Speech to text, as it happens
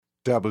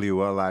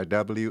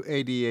WLIW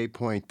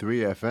 88.3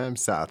 FM,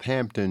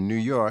 Southampton, New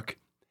York.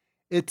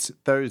 It's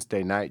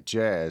Thursday Night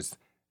Jazz,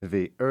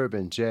 the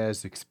Urban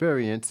Jazz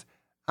Experience.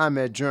 I'm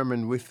Ed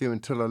German with you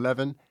until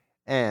 11,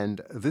 and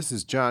this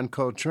is John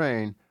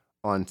Coltrane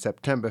on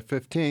September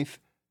 15th,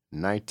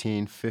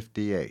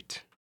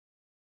 1958.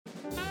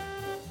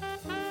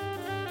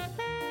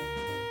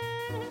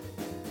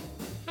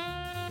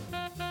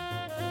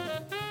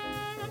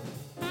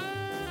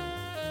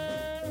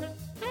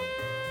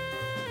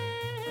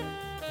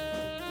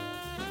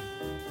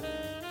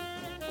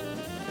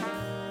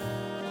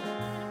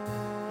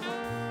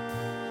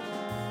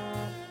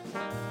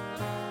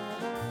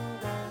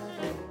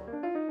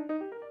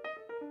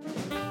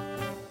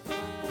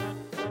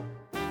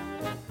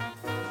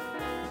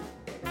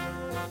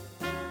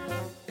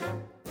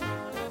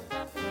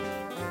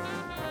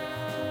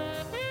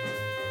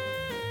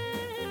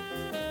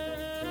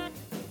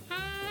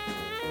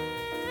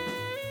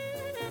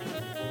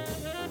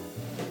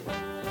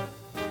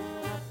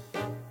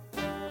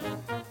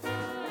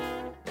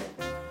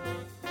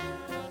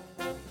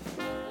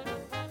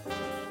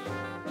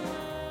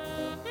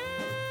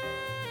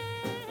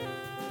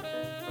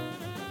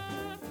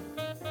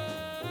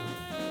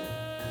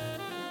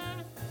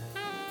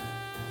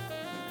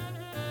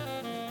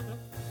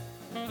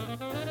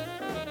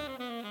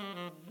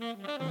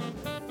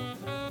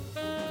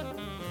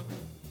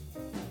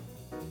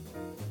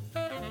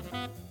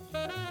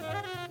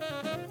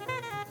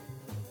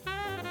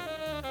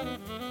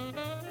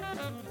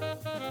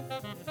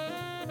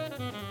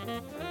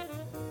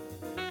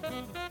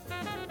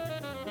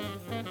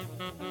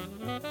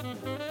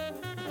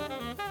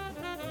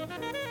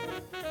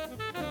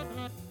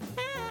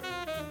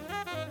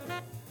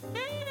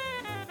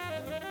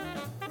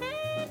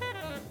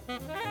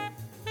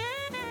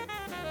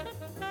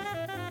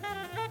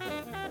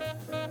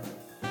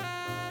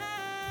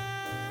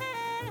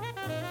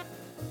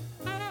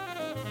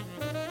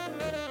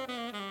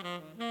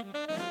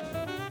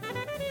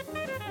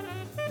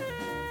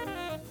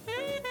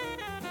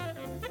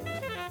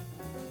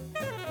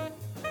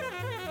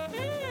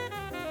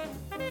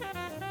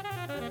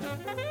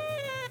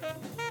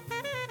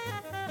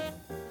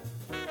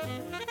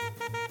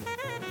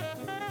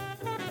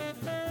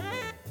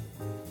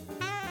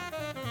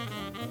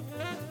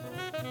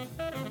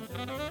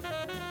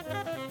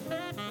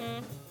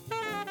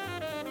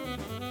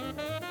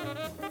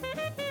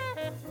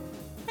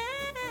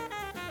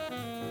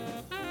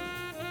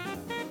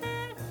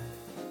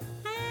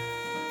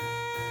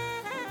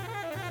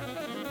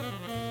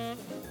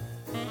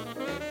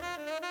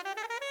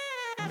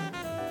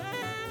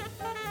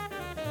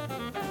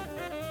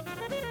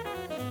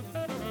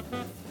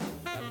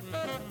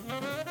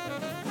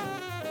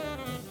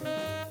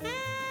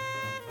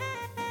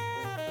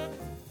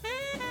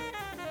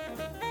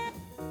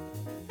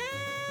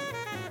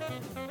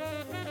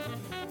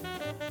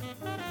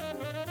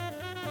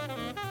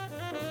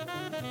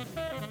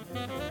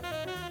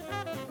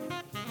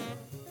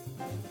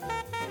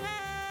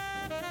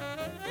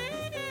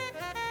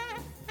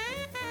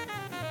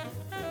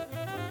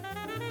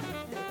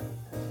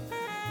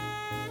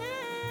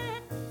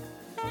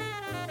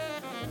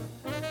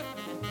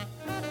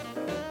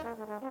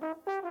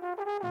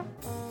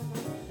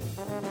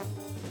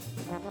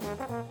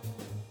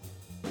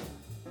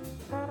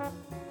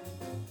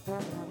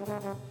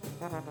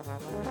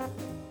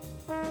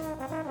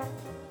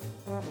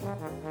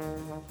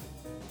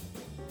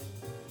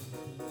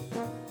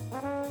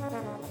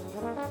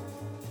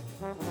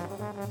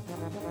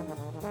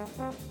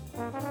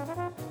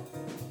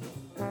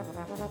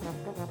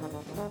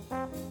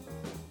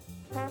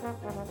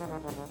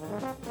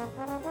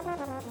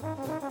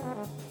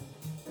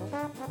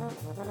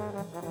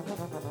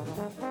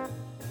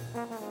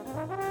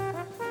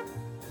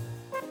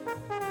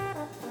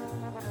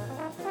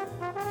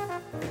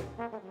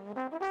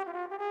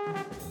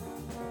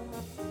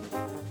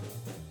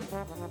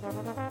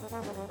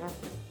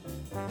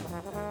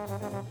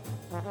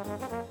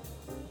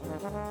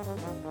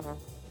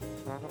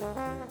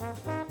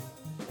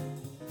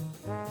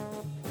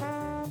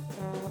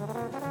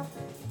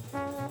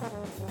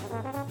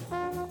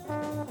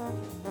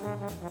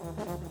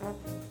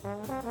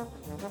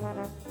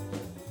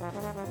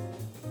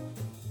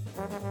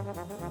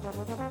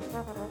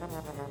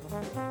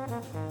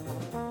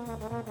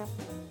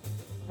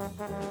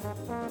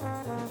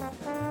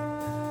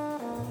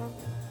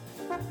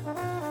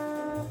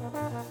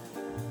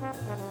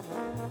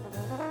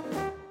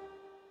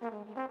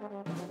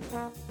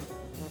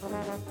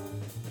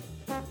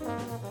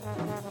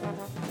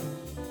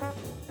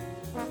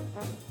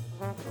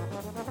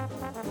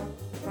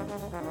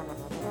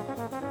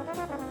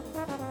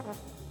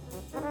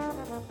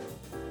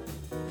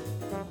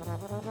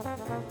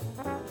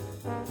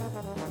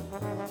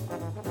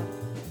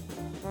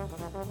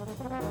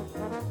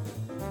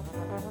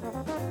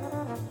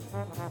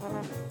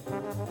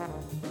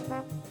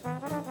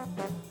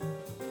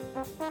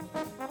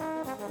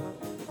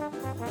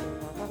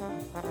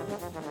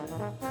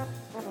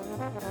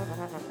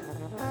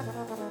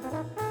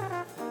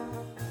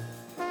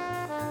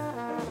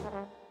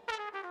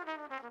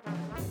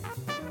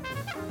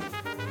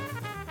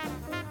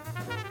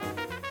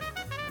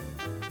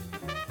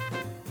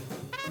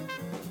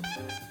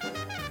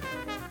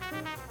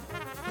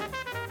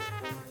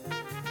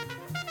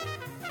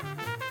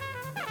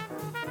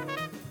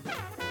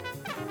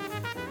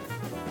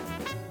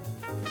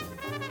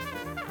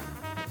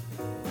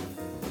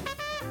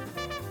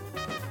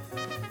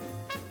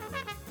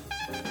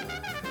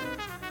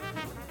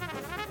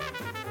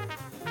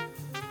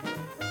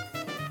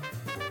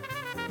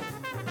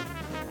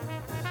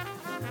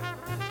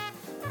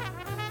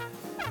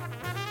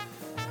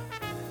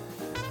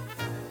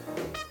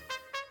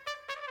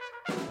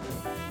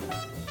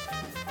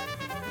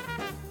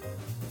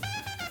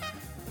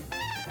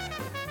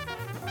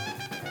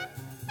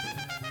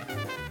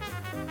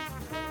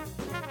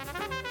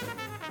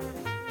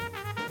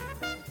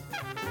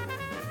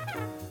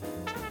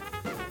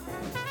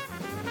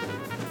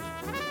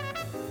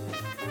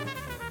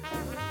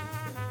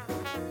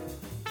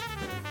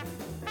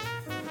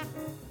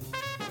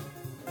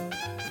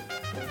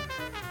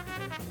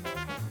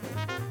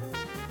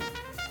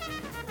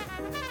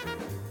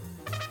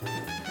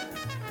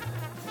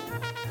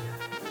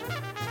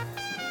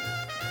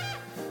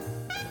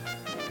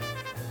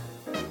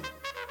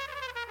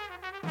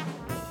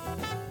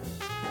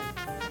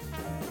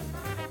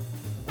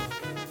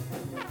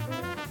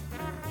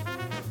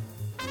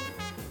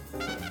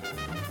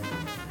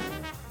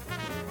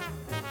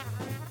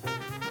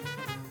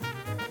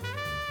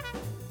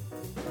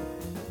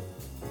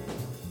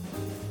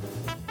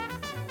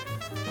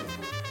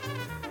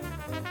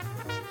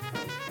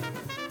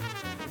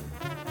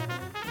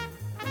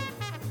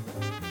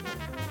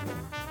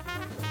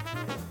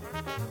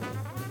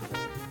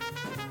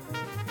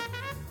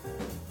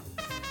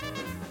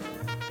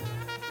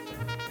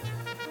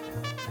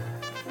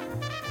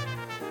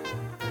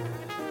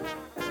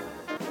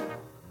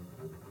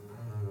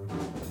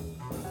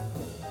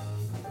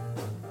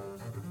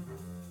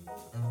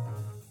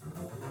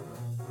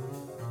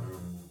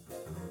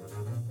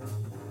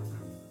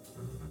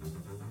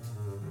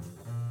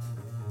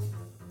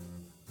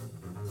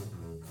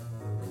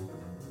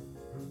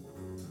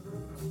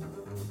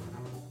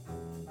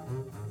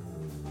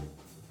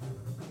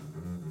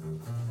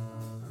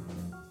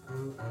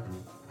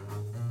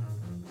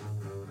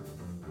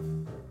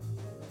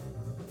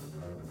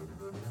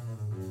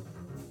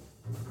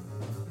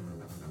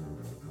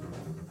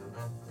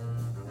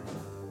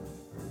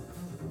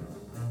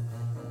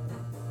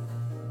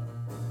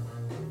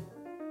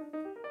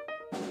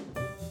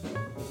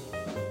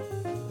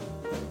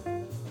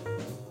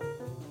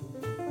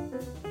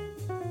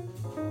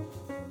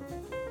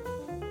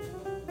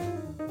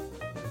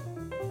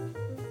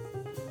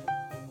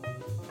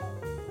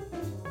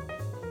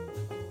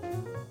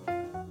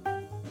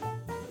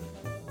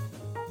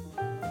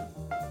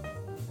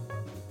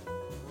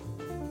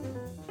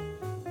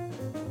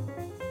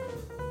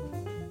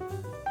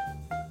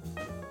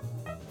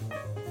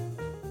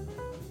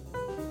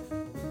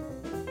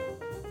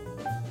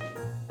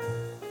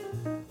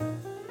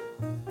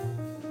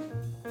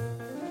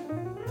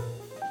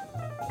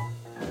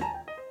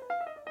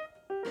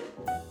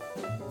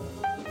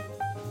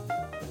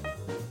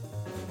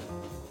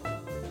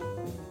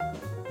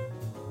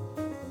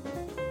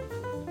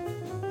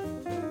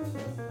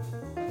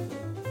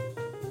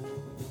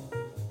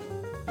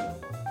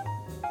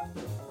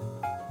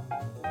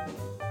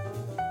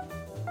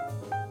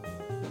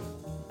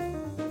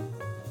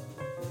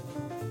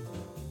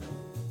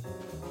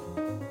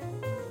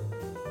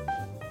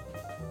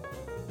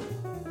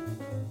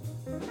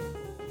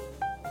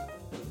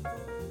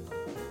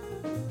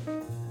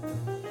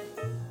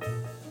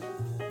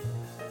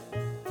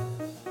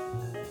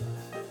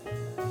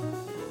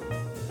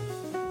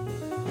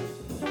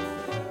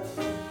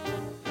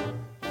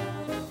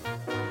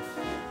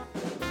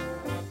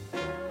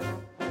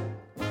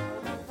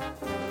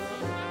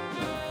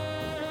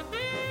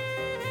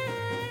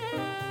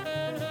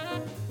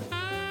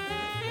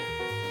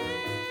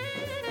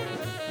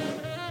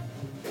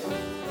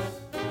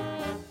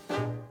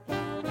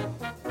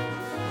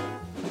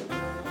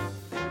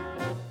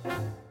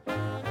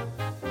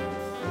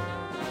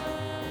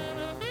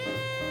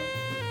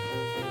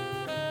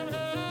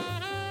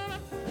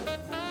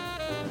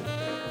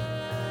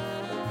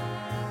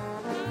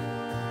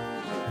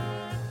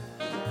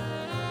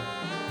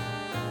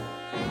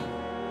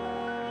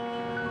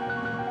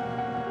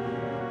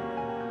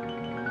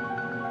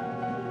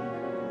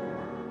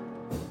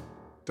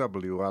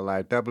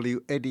 WLIW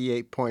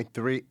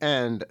 88.3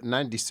 and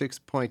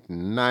 96.9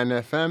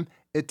 FM.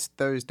 It's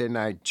Thursday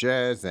Night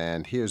Jazz,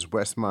 and here's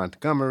Wes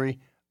Montgomery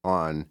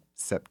on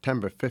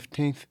September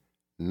 15th,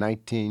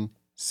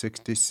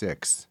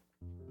 1966.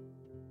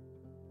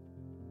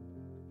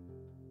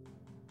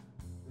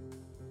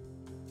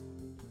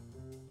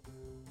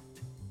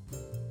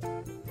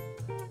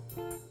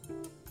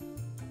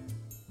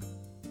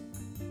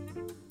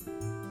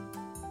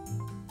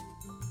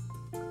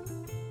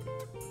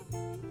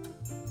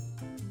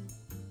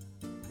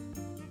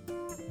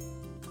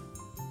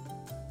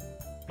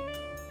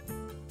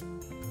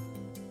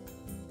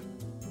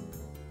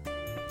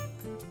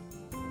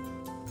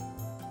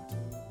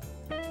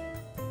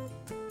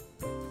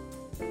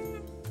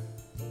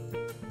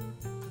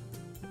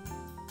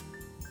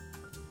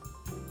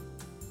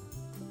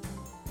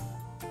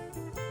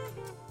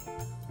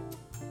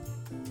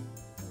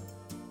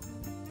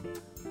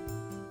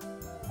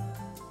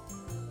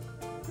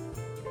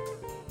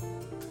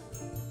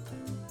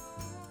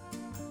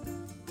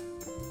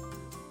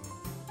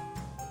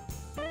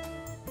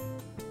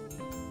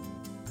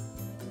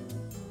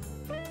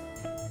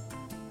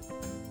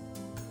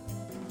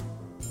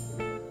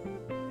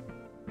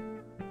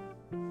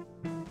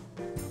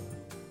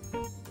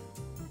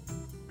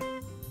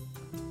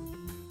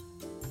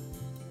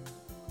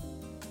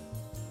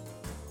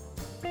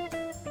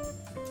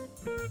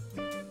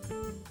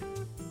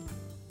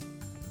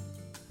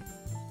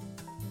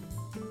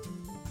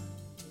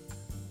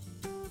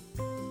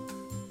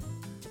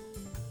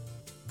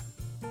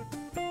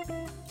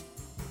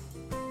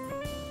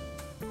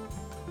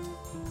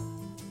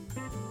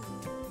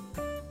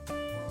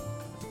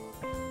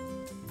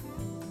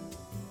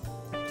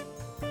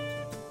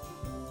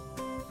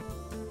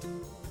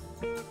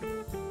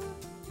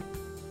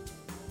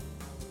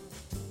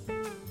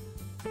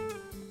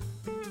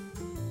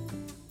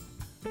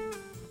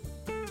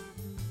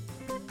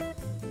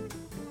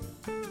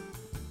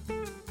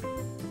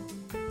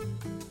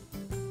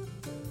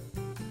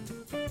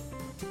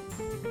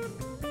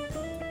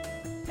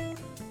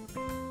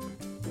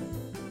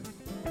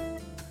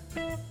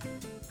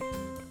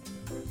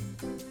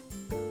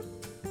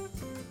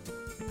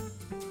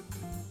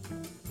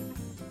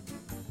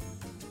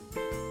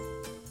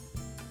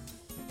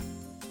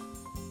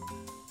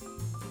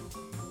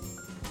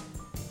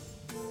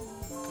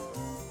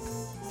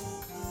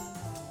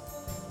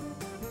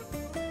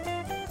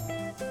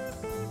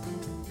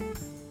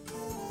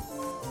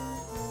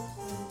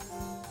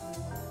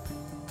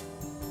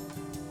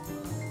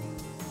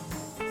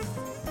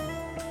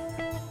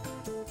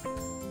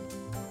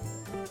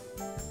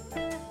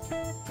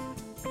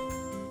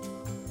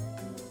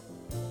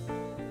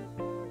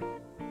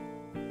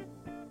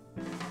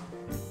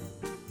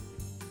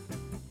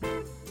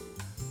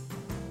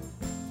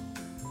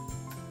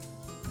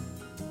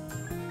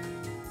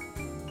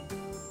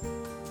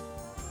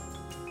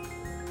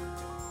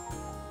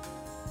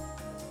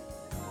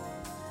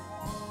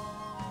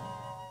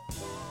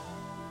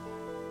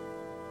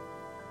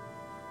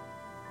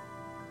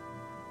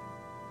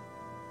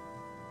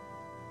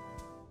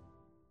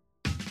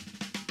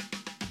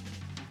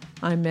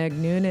 I'm Meg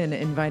Noonan,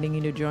 inviting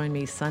you to join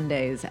me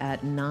Sundays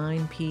at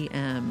 9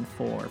 p.m.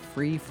 for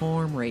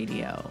Freeform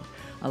Radio,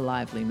 a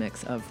lively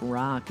mix of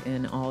rock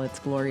in all its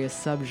glorious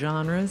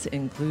subgenres,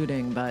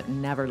 including but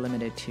never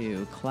limited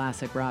to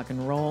classic rock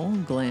and roll,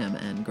 glam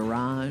and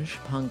garage,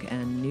 punk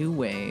and new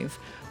wave,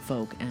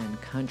 folk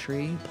and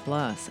country,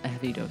 plus a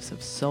heavy dose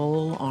of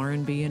soul,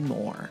 R&B, and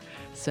more.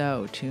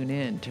 So tune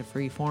in to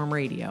Freeform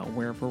Radio,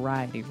 where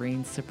variety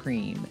reigns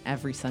supreme,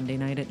 every Sunday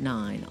night at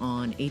 9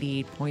 on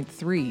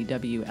 88.3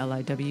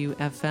 WLIW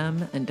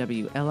FM and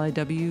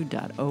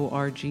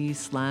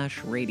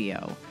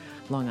WLIW.org/radio,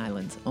 Long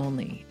Island's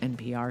only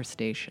NPR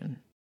station.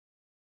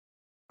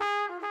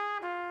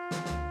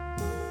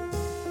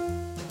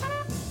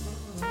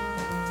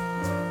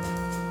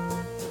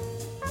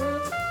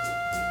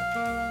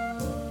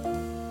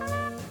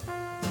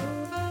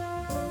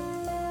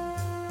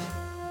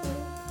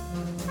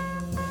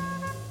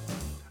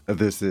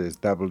 This is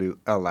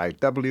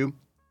WLIW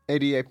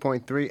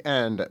 88.3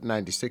 and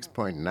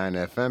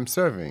 96.9 FM,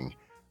 serving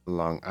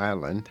Long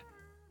Island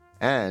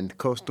and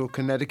coastal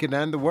Connecticut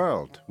and the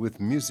world with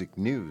music,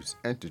 news,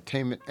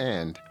 entertainment,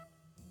 and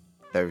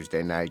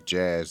Thursday Night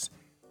Jazz,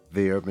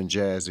 the Urban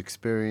Jazz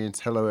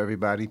Experience. Hello,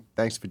 everybody.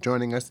 Thanks for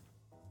joining us.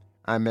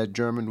 I'm Ed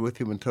German with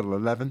you until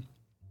 11.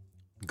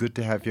 Good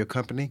to have your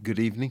company. Good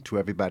evening to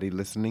everybody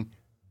listening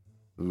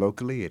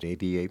locally at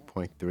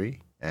 88.3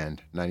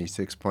 and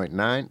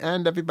 96.9,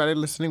 and everybody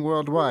listening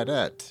worldwide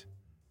at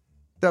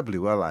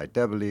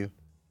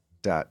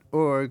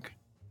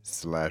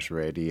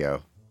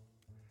WLIW.org/radio.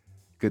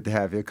 Good to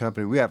have your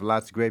company. We have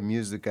lots of great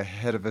music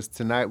ahead of us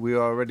tonight. We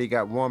already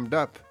got warmed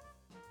up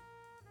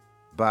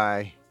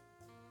by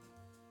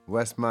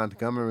Wes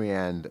Montgomery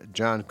and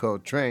John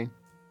Coltrane,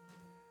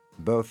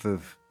 both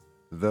of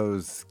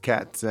those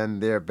cats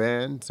and their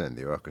bands and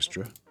the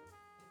orchestra,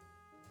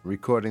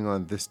 recording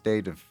on this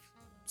date of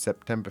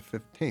September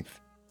 15th.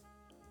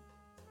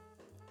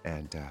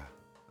 And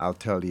I'll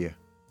tell you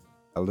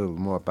a little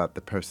more about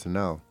the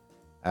personnel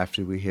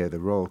after we hear the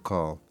roll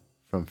call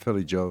from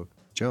Philly Joe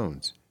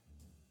Jones.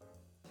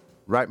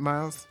 Right,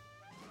 Miles?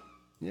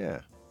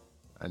 Yeah,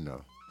 I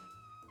know.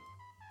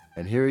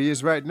 And here he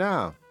is right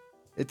now.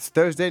 It's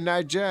Thursday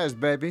Night Jazz,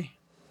 baby.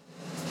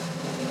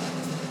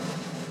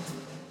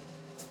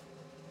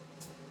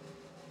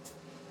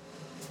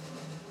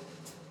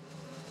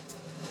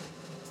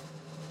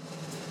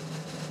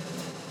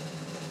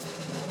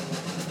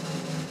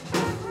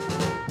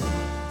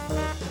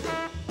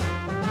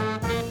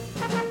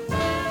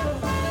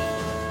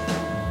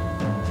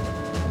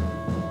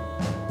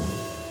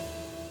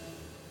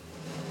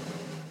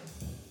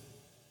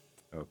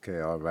 Okay,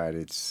 all right,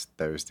 it's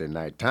Thursday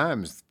night.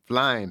 Time's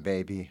flying,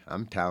 baby. I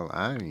don't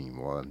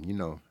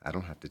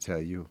have to tell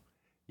you.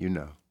 You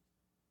know.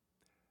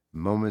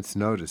 Moment's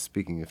notice,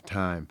 speaking of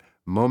time,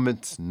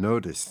 moment's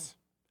notice.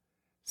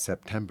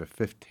 September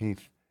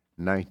 15th,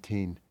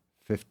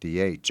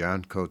 1958,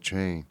 John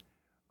Coltrane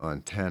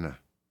on tenor.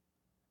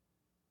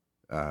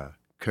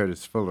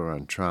 Curtis Fuller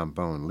on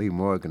trombone, Lee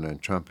Morgan on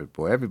trumpet.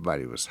 Boy,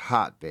 everybody was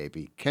hot,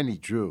 baby. Kenny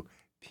Drew,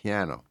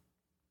 piano.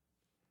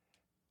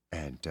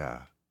 And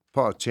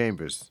Paul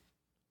Chambers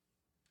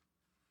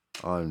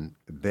on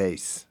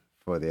bass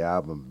for the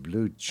album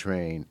Blue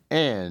Train,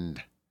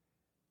 and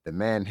the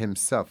man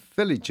himself,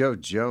 Philly Joe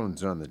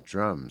Jones, on the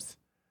drums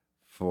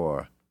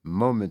for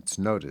Moment's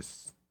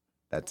Notice.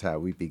 That's how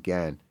we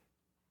began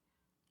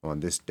on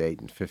this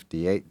date in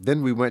 58.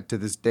 Then we went to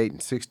this date in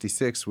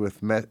 66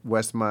 with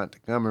Wes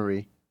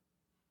Montgomery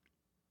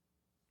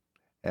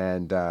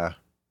and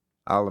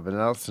Oliver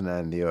Nelson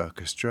and the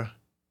orchestra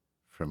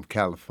from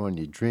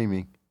California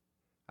Dreaming.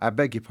 I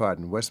beg your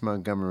pardon, Wes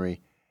Montgomery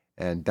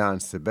and Don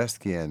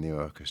Sebesky and the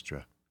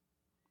orchestra.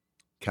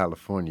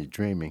 California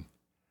Dreaming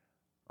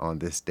on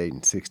this date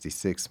in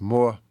 66.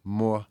 More,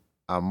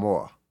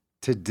 amor.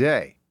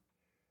 Today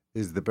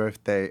is the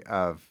birthday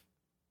of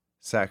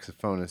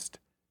saxophonist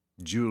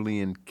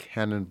Julian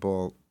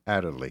Cannonball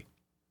Adderley,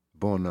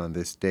 born on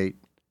this date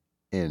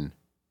in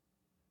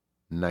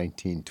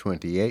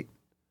 1928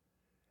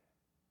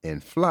 in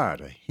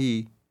Florida.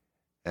 He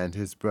and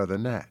his brother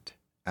Nat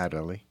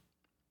Adderley.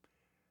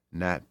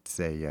 Nat's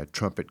a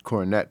trumpet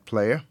cornet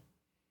player,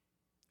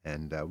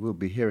 and we'll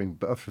be hearing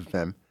both of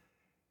them.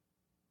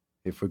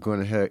 If we're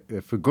going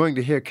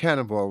to hear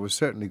Cannonball, we're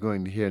certainly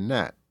going to hear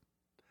Nat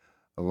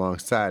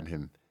alongside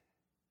him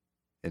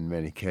in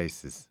many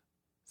cases.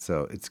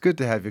 So it's good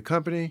to have your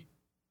company,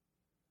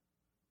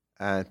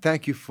 and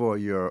thank you for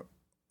your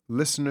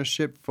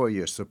listenership, for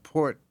your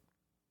support,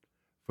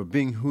 for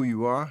being who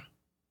you are,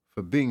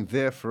 for being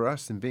there for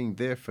us, and being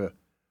there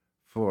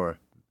for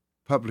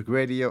public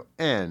radio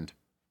and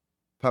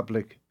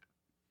public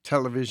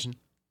television.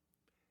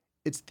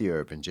 It's the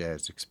Urban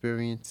Jazz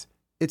Experience.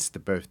 It's the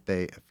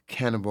birthday of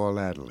Cannonball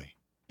Adderley.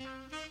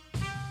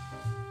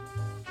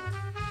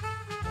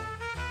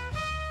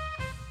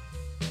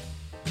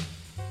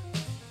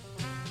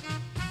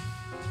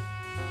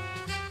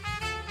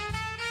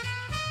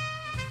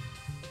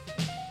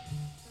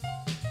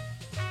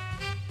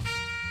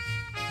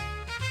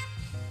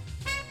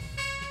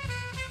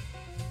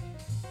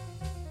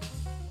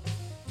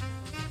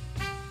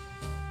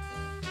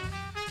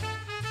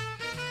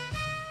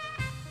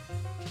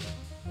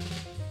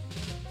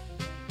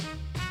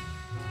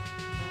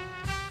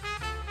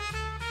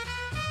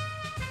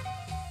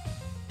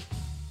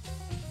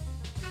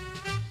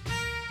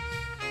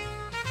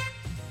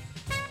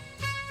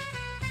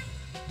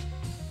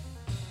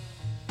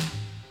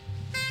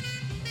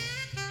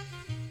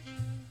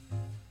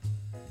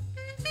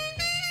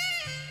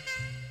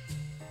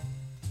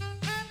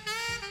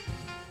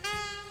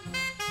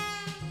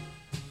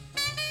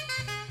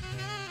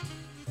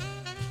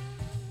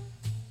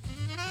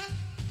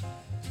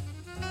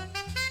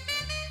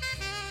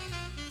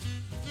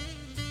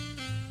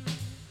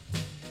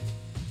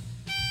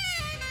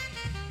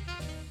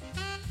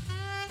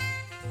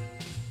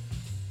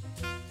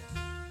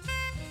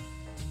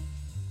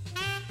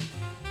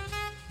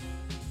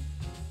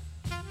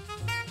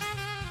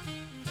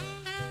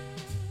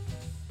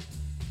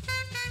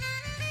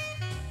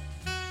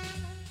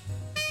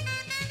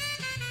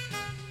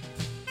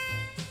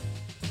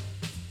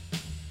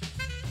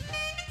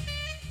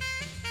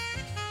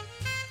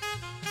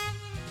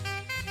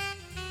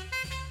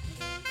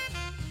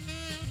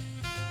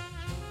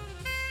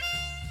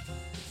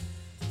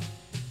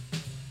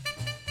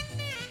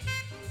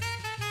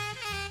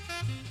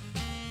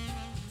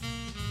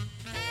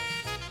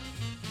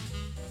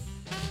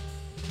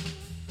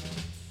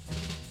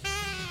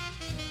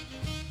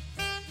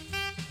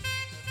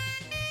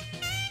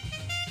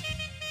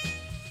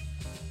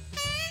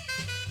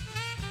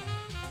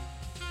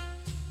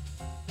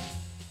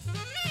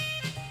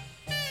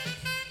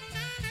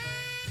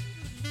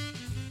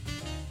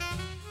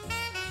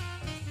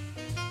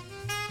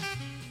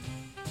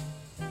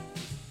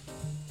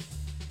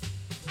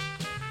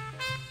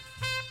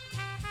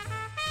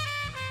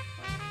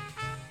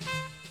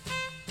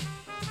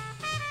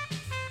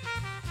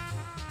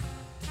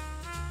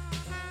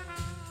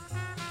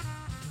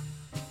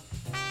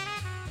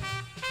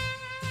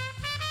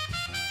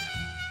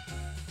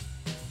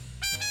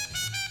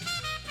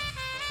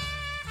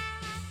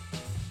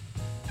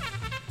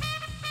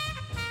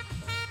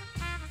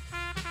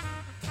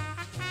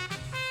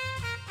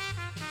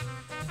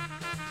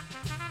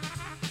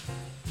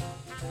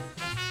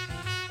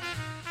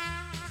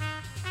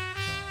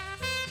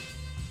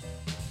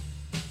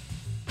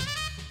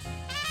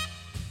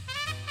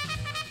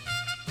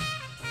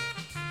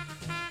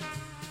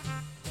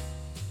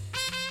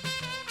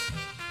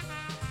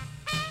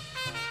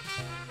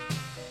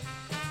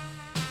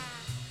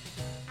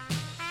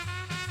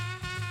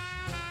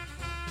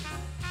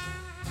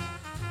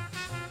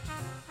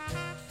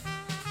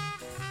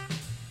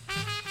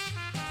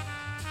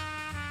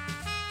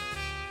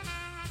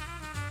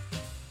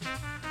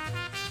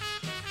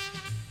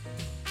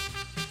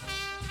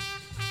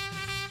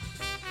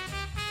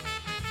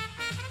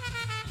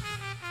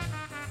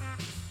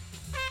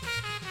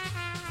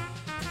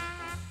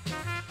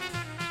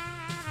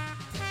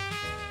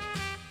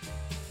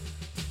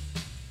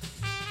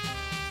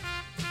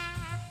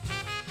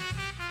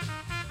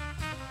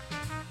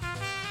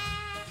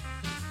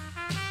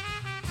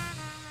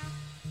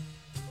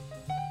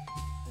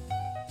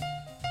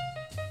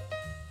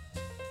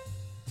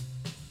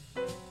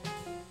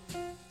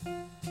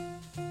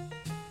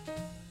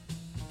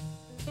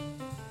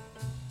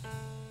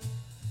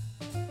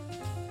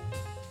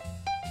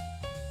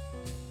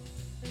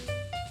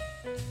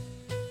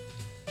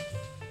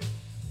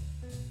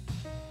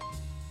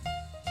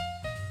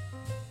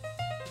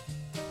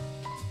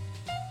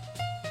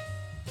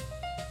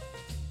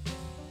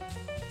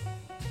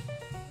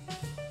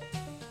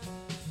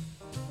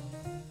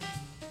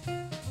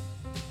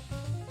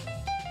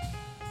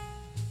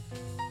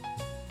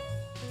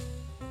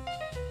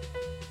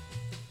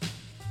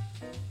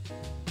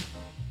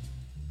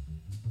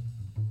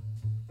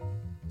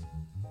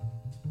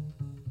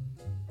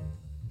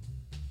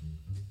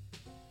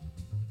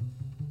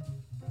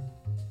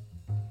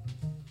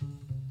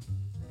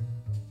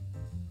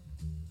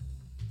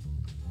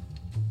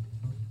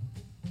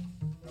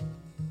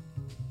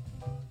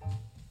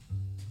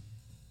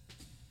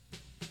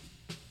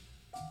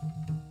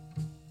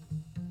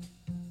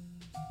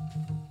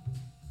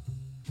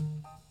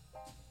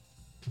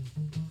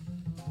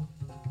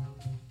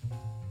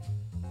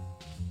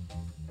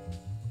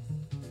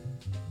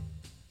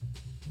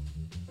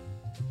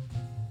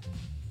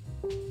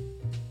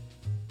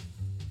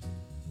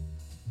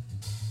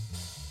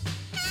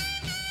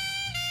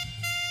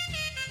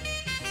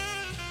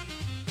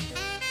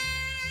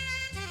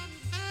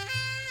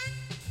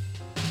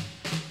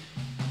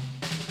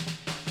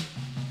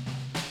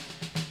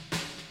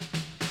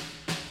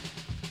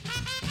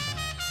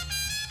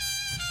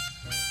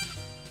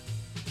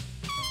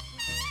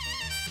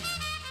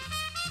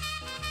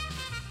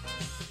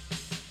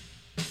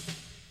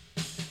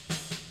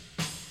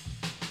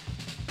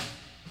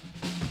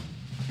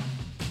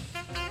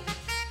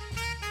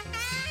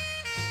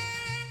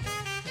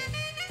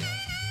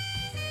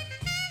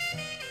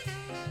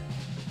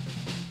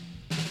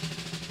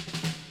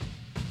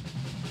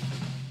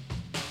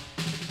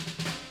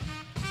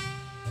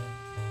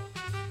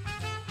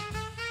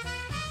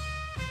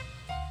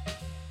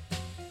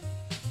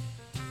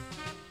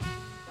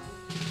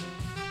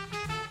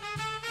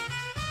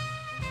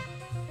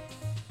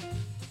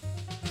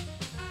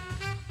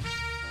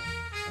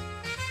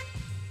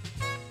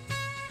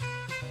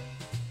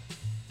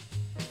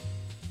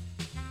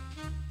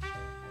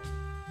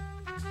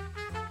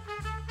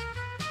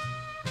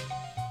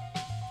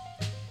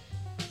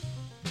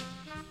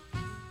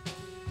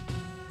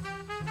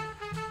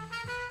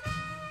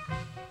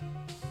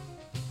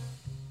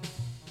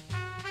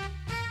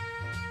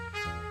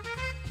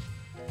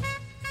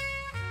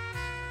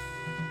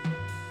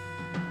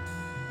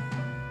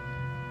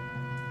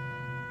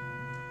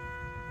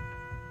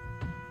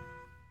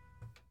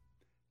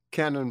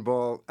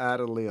 Cannonball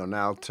Adderley on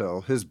alto,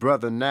 his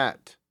brother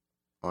Nat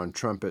on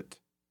trumpet,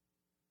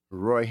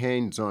 Roy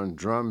Haynes on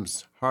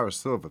drums, Horace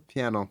Silver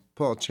piano,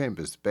 Paul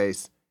Chambers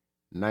bass,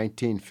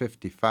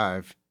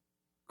 1955,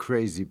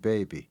 Crazy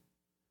Baby.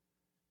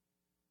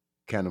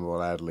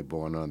 Cannonball Adderley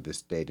born on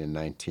this date in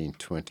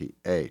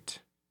 1928.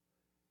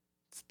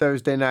 It's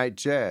Thursday Night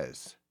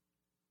Jazz,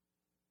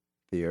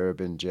 the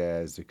Urban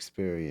Jazz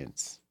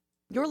Experience.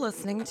 You're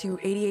listening to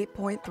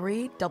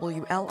 88.3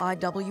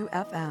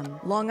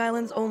 WLIW-FM, Long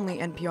Island's only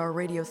NPR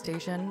radio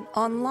station,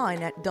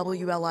 online at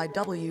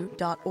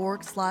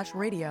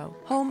WLIW.org/radio,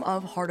 home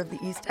of Heart of the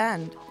East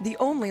End, the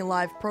only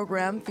live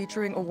program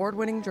featuring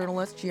award-winning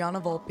journalist Gianna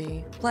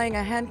Volpe, playing a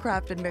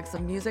handcrafted mix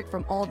of music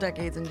from all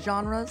decades and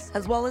genres,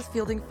 as well as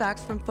fielding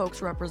facts from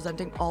folks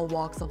representing all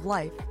walks of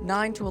life,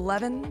 9 to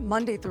 11,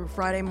 Monday through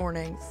Friday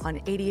mornings, on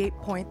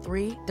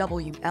 88.3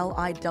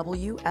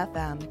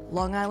 WLIW-FM,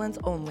 Long Island's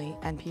only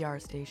NPR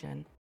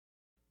station.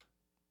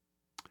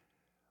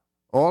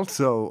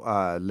 Also,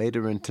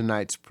 later in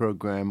tonight's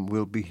program,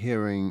 we'll be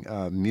hearing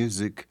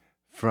music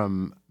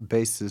from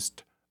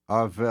bassist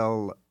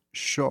Arvell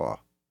Shaw,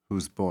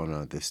 who's born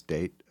on this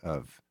date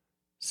of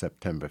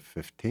September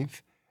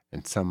 15th.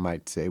 And some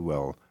might say,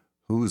 well,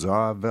 who's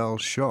Arvell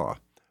Shaw?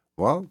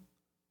 Well,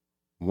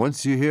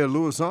 once you hear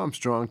Louis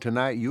Armstrong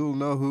tonight, you'll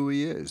know who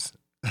he is.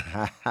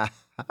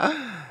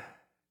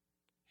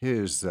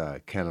 Here's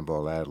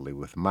Cannonball Adderley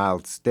with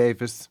Miles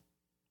Davis,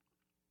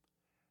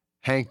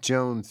 Hank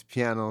Jones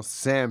piano,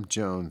 Sam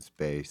Jones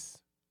bass,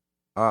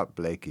 Art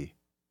Blakey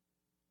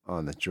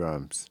on the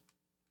drums.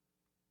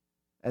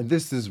 And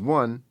this is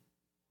one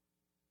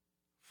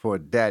for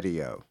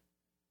Daddy-O.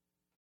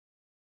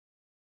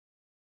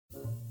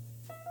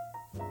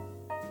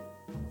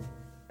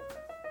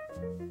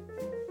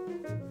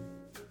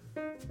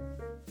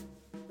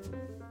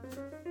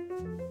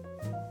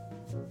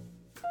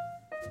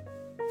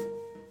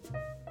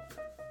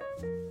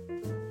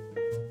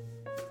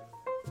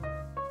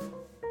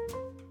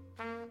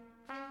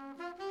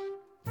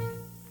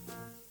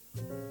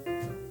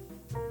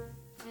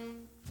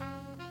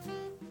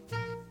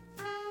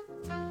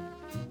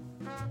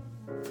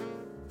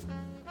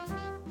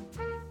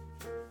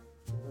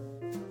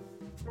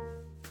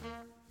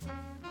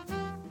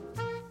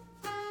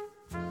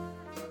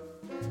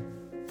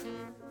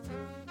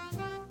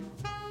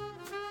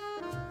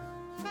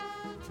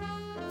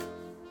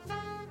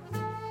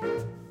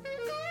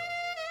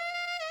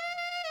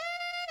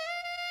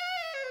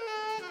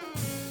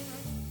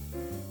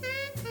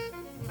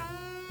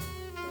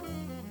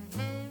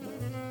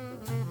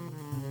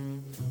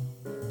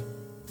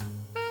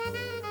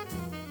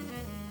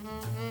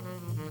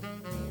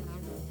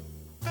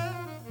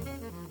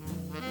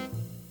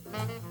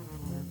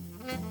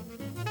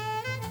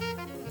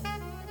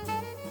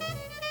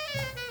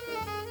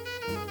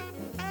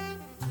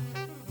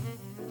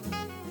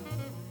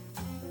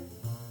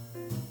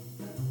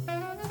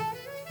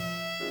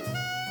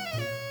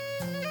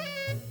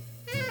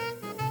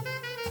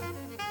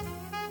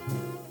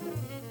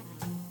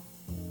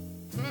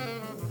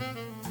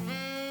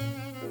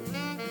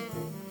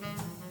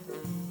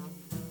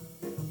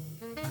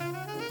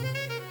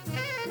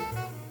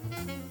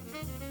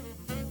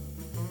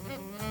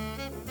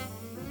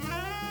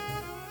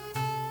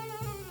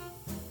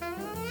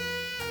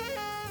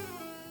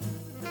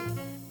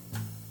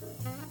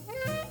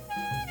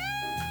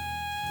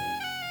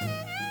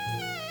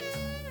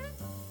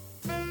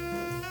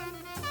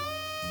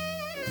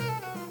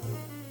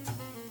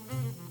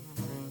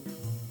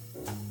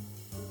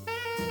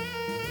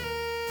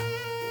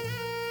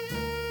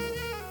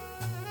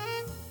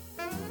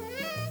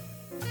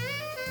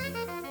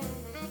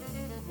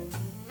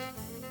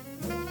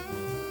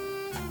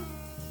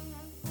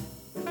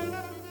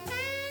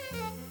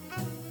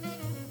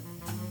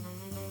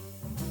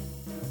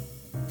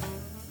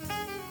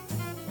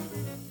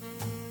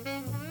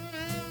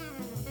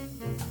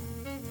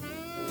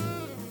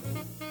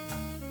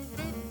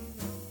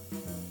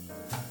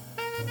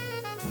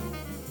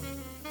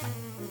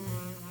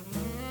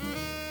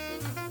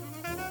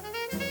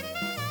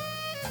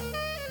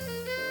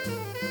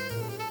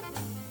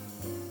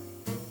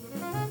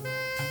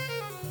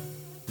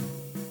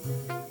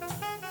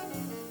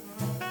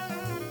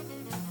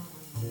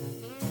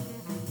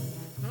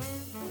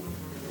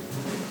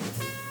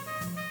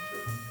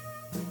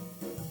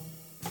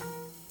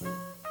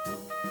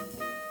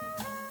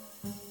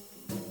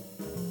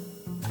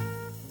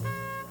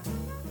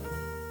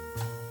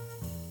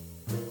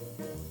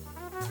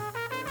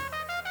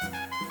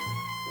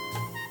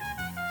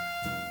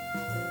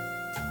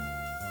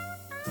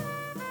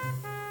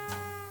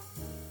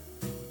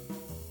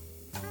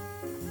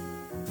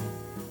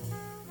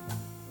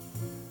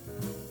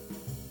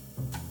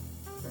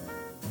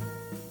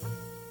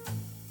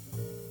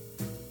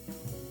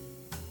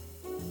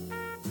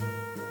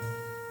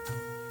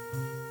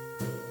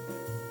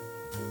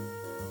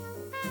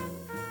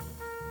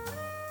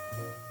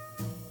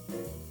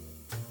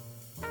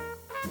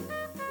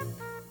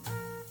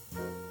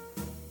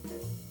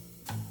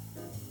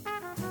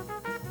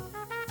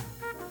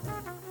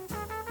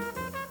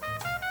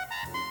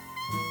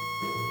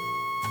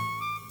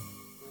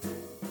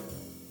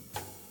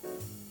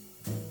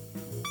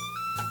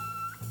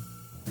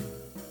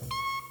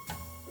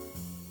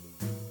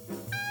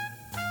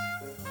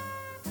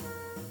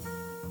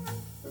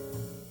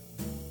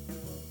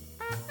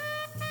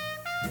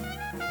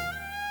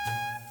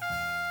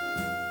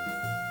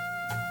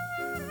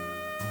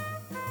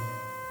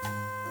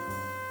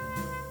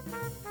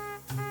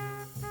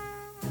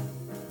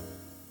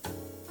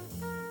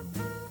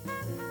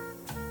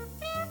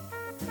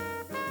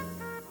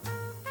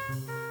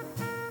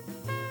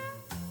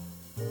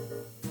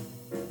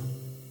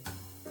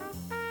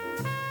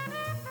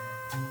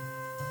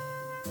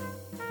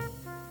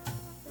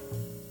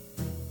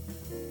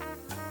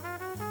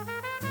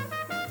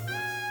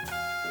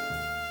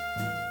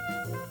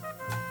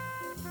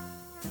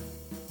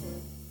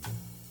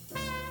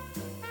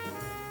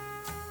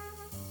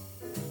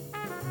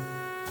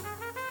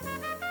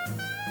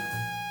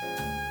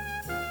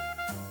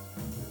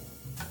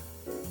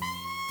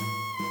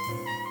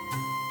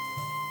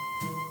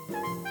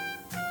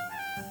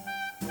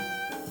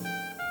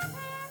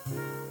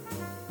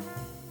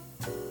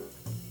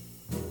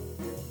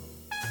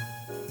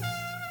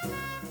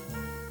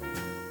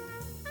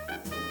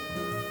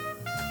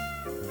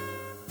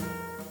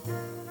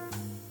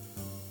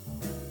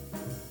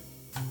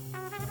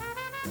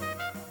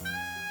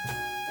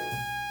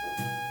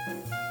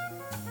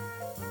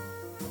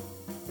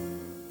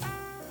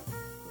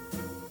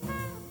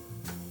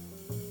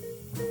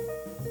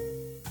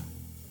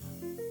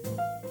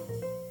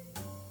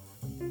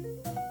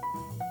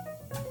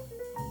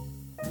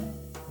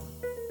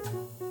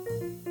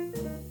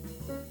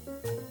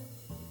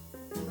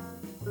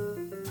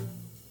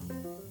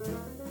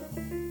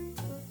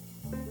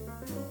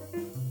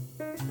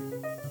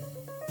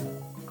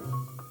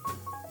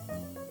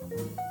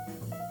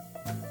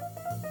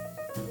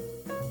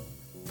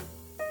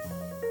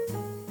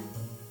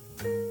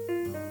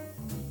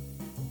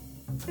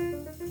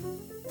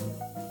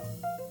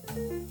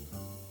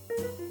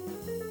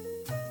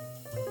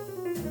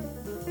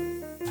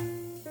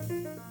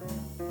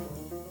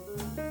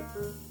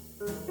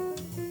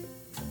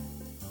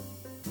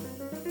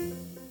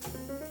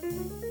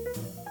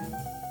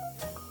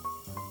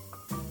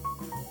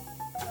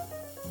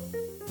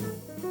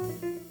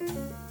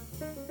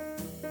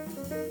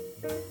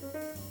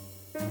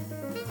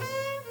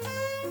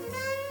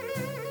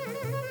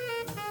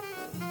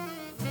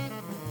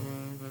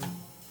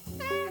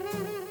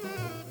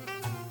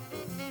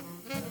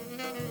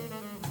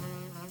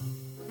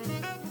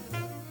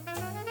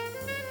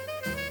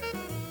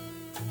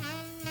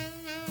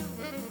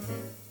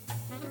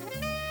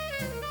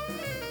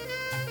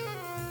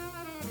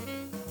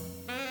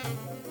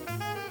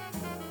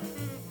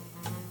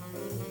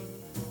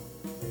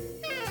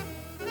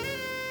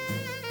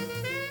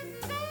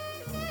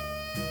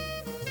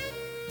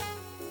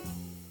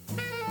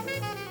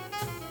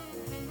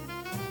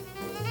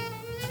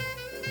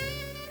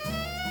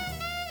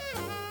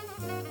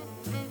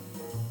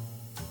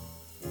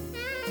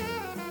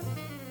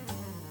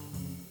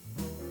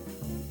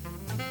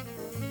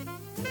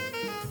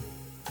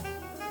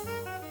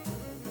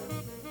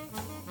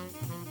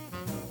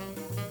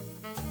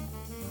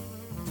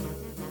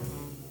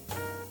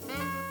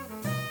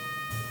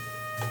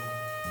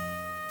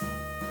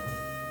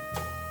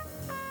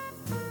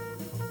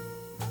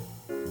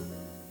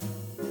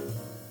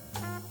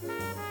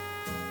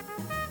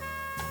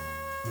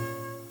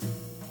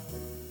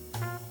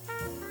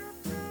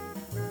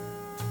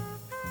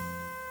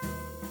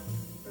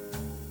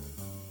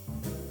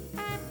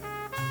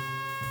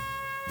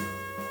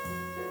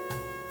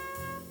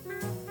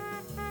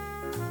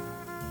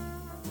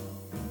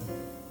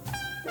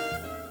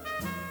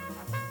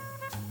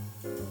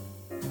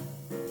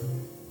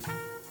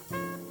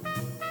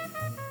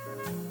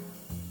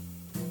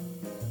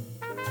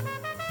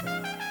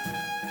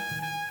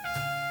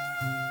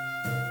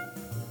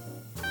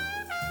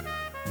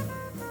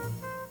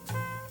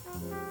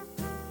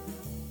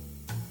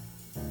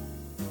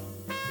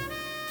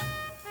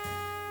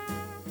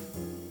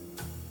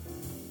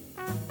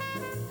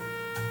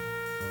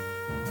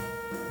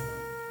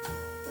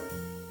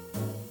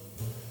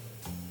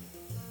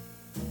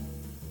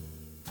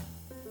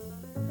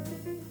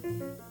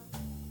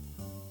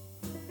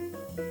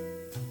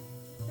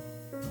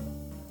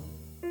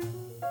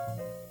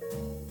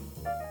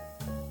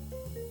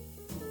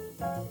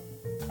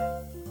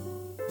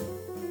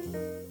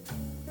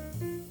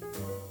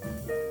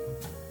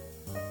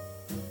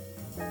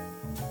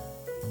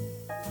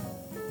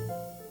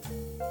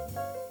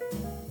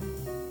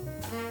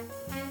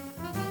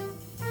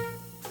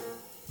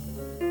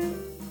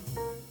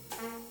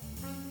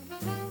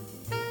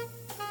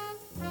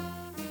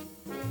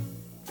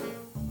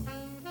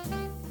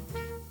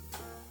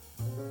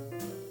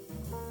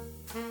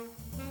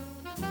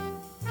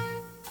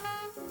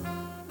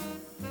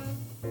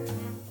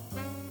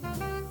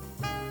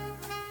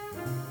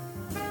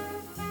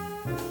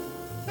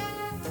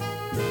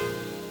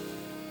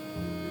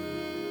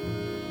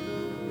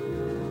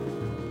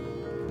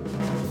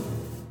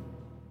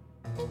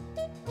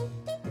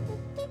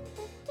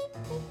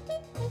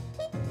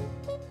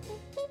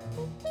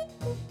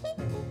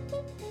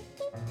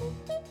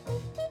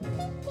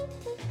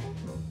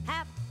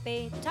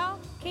 happy talk,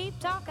 keep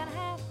talking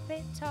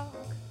happy talk.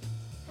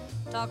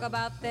 Talk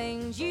about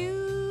things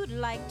you'd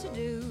like to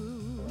do.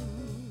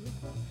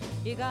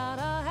 You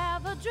gotta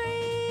have a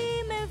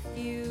dream. If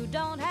you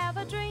don't have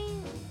a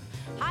dream,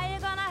 how you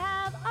gonna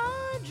have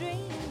a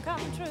dream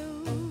come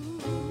true?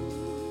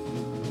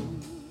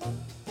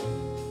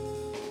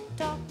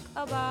 Talk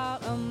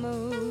about a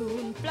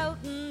moon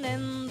floating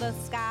in the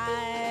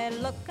sky,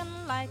 looking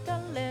like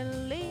a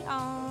lily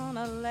on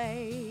a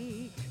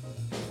lake.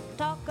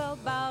 Talk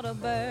about a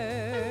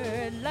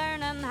bird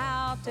learning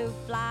how to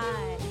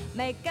fly,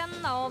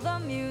 making all the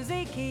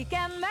music he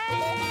can make.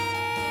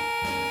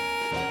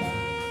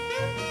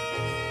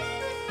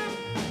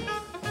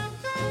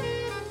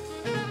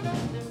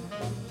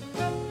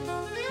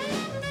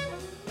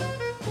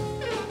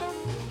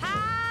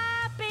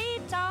 Happy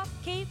talk,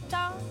 keep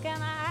talking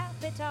a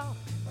happy talk.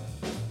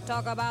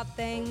 Talk about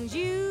things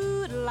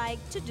you'd like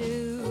to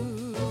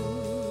do.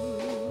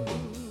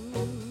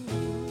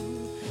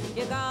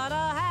 You gotta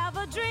have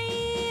a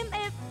dream.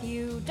 If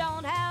you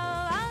don't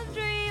have a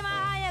dream,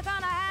 how you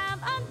gonna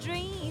have a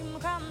dream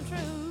come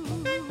true?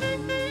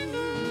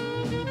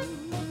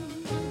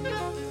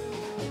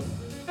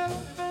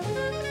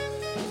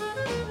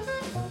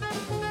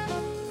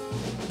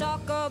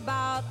 Talk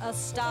about a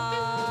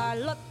star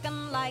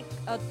looking like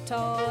a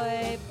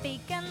toy,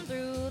 peeking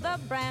through the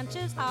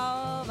branches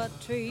of a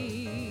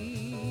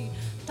tree.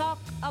 Talk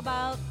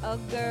about a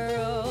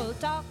girl,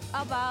 talk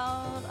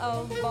about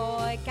a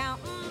boy,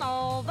 counting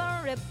all the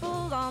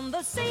ripples on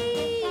the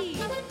sea.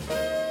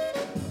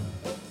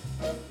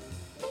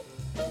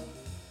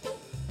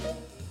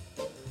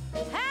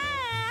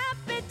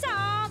 Happy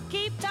talk,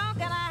 keep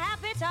talking a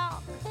happy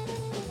talk.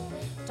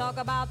 Talk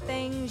about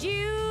things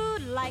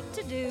you'd like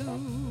to do.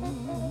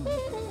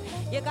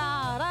 You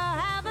gotta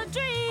have a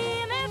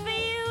dream. If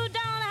you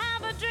don't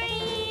have a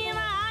dream,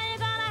 how you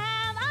gonna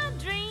have a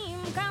dream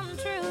come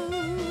true?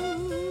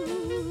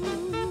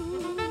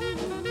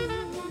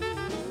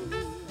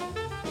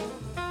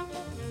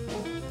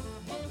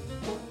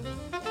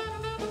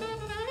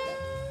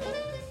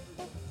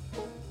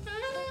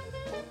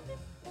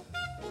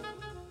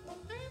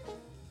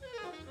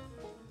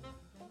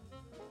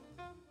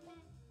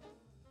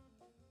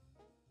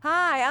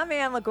 Hi, I'm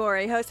Ann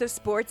Liguori, host of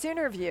Sports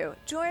Interview.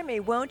 Join me,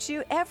 won't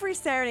you, every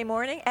Saturday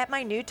morning at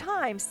my new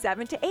time,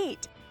 7 to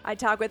 8. I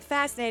talk with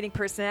fascinating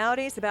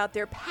personalities about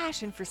their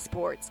passion for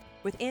sports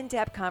with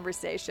in-depth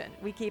conversation.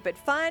 We keep it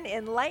fun,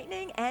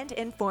 enlightening, and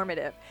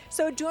informative.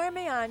 So join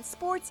me on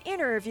Sports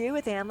Interview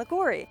with Ann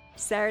Liguori,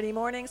 Saturday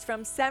mornings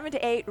from 7 to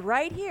 8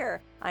 right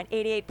here on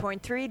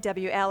 88.3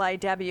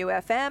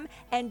 WLIW-FM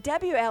and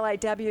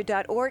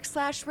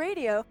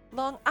WLIW.org/radio,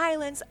 Long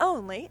Island's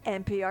only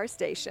NPR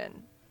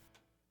station.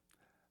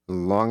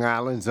 Long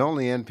Island's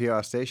only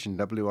NPR station,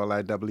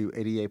 WLIW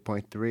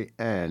 88.3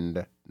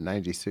 and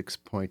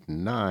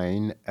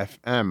 96.9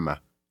 FM.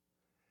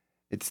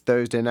 It's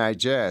Thursday Night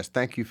Jazz.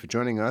 Thank you for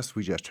joining us.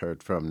 We just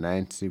heard from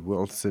Nancy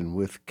Wilson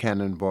with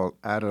Cannonball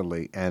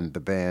Adderley and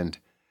the band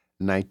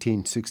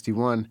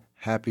 1961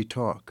 Happy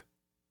Talk.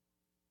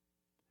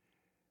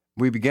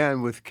 We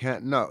began with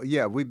Cannonball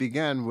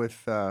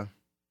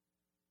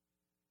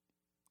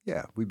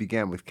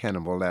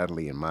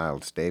Adderley and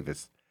Miles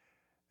Davis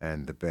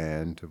and the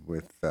band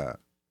with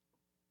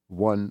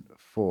One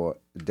for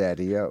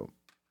Daddy-O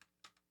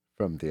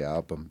from the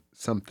album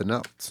Something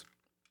Else.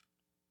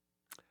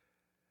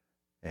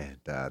 And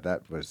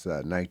that was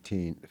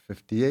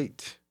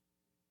 1958.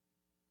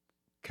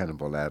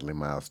 Cannonball Adderley,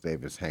 Miles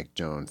Davis, Hank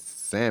Jones,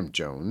 Sam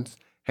Jones.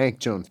 Hank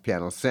Jones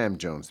piano, Sam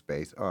Jones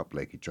bass, Art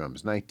Blakey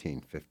drums,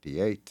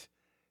 1958.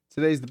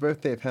 Today's the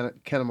birthday of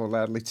Cannonball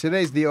Adderley.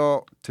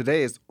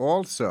 Today is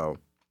also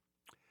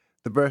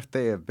the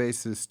birthday of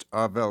bassist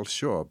Arvell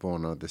Shaw,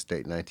 born on this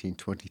date,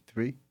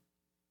 1923.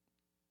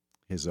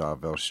 Here's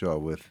Arvell Shaw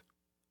with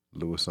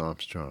Louis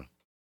Armstrong.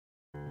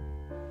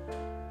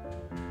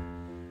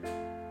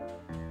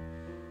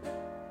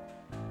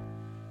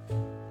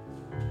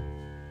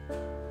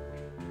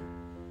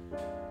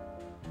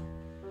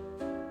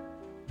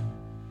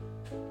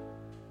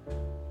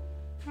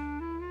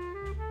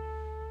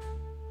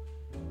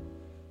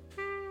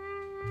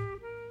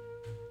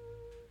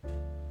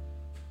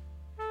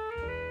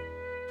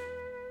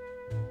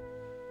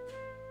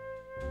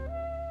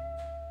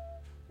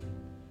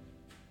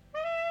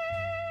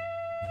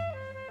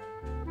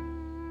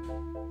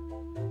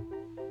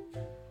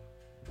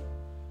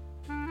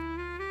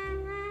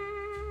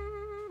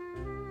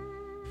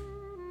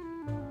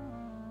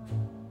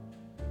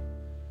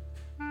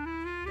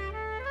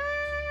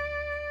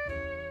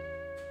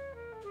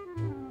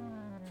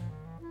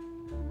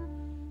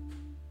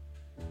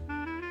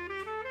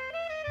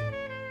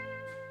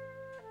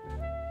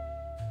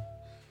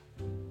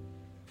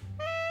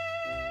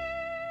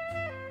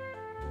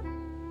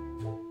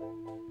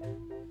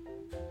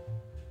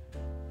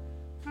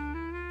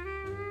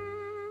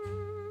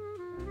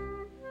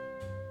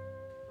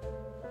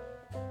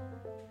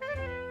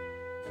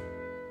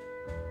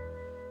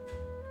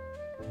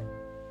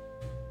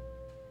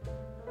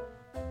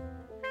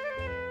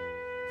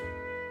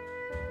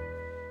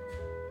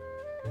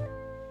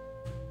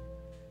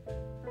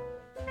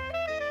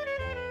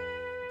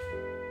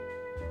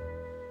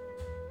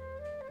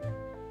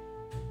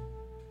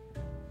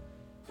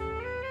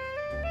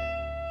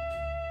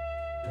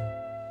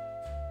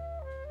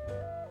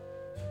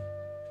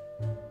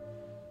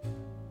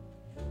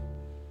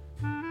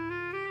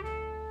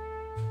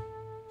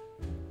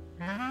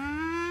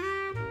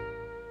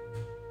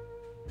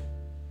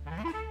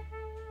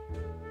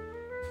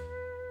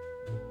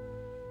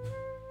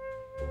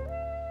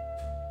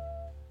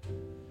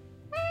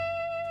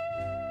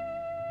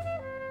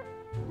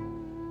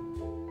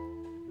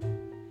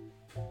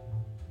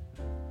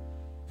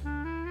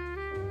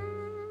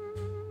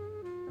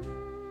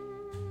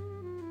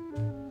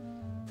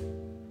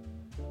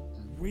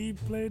 We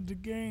played the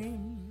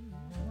game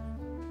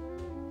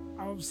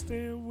of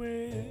stay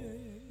away,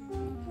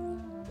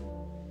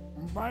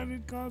 but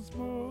it costs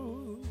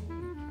more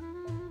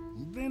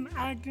than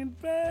I can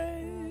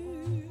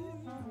pay.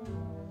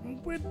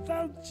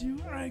 Without you,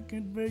 I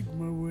can make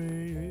my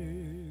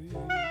way.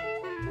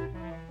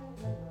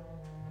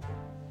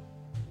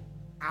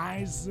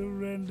 I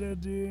surrender,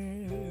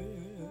 dear.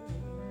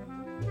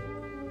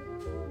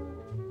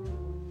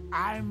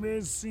 I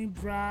may seem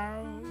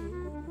proud,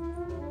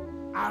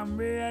 I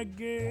may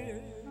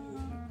again.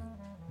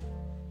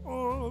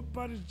 Oh,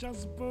 but it's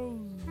just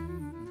suppose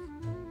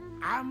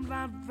I'm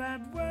not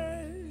that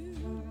way.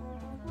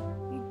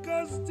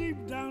 'Cause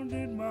deep down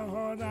in my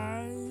heart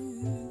I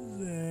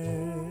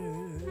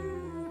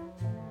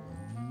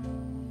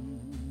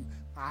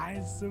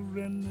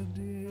surrender,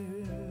 dear.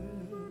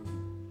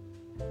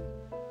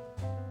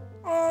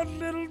 Oh,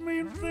 little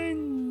mean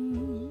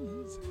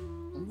things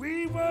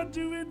we were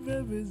doing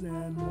very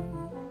sad.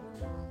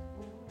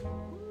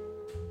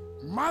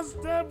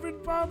 Must have been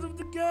part of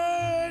the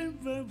game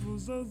that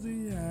was at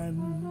the end.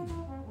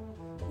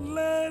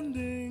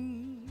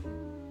 Lending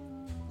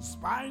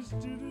spice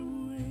to the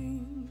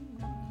wind,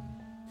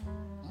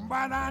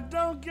 but I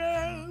don't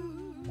care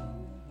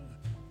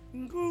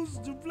who's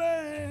to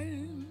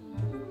blame.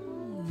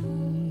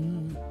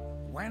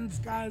 When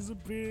skies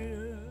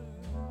appear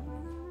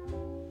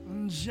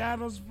and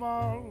shadows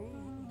fall,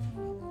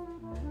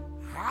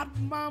 hot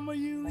mama,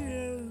 you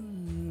hear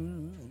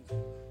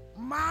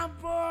my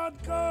board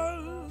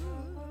call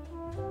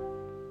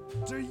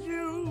to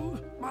you,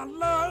 my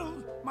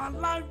love, my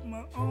life,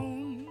 my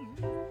own.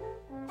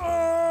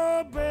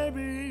 Oh,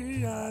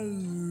 baby, I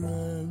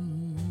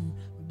run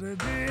the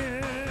deer.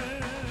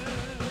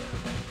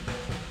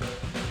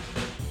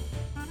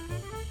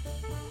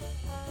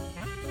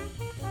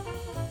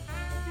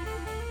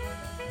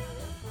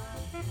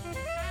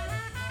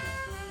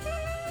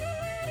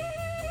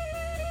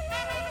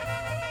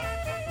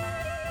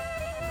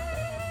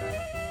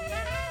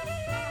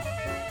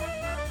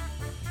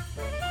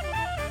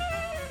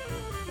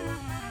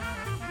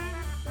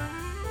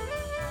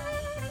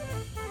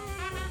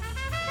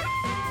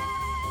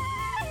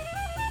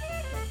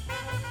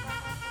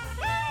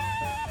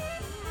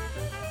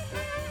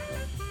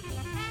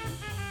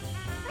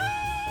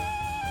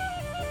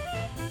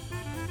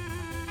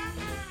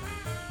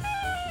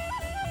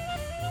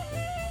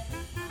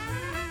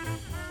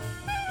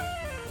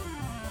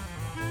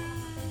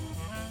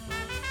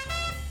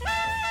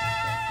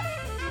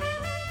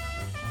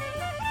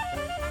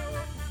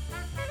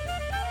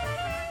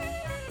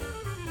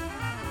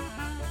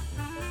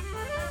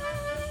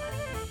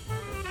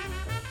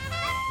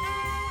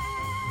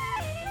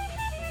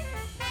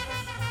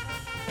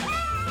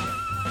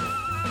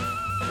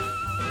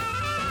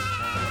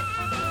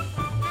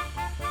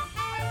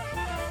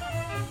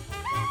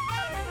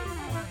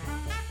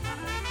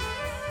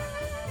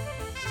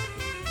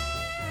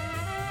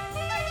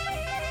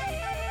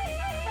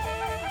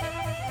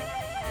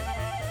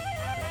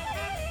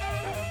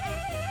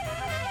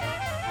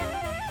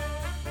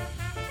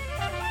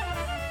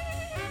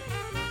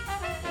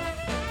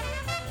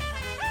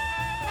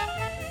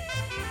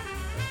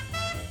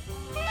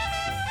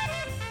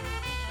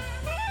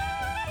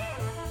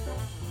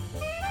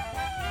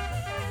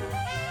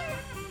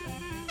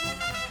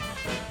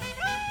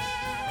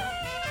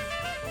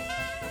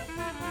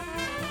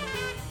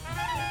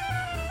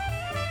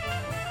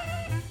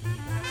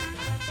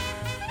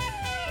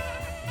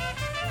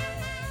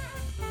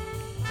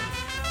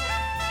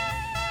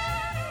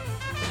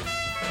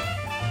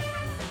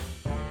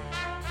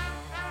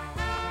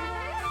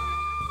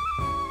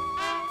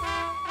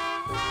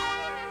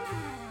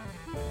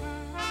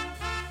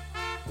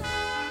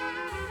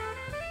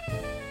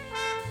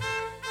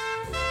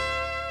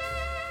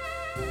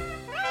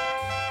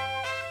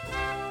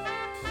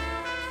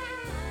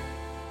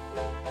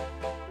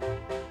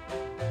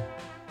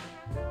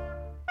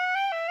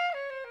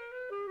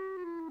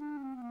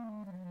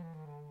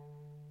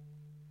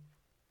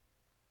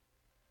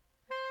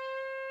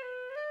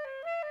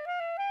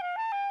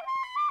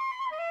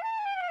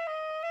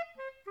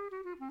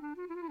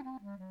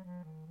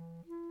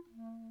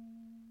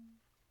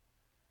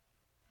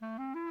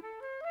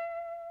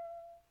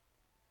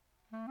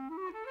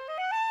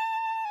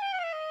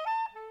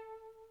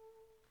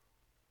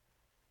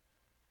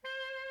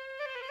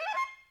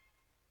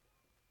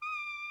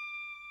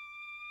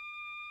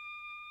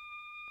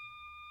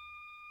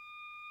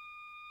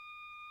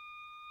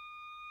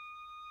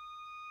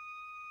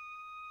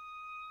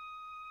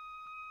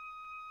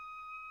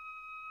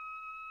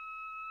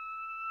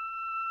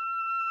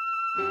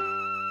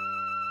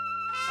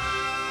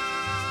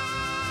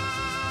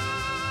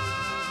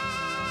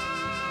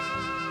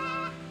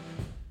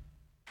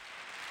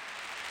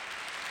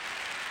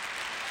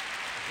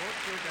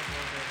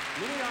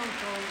 Louis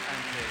Armstrong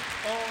and his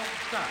All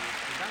Stars.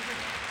 Danke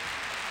sehr.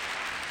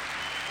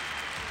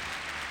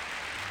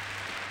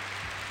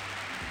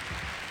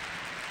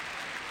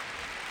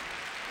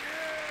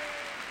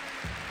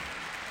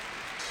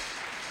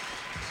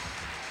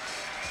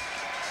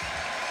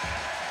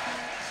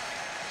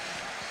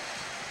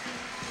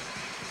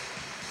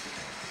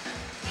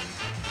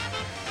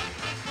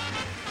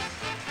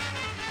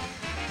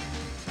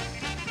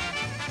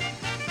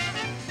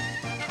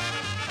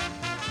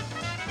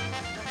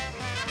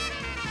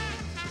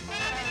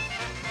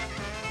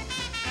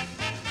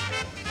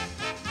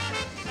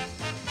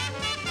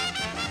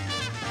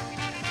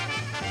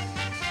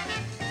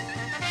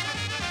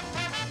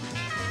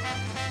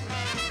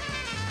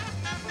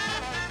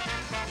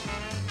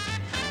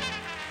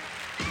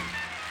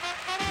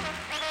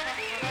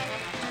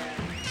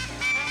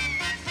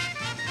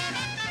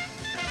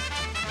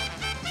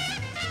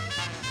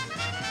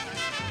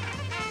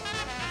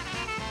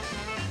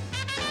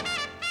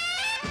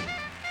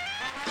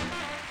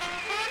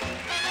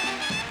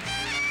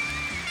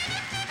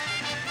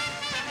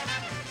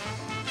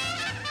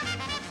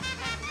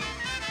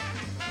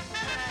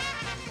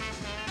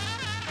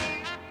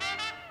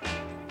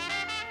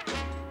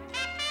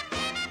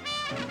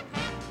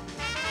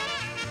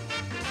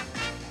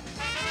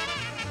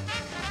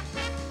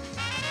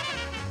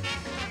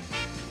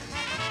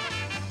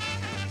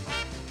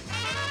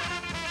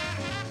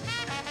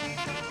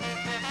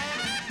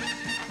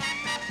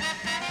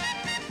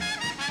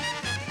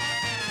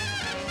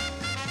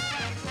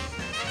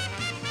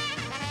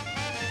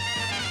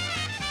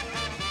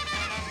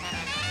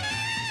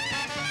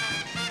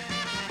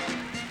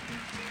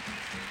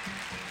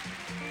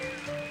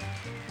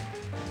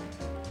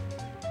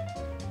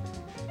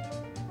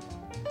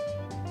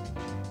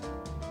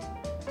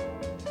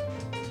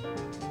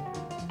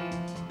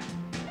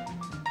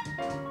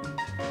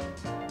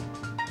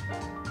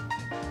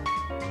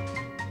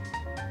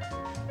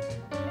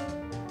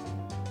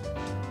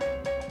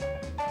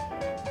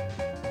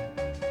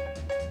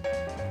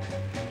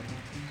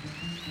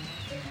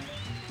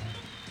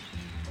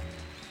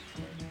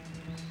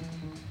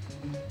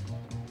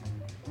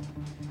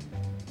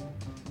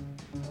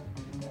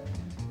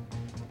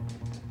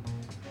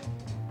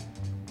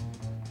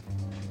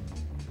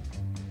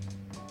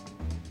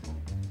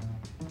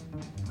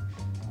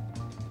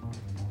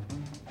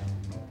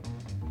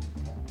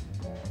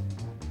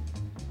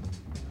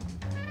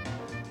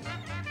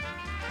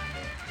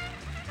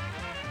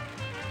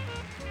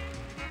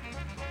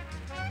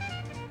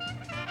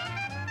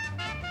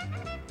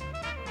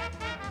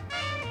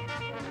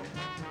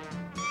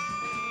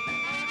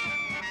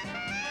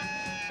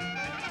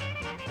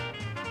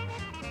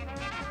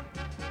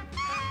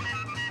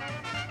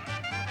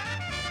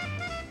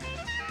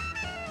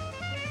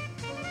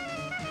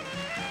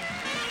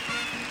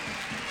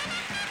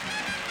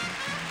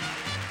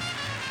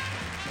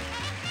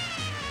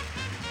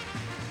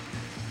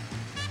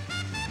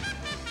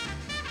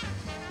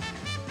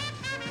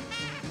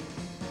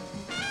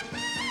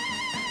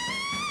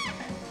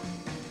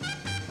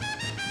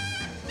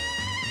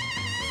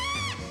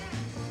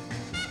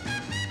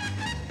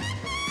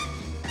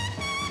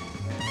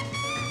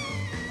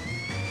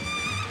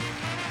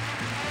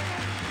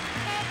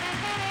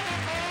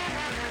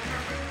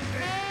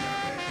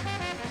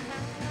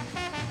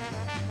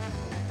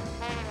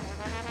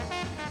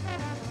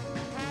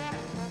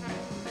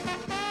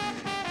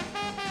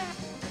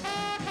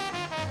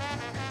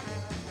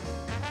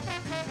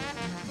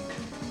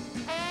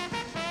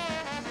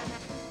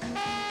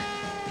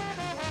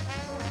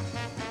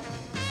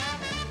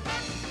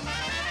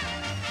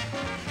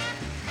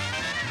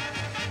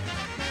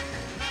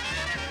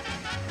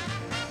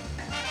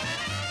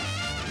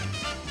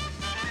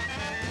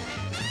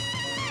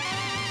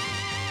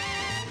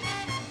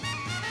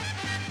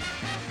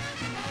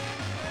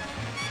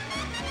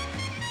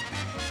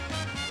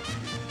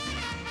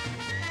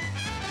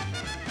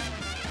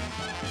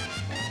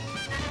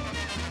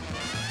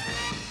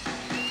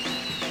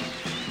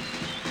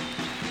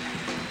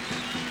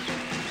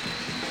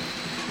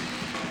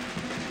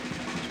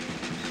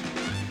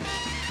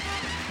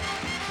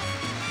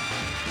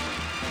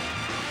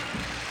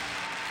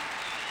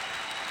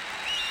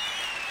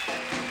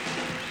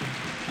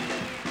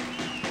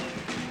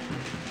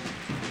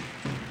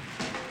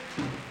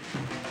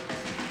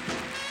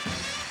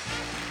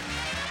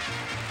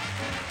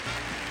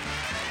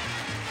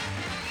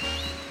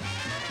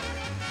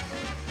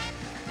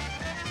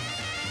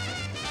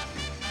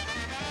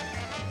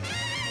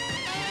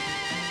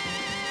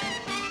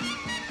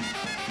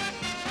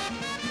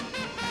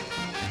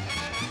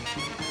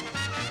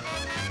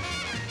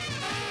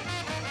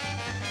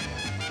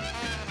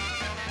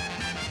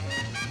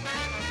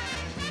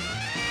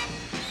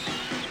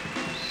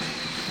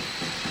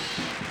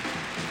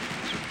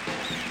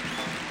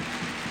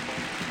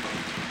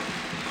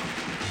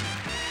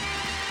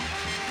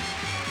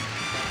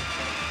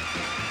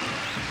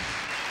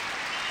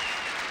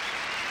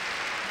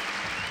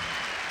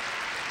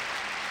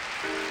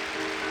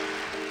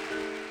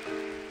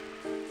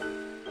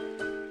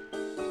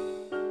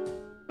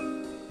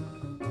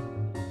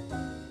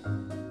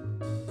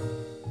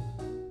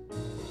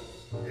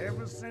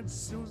 Ever since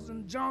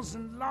Susan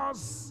Johnson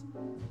lost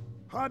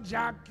her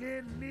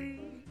jockey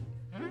Lee,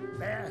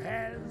 there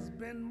has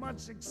been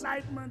much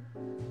excitement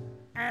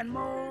and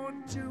more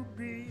to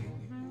be.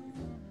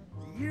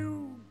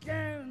 You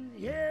can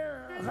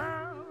hear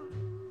her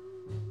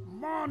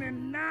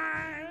morning,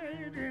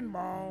 night, and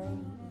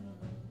morn.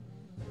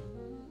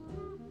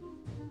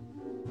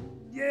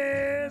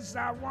 Yes,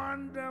 I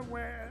wonder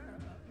where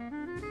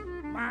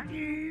my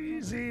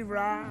easy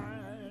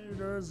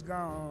rider's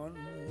gone.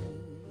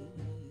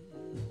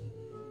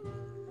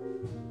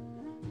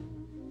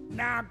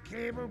 Now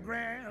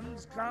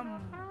cablegrams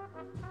come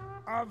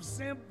of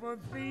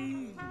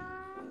sympathy,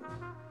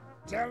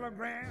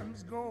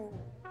 telegrams go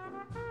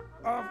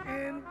of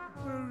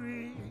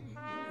inquiry,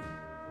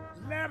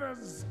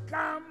 letters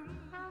come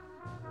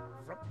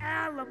from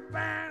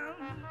Alabama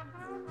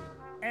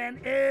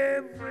and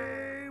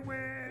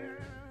everywhere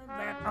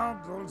that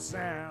Uncle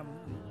Sam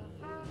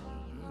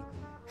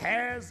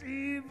has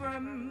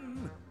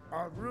even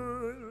a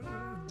rural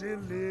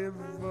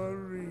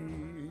delivery.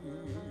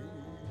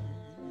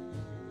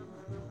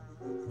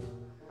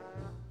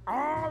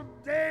 All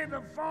day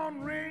the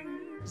phone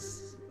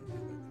rings,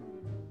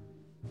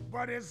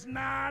 but it's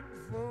not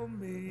for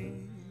me.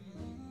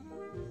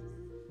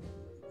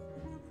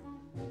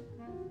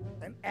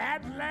 And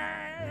at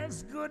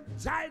last, good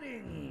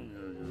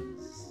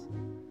tidings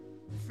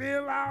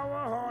fill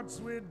our hearts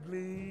with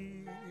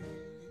glee.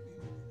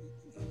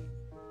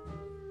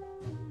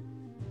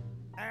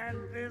 And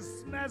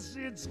this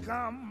message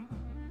come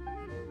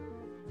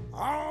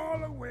all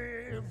the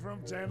way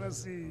from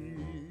Tennessee.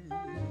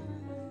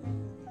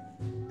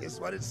 It's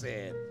what it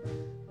said.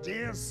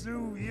 Dear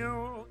Sue,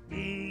 you're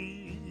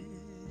easy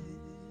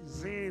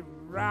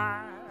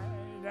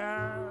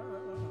rider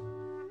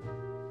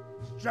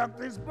struck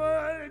this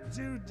bird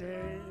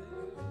today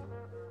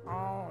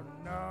on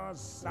a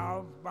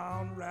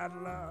southbound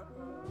rattler,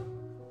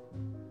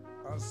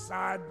 a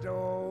side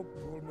door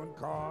Pullman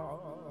car.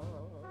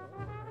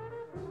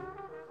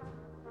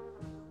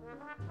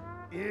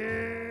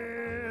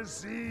 Yes,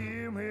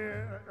 see him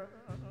here,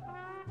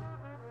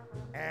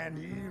 and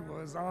he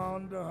was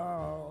on the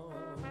haul.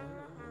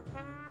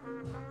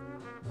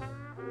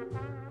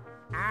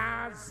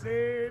 I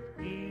said,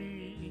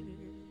 easy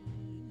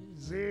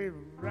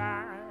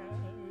riders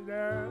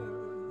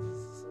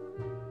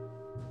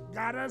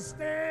gotta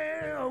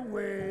stay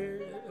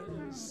away,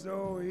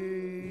 so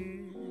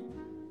he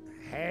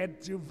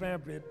had to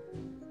vamp it,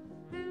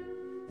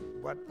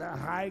 but the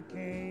hike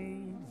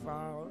ain't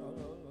far.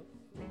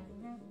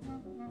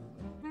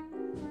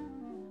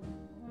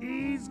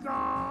 He's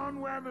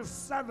gone where the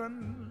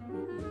Southern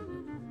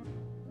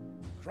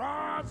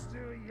Cross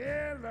to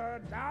Yellow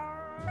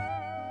Dog.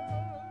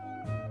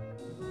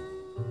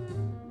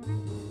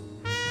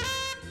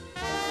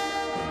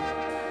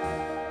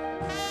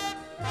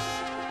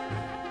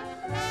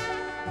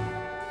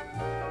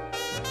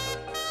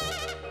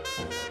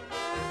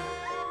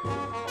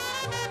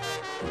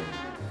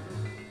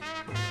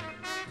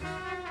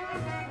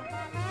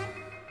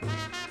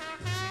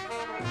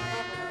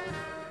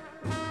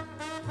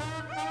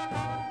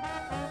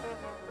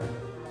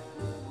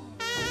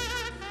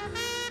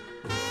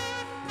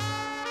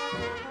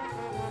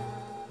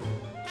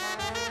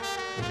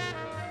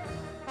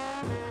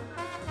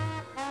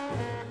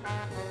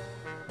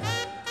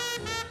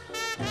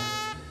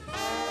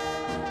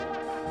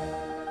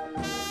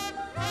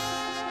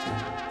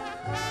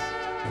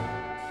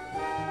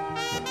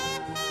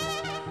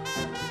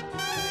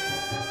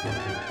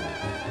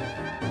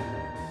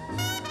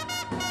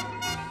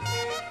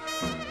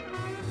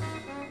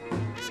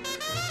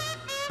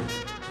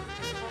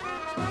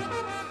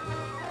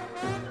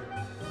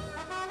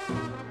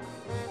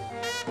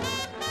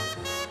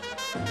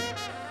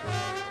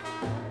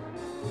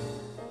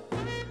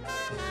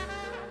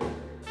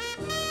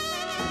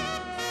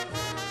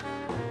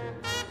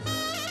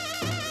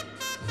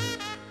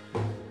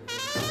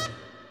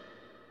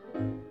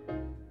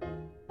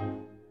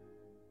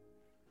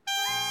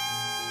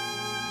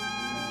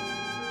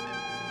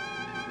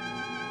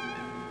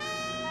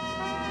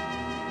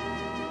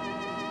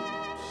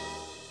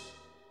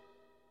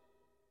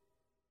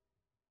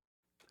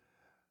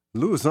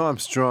 Louis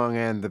Armstrong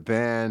and the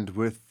band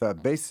with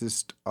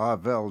bassist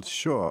Arvell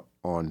Shaw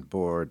on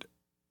board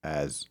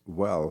as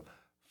well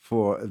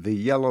for the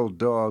Yellow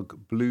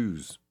Dog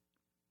Blues.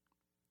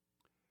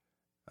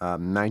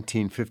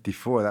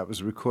 1954, that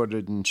was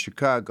recorded in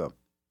Chicago.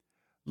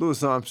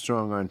 Louis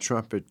Armstrong on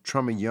trumpet,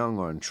 Trummy Young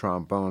on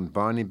trombone,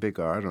 Barney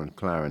Bigard on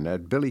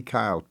clarinet, Billy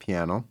Kyle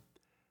piano,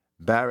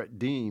 Barrett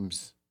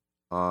Deems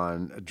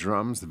on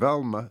drums,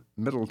 Velma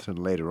Middleton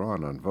later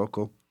on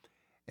vocal,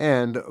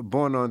 and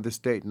born on this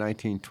date,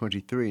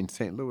 1923, in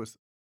St. Louis.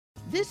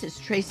 This is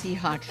Tracy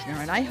Hotchner,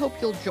 and I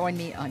hope you'll join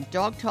me on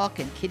Dog Talk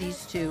and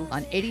Kitties Too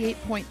on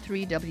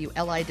 88.3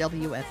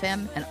 WLIW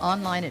FM and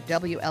online at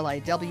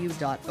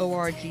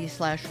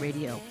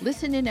WLIW.org/radio.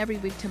 Listen in every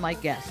week to my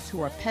guests,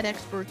 who are pet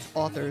experts,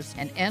 authors,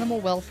 and animal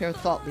welfare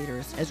thought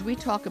leaders, as we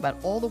talk about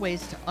all the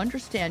ways to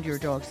understand your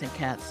dogs and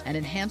cats and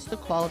enhance the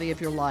quality of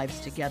your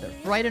lives together.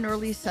 Bright and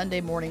early Sunday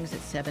mornings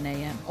at 7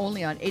 a.m.,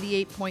 only on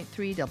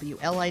 88.3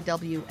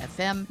 WLIW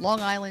FM, Long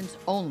Island's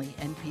only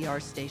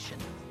NPR station.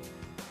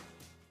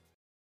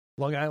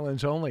 Long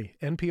Island's only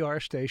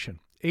NPR station,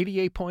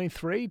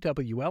 88.3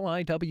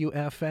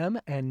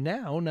 WLIW-FM, and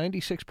now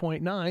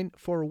 96.9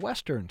 for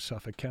Western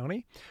Suffolk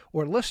County,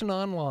 or listen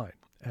online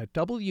at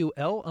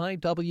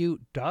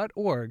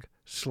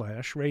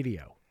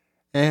WLIW.org/radio.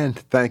 And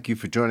thank you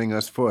for joining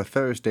us for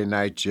Thursday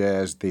Night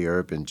Jazz, the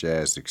Urban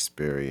Jazz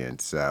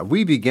Experience.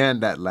 We began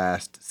that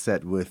last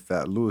set with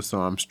Louis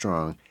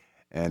Armstrong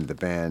and the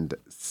band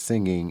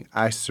singing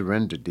I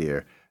Surrender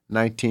Dear,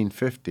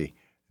 1950.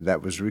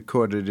 That was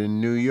recorded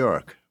in New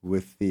York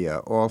with the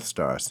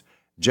All-Stars.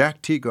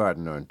 Jack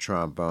Teagarden on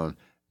trombone,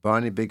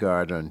 Barney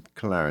Bigard on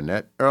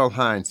clarinet, Earl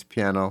Hines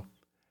piano,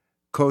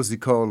 Cozy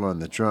Cole on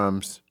the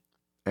drums,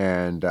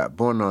 and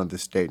born on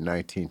this date,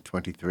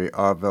 1923,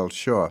 Arvell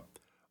Shaw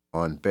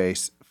on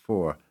bass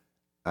for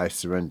I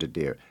Surrender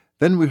Dear.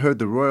 Then we heard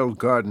the Royal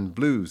Garden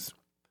Blues,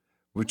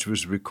 which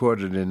was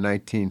recorded in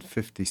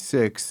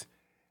 1956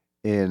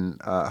 in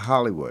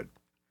Hollywood.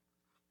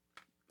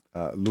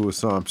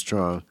 Louis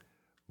Armstrong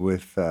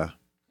with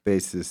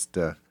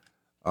bassist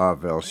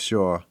Arvell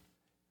Shaw.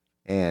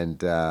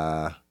 And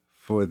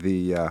for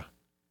the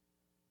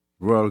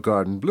Royal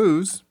Garden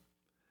Blues,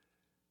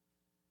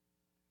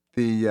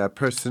 the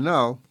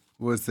personnel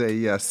was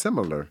a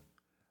similar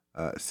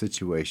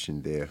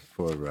situation there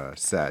for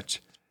Satch,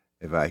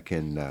 if I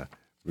can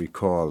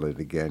recall it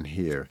again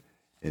here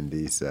in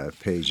these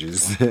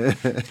pages.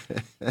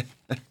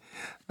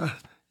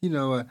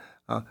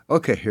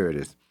 Okay, here it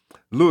is.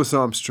 Louis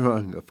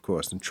Armstrong, of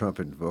course, on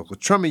trumpet and vocal.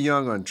 Trummy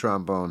Young on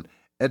trombone.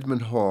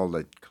 Edmund Hall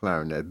at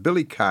clarinet.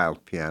 Billy Kyle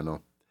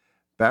piano.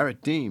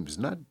 Barrett Deems,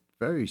 not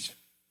very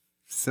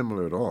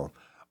similar at all.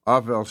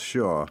 Arvell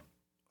Shaw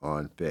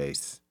on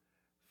bass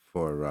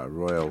for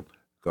Royal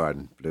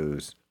Garden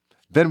Blues.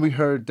 Then we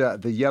heard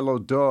the Yellow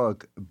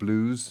Dog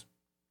Blues.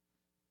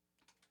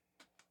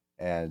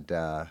 And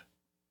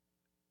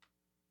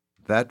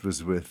that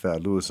was with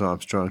Louis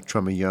Armstrong,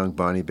 Trummy Young,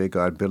 Barney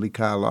Bigard, Billy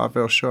Kyle,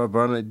 Arvell Shaw,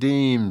 Barnett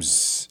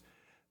Deems,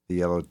 the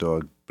Yellow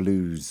Dog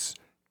Blues.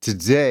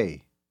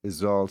 Today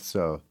is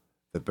also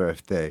the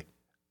birthday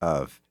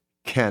of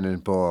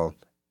Cannonball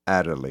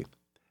Adderley.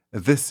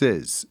 This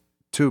is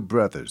Two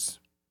Brothers,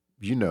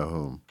 you know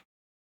whom.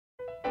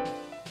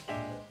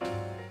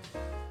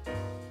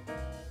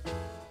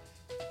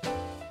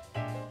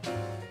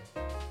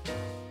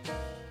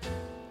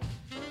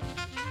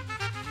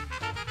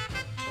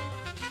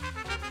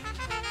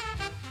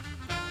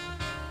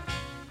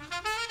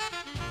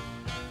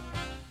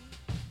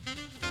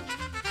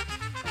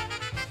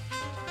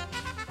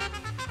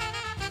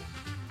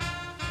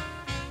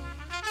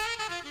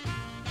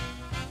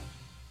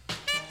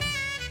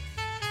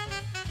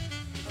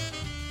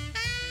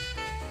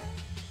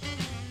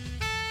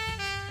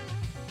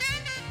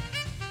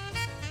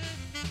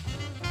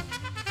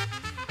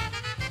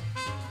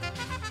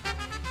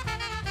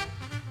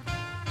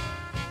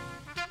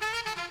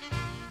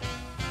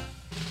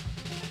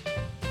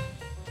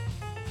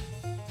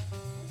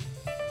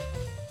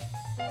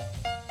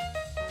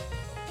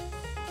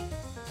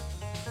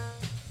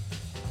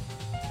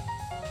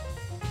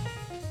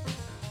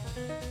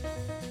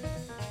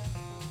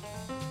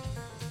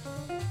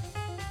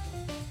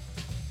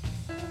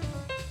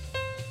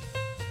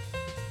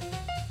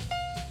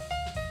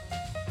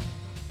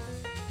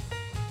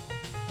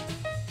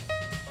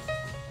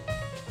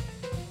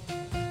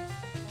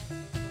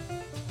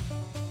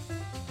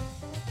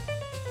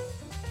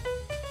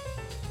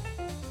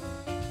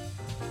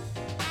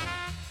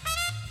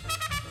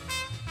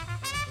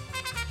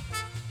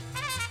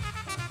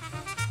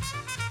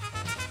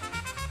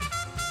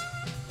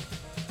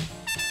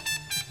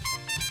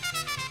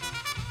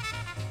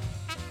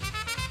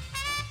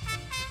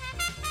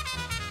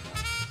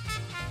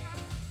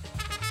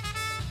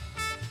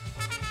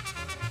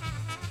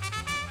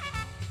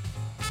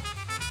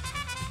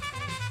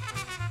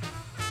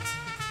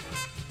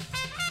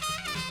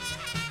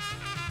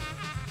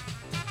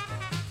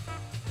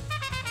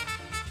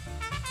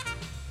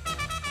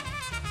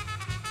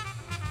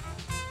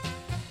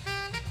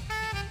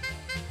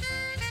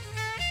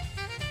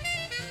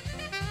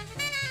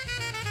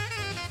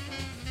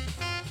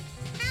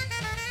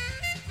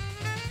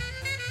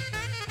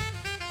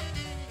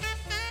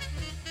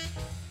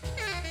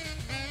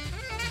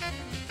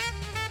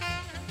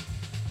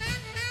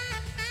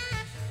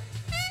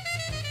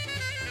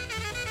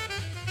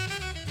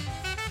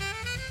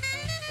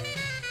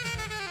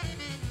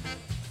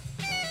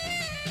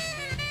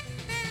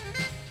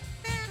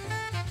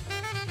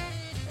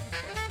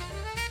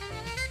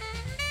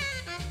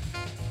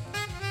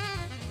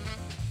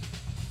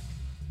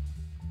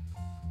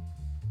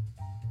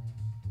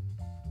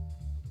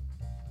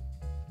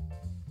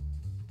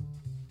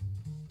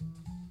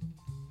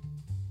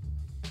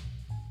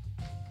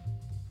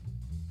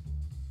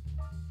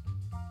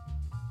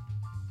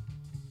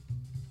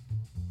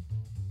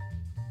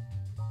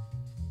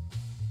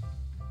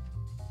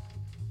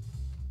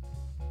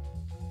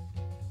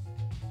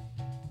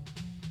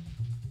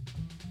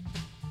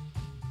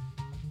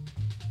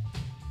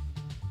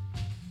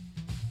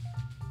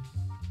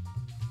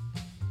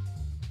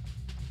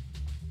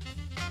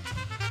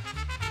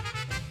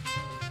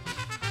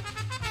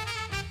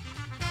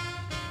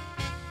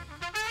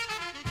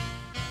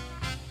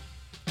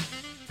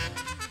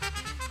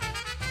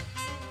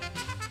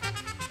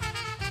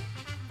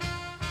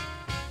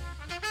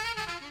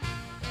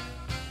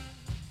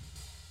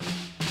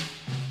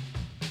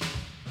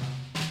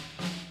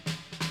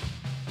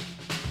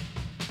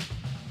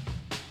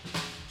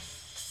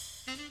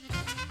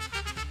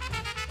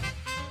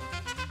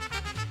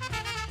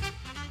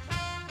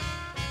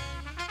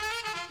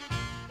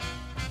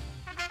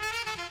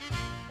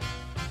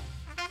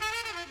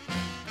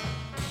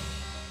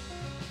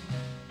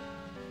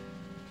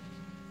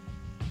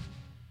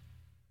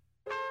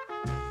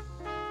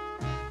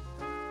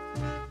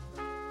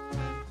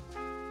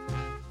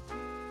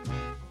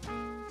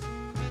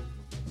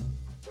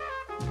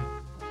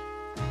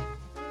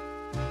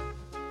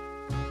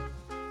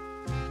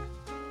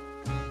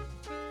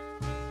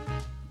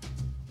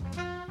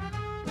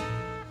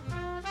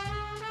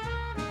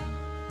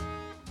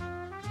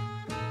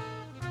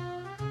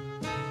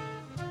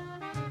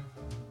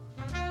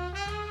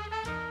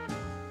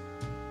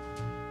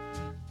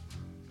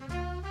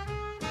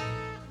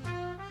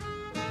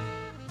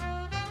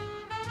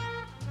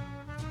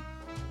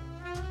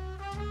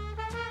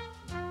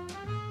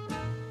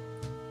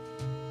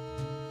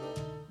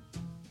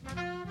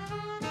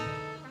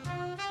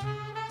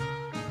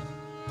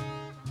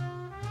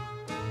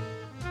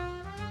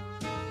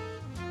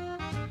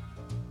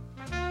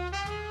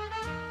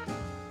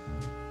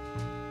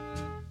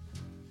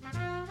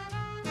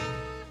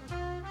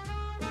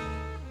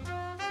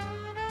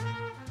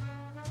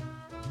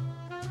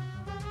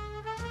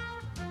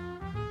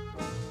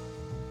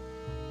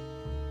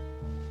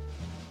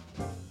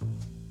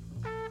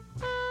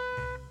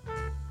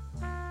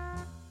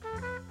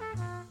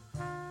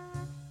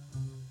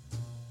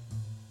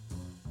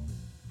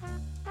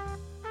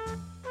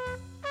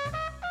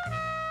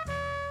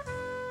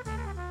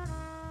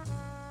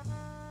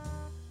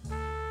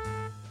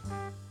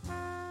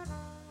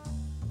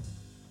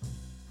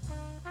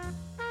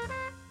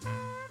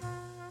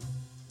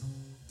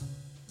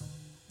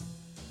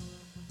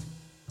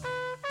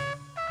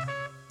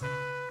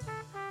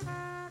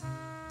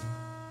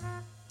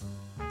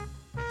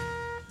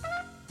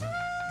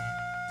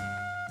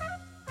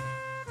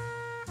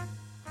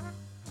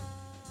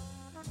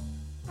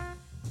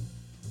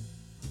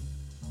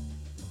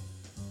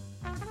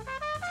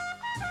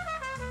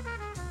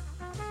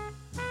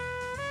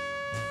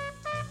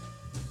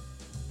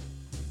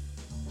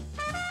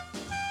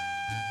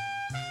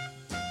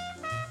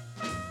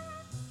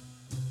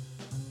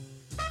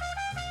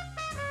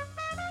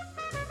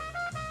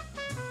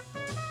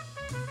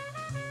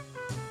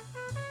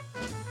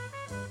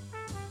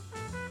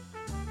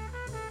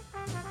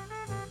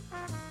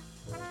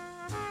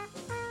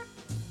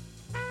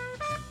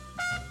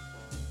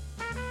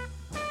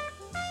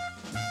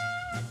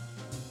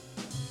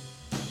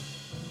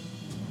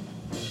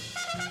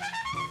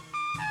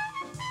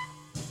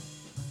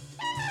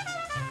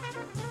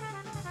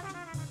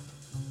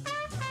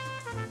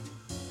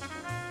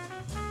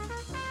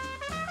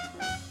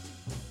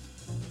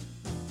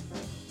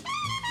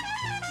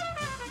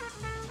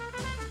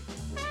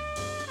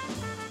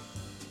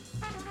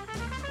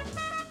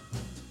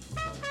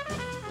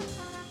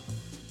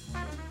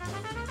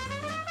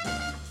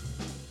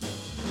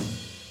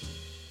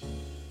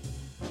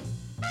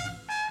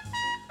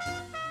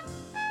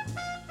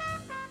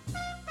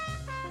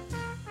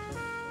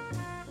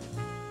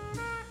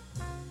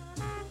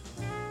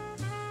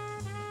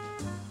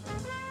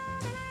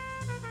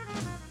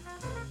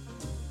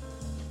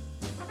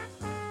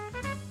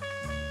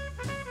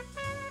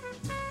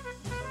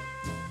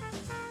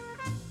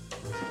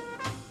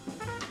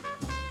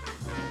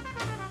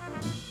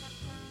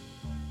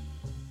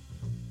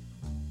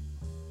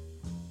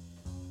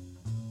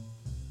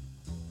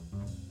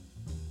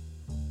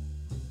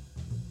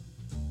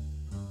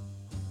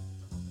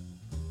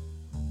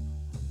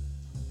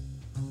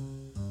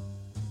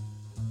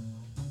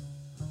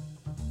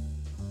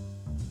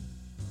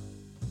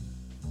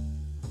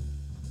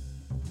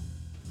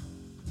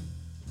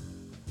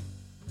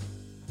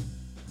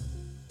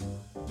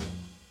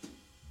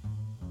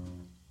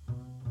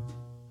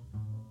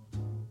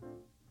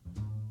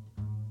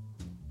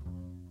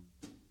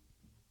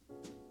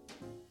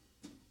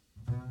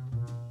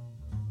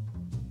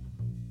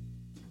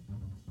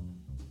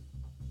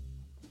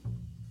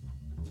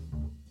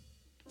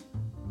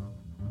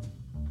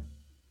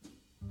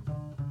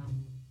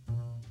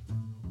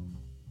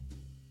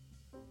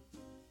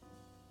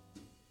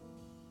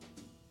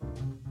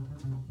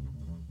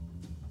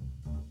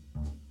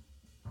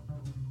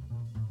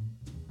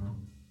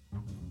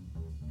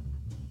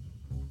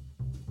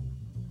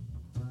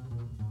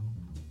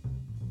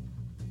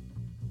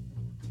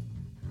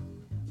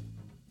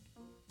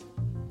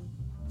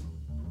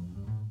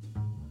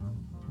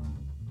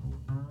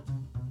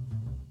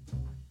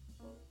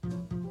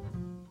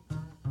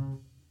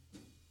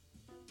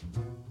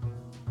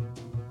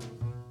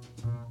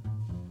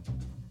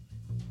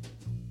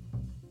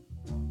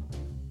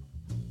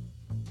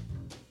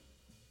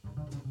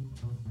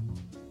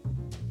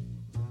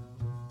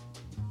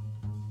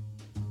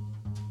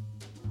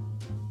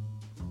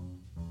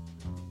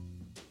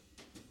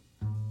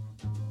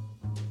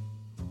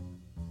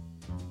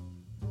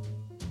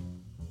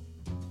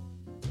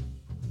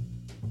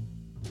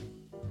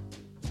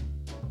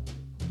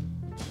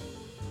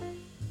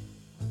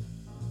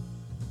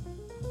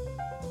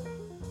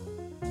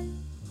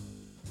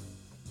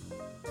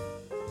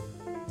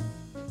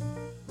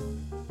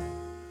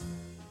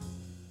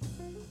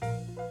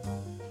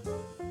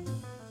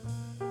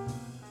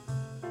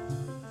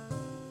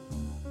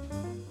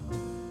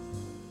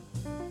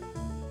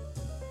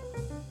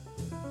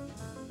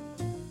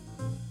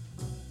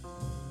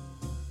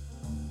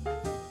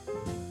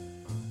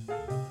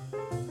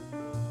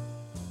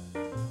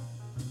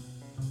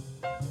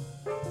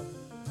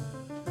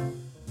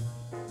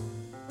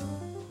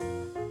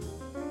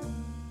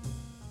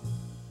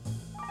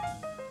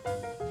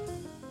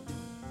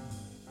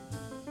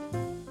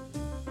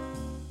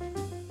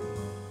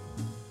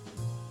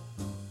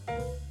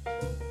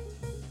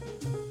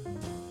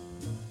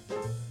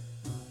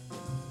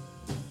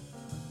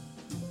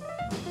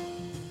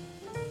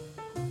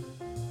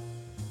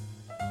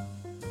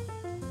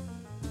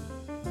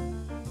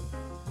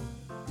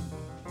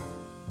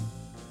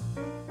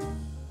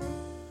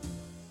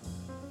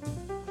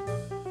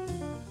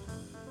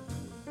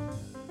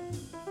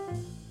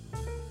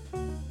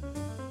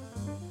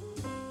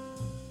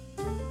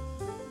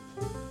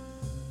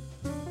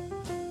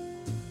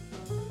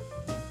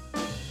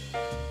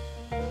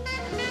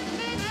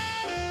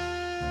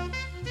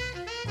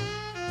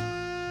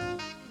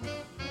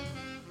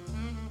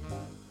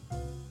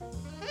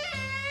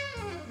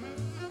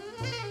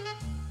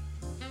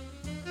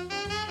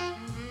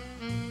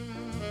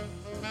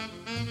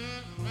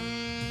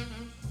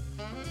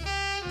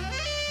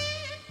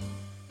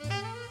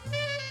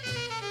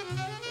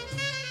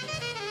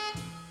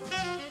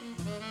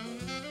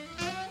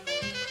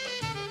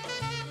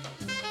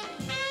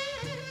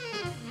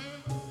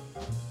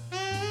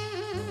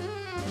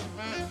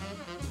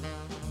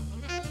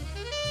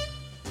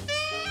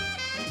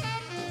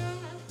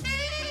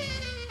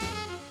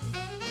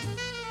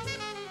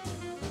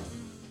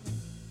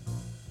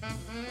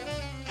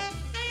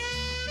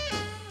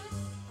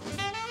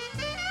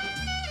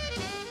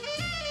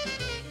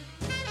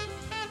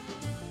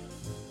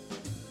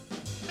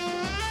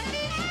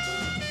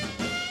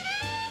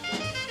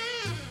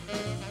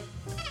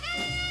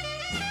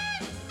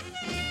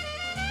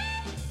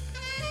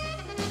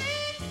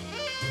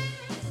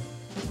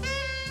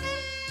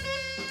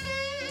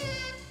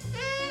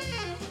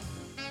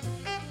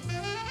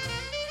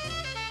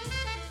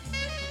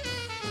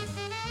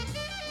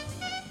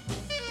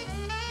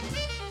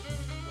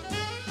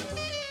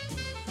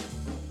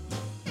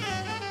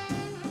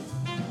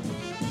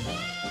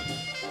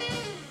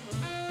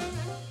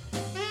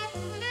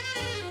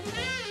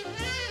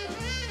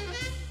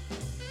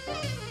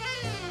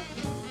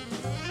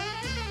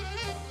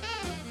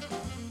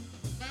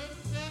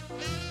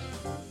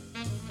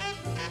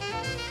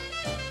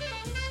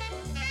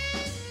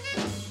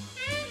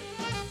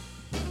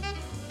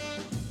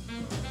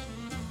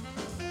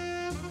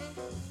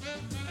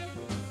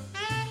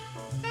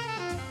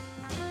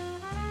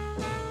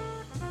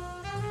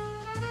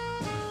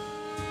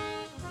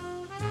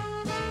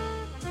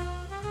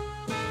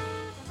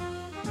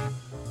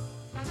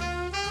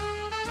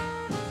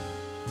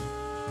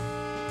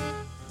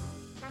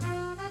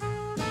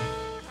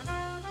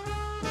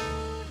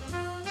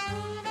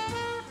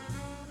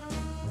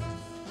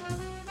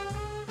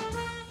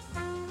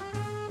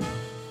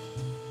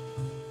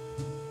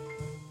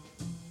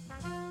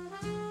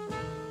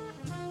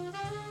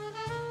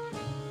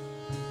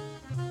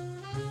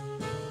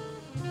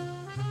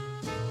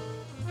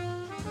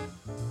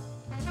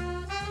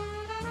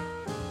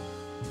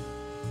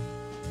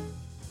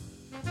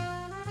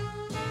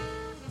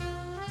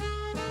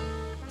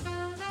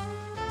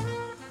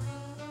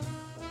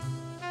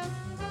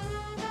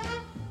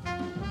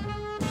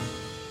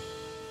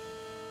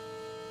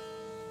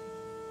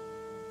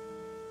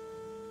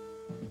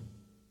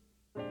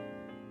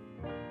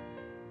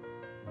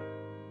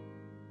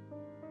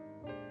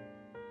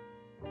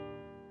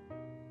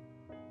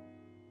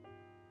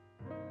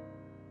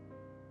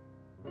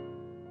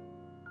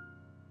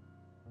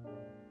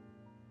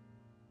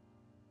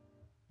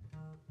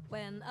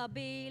 when a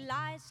bee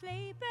lies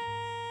sleeping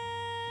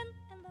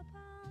in the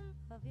palm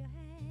of your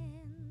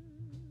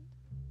hand.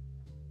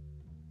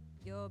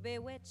 You're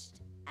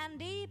bewitched and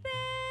deep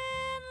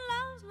in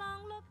love's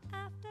long looked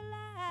after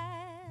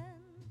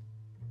land,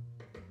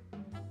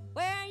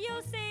 where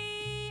you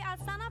see a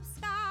sun-up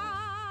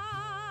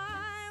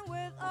sky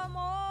with a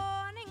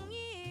morning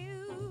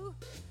dew,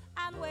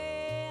 and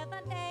where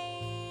the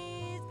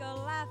days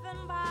go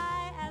laughing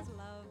by as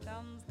love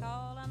comes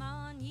calling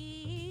on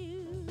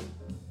you.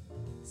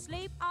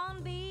 Sleep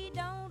on, bee,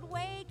 don't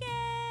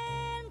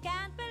waken,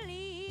 can't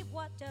believe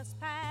what just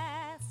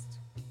passed.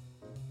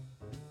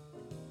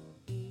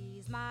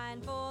 He's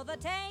mine for the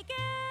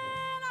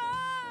taking, oh,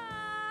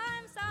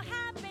 I'm so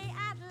happy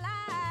at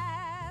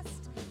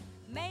last.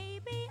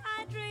 Maybe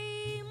I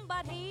dream,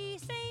 but he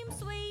seems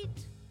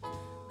sweet,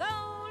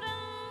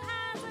 golden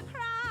as a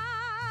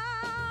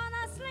crown.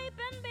 A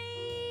sleeping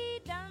bee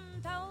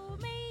done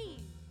told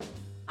me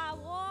I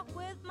walk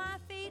with my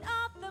feet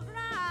off the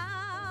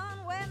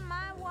ground when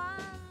my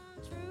one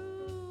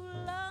true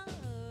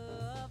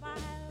love I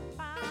have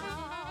found.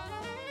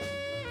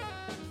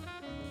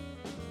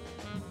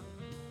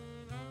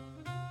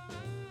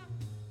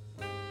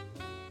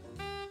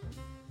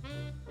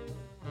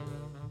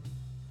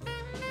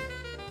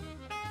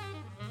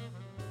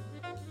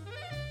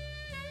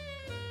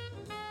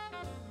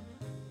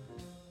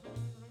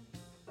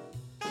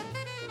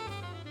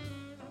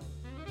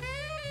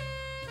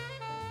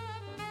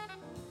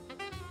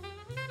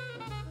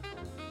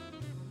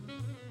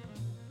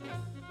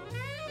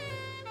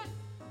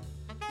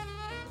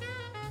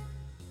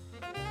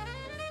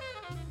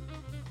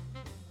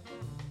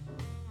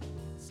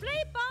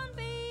 Sleep on,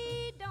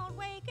 bee, don't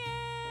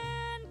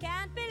waken,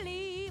 can't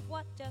believe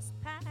what just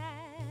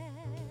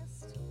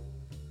passed.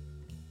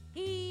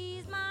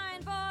 He's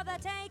mine for the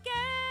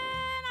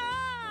taking,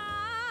 oh,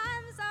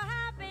 I'm so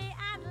happy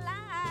at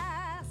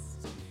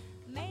last.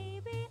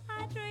 Maybe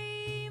I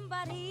dream,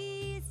 but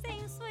he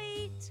seems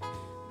sweet,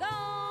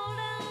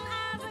 golden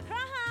as a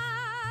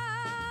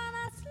crown.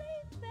 A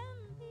sleeping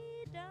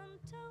bee done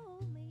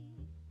told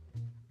me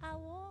I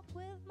walk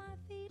with my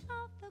feet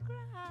off the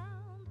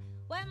ground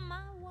when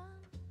my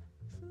one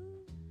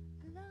true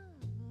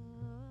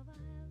love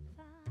I have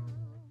found.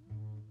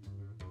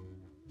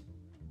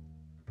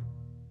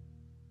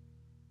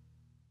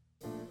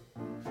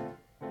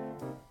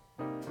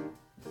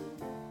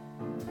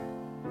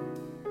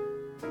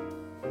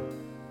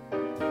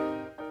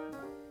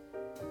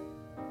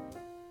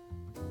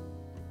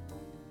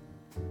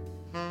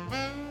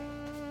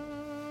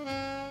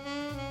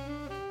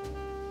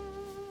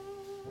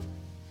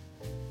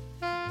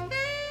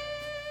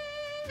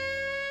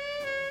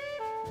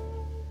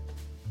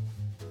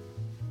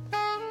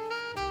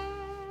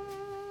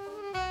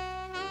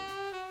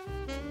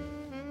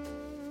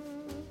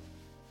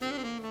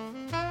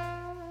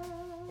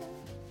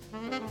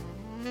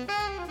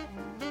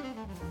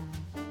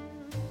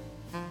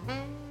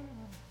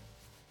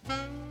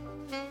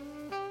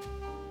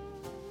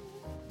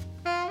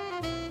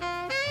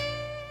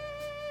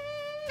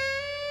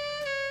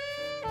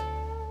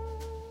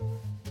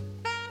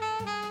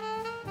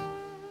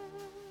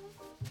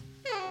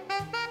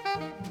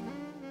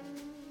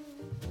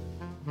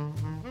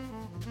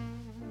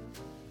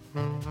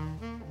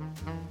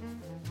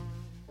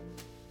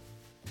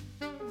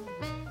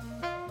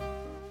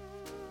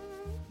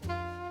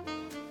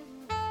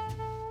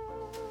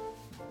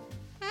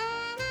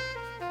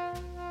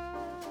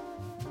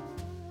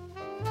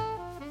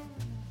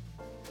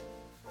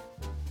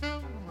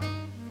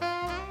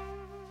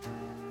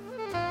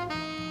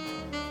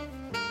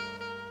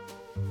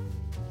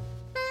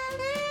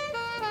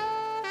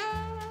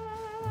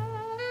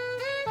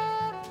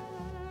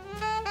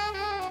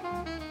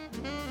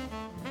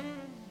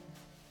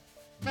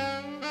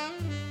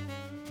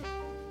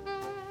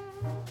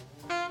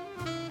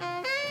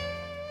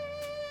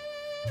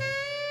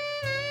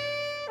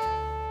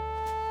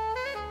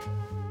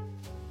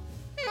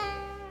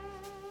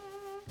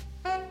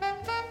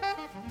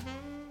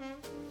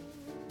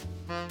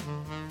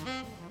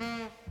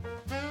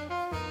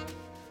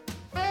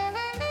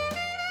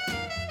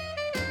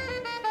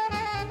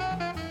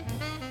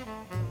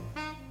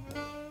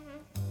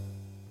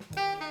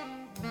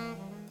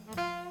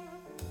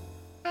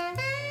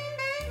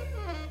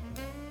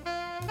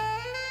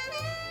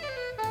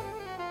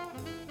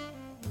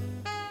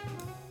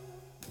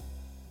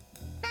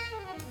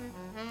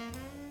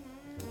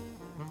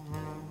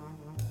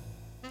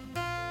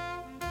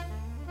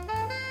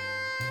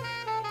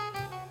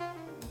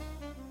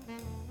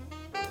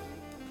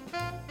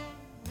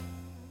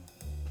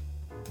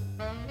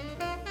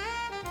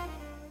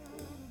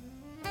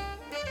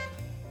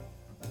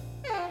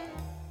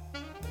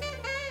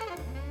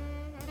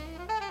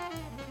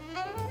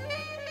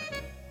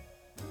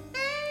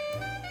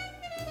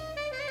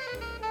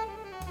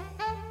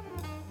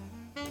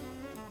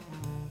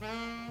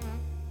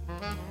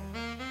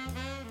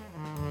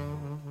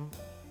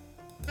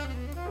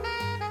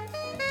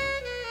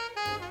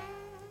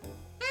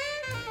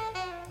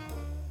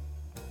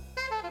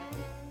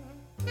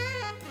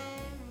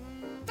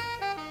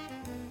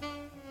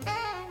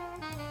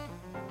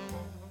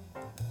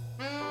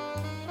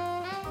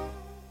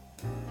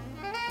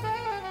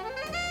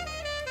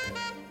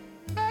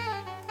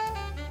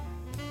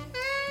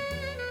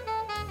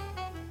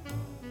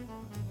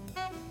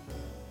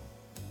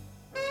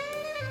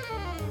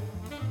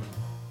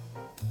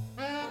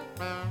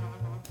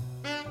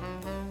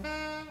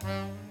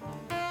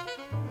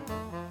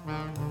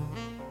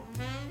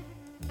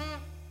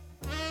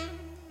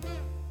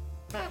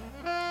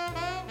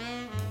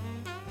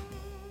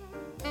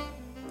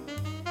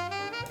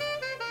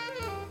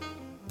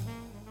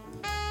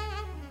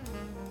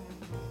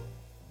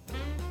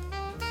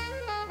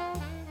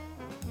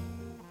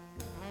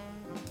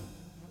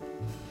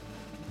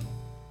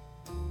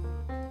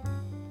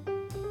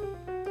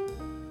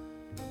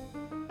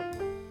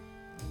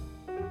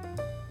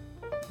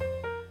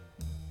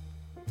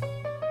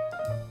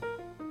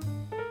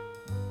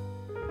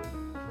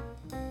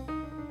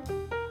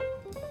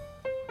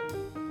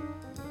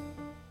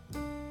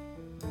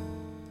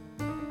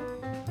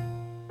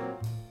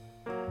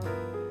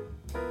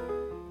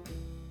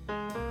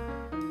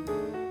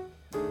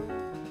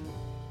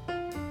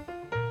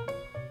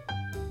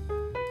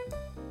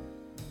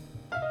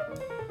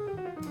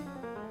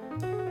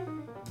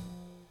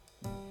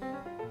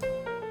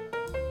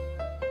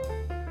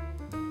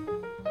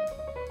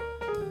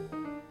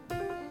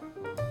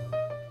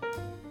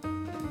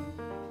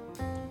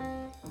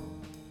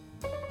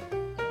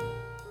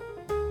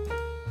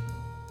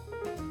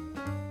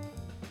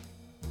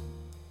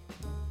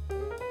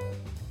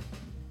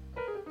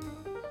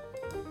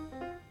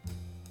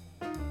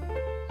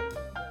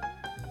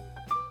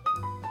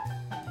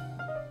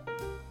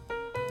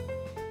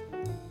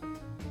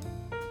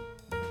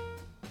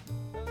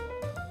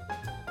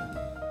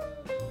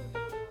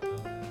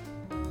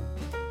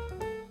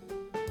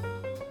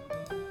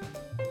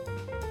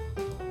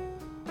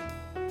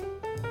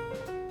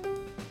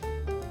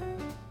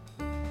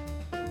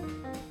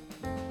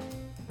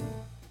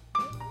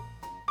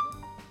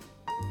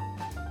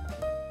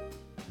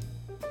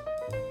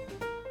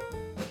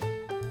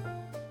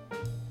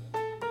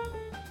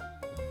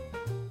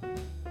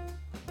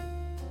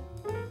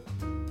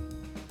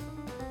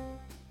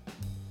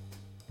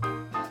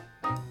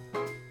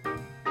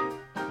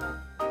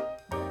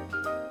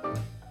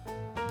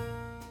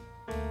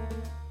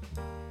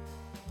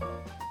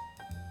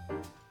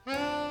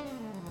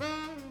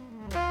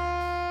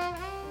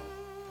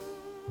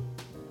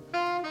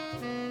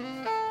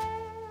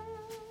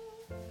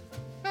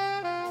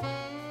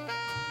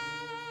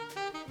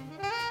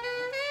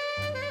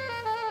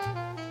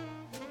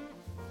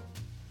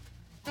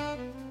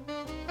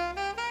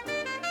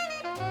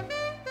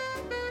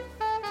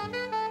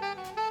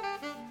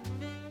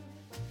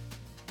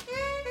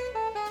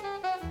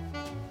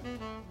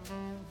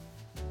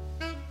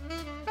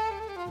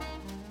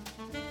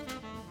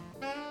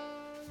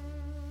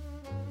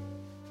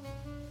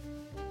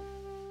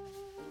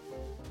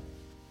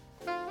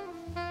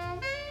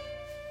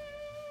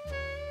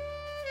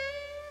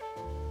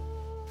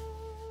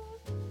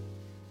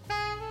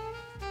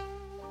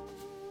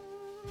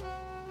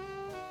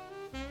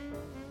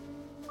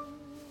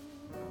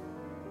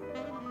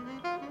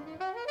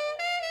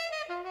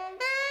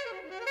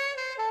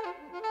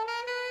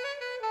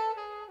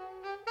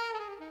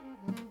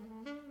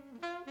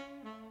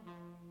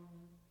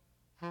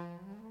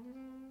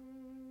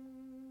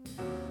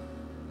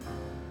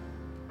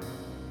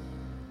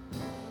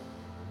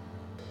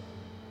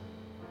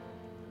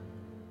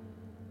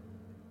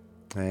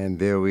 And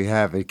there we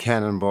have it.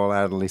 Cannonball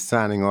Adderley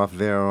signing off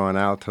there on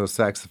alto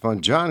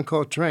saxophone. John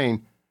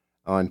Coltrane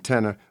on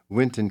tenor.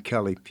 Wynton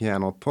Kelly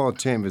piano. Paul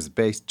Chambers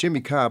bass.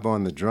 Jimmy Cobb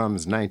on the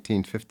drums.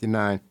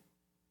 1959.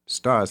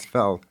 Stars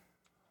Fell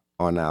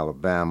on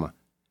Alabama.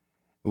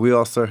 We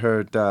also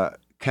heard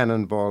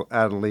Cannonball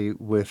Adderley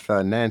with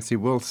Nancy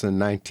Wilson,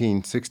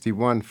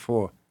 1961,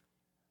 for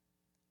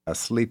A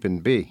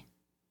Sleepin' Bee.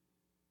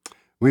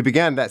 We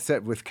began that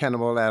set with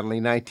Cannonball Adderley,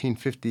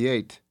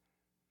 1958,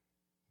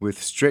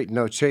 with Straight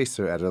No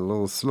Chaser at a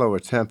little slower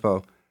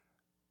tempo.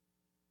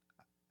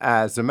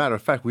 As a matter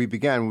of fact, we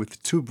began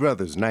with Two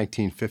Brothers,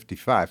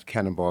 1955,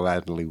 Cannonball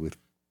Adderley with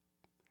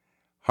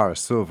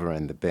Horace Silver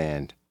and the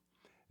band.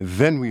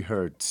 Then we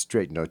heard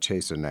Straight No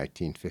Chaser,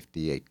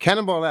 1958.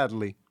 Cannonball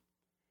Adderley,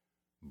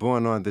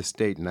 born on this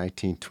date,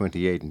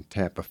 1928, in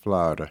Tampa,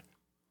 Florida.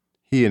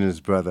 He and his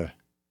brother,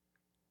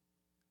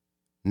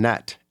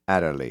 Nat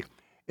Adderley.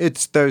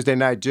 It's Thursday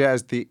Night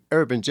Jazz, the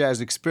Urban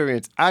Jazz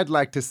Experience. I'd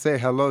like to say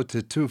hello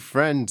to two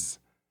friends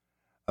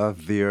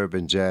of the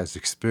Urban Jazz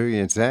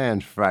Experience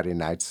and Friday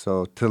Night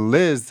Soul. To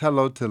Liz,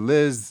 hello to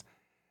Liz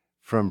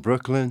from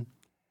Brooklyn.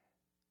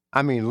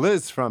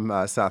 Liz from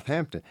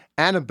Southampton.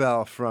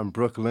 Annabelle from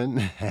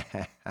Brooklyn.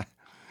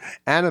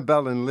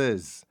 Annabelle and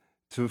Liz,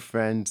 two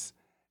friends,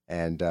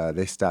 and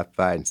they stopped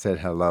by and said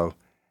hello.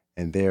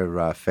 And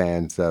they're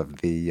fans of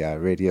the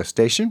radio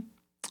station.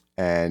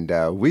 And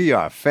we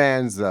are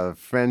fans of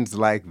friends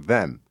like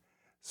them.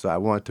 So I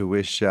want to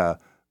wish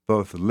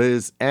both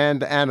Liz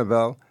and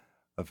Annabelle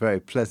a very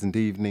pleasant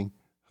evening.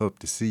 Hope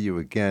to see you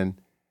again.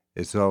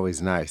 It's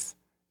always nice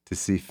to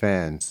see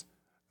fans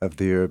of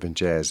the Urban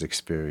Jazz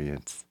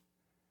Experience.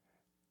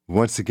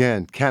 Once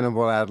again,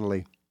 Cannonball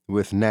Adderley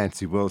with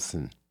Nancy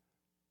Wilson.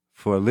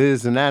 For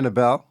Liz and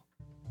Annabelle,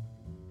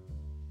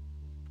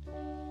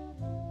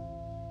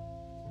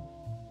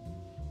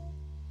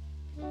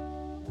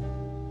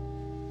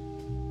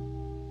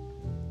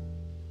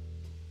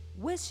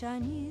 wish I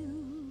knew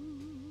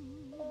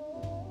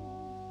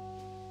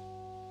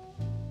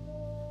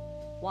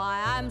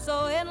why I'm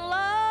so in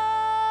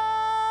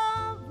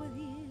love with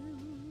you.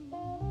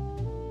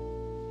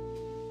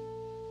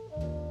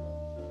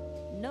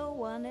 No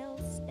one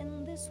else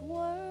in this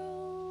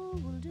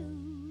world will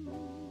do.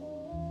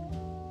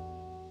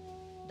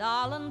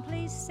 Darling,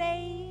 please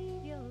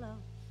save your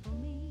love for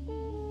me.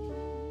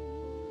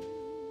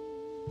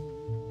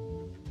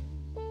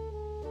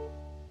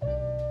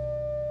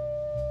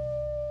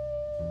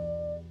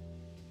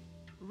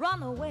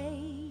 Run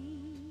away.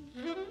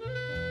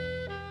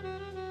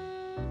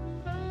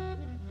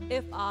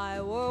 If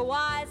I were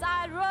wise,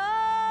 I'd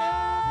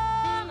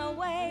run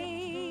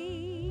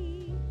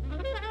away.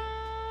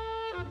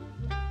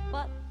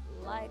 But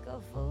like a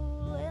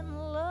fool in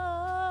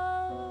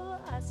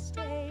love, I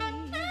stay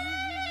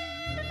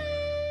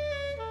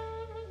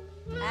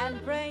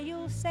and pray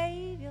you'll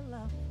save your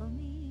love for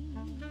me.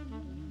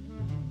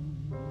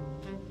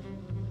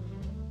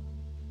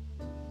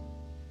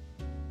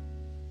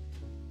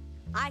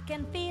 I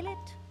can feel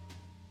it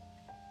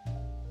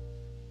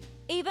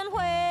even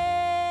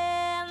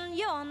when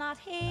you're not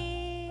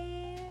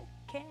here,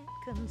 can't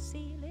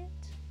conceal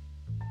it.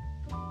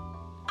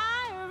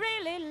 I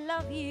really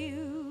love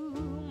you,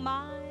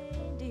 my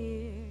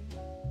dear,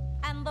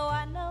 and though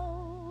I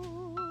know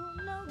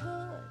no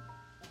good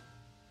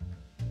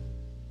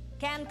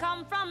can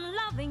come from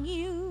loving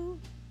you,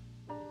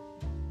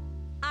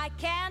 I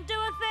can't do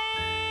a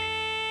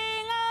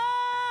thing.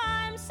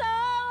 I'm so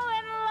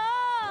in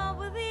love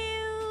with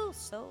you,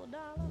 so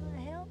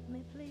darling, help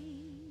me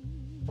please.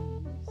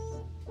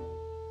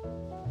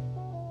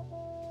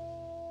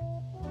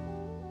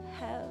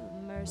 Have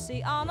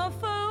mercy on a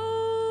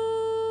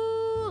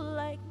fool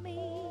like me.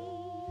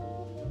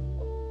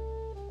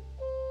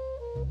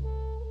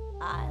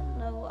 I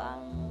know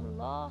I'm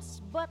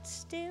lost, but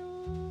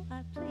still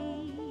I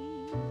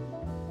plead.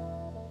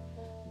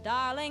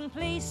 Darling,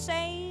 please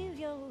save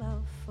your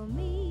love for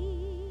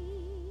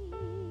me.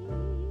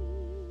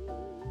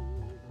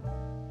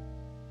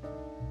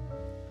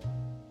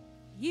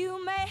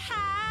 You may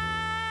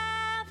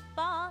have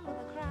fun with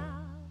the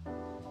crowd,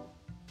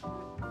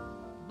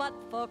 but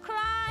for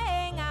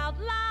crying out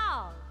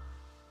loud,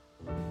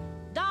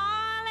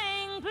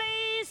 darling,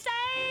 please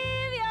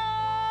save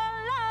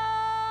your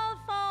love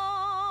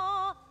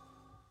for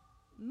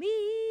me.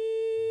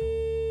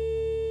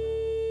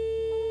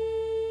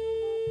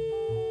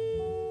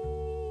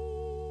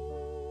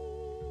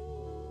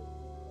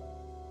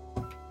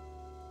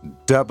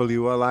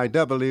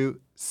 WLIW,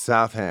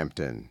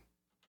 Southampton.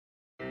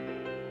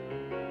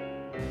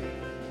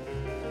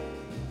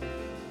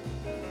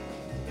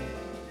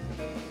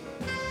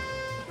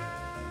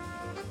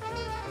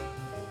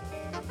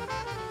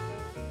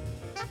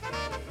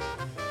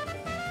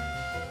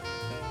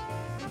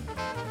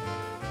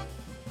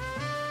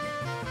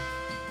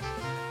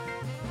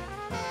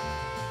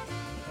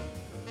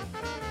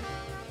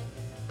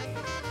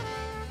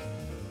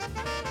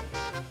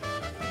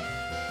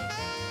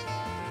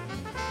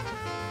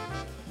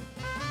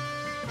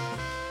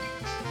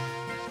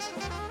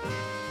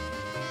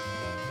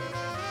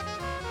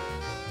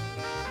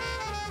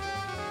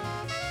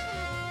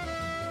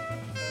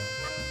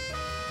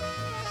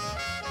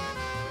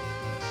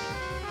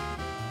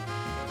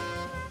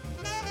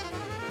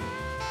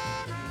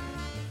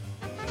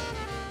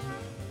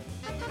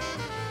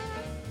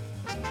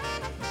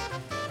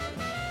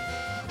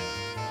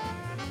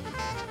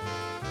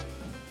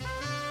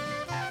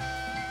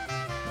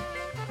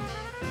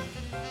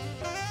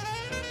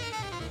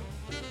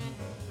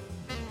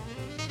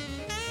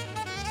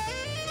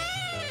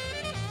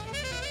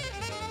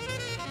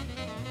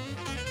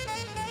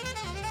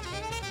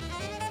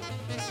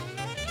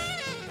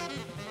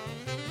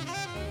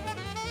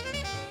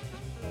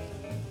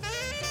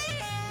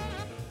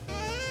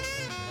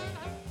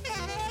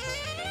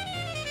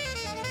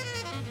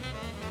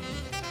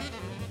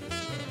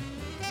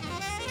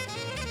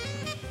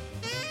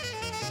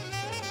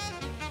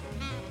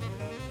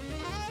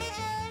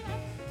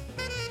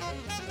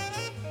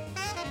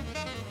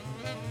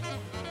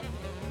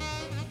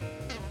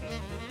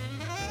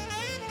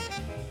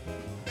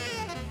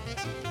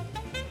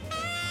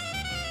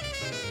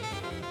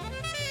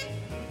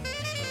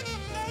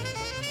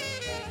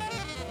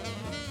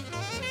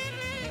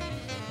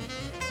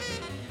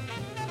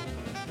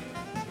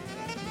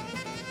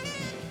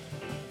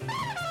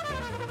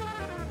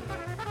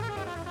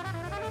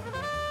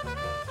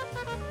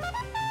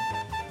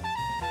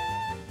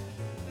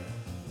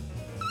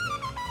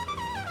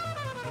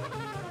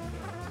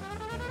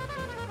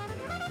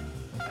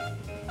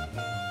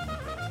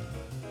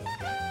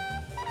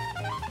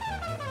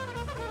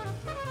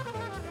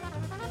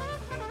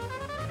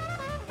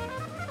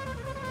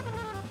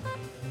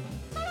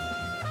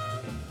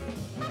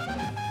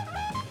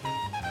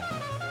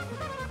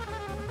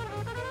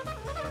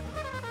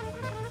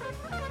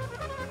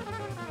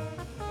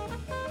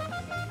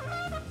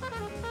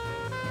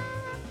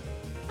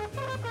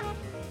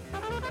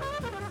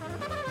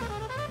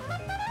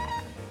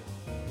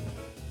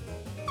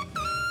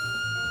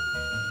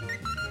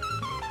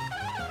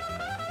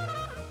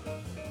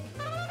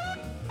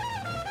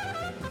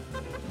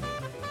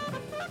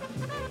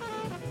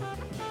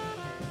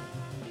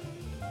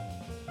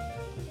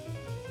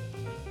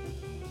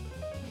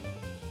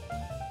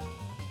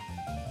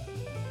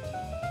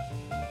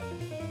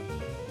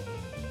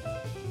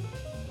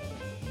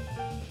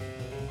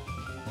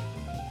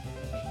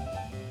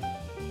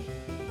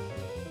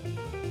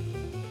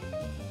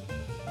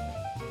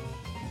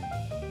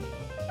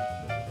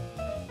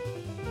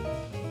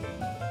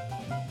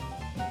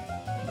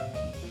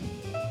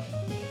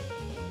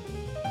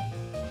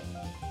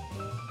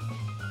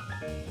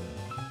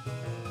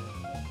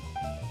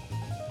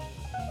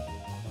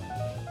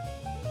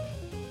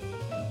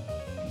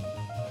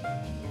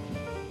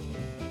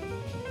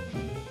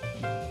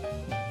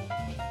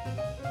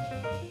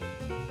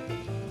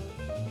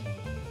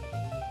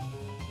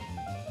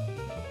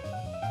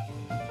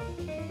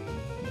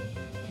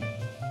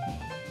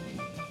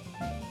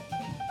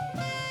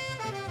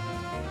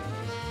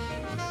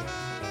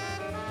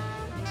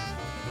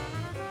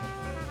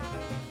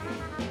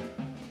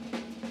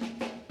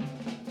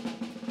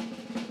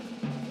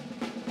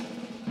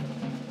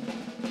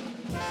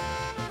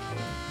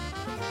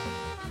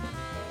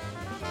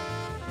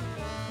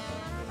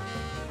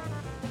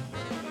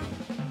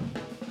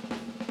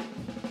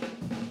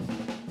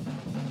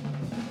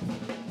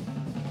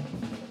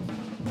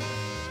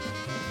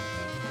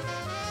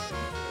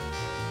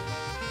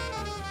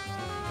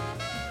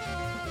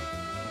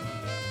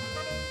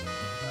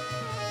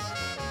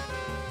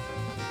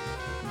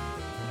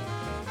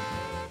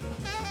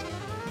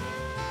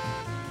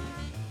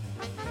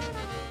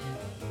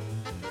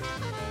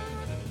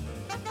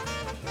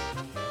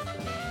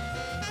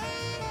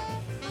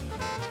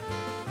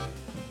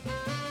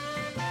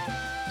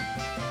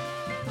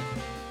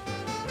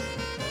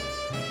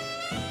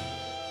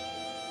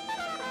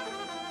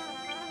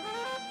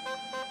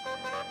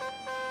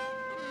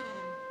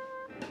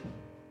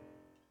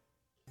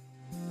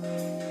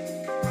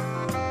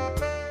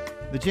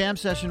 The Jam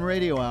Session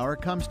Radio Hour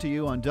comes to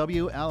you on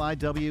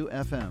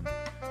WLIW-FM,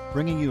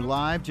 bringing you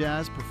live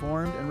jazz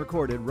performed and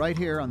recorded right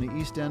here on the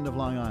East End of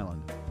Long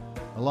Island,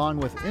 along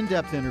with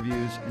in-depth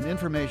interviews and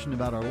information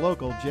about our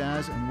local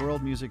jazz and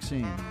world music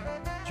scene.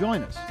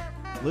 Join us.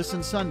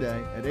 Listen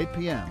Sunday at 8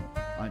 p.m.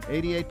 on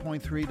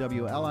 88.3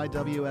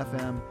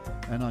 WLIW-FM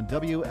and on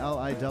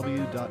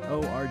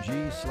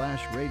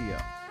WLIW.org/radio.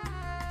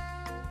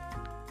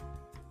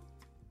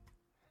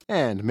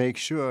 And make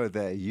sure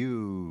that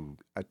you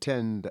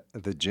attend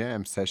the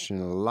jam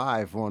session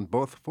live on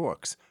both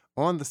forks,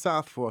 on the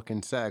South Fork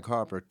in Sag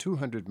Harbor,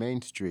 200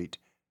 Main Street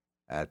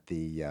at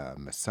the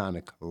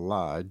Masonic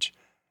Lodge,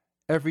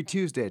 every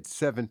Tuesday at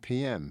 7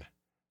 p.m.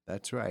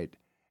 That's right.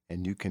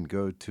 And you can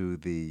go to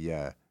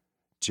the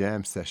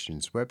Jam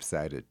Sessions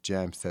website at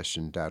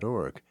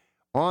jamsession.org.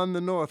 On the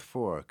North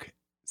Fork,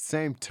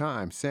 same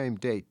time, same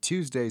date,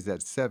 Tuesdays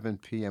at 7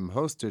 p.m.,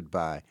 hosted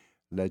by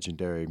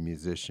legendary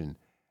musician,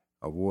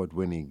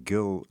 award-winning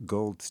Gil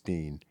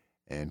Goldstein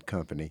and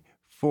Company,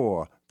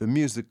 for the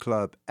Music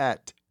Club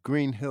at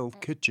Green Hill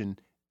Kitchen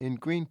in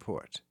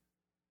Greenport.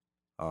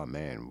 Oh,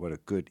 man, what a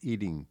good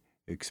eating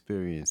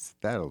experience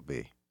that'll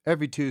be.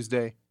 Every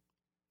Tuesday,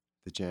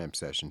 the Jam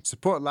Session.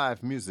 Support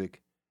live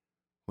music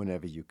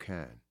whenever you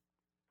can.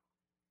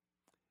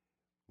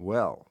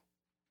 Well,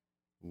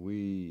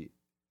 we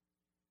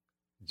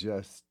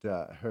just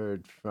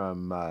heard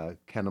from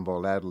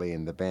Cannonball Adderley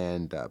and the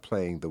band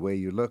playing The Way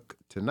You Look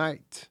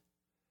tonight.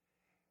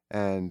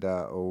 And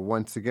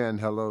once again,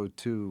 hello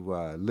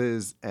to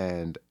Liz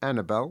and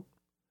Annabelle.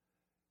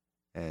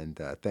 And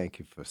thank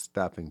you for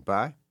stopping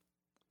by.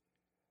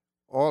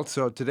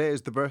 Also, today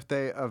is the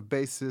birthday of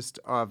bassist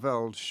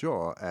Arvell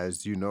Shaw,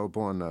 as you know,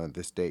 born on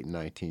this date in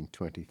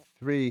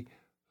 1923,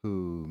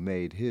 who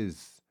made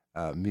his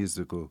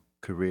musical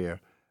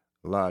career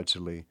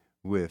largely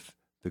with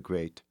the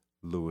great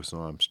Louis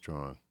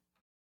Armstrong.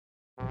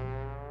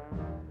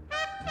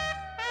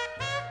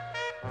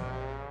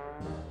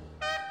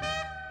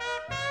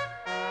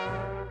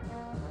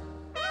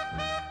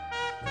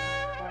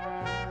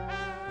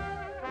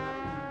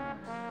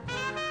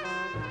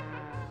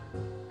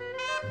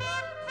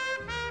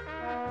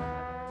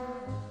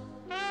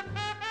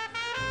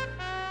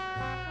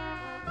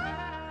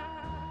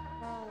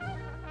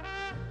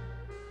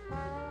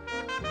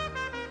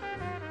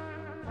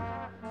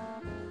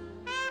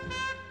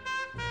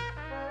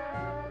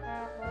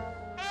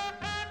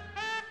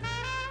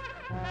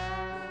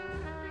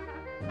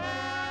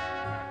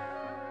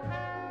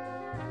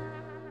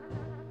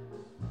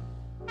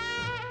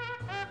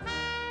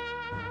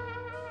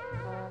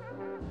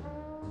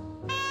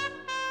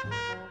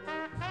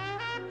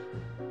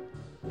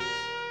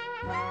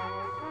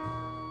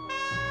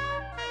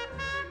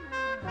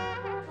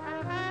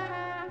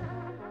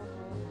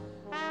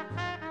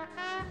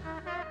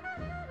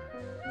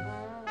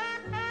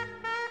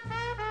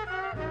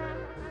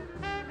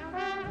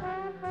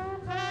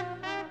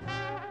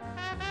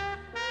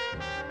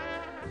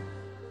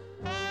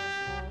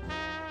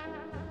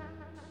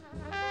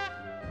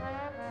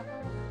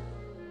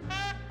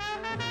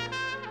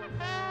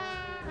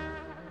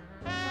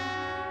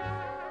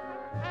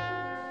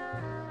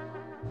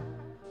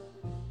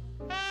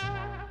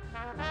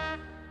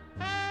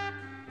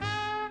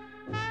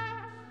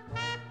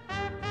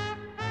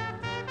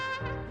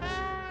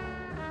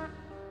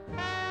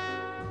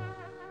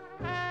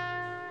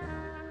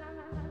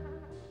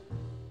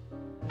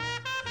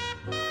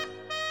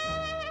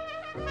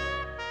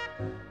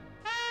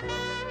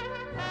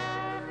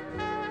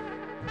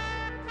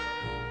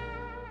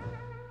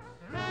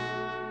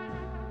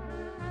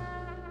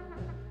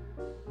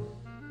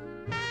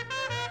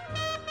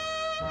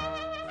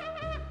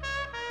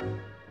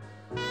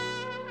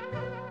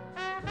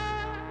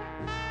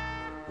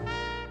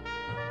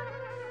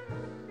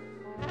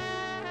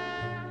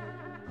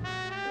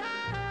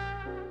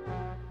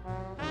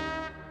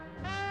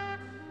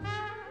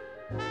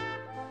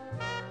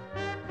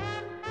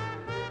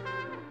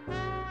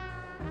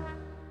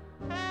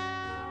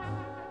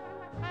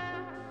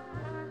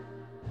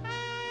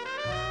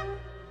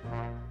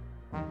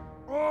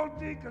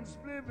 Deacon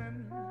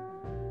Spliven,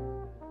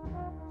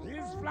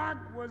 his flock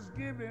was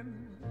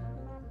given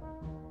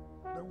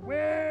the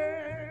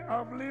way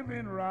of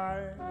living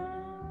right.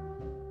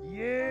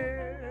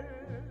 Yes,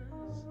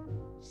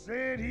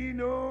 said he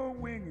no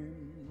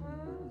winging,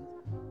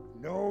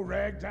 no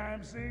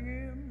ragtime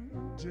singing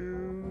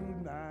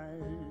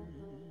tonight.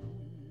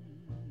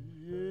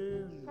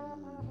 Yes.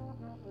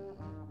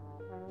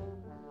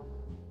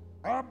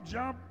 Up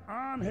jumped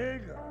on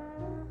Hagar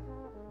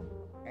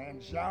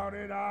and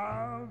shouted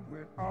out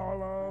with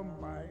all of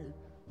might,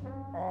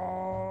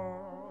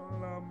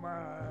 all of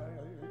might.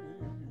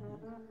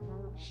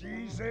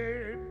 She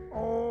said,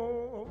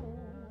 oh,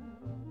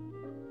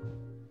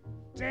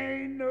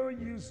 t'ain't no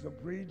use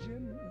of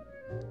preaching.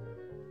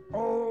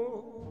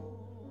 Oh,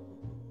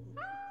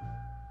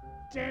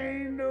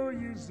 t'ain't no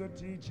use of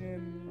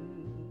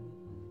teaching.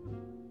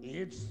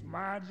 It's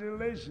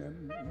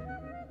modulation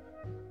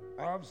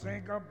of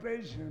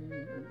syncopation.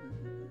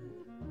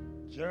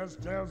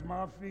 just tells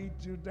my feet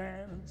to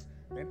dance,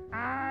 and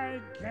I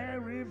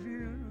can't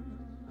refuse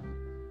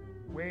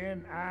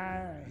when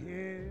I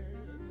hear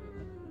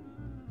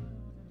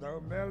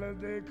the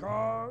melody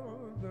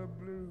called the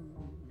blues,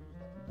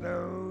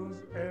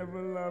 those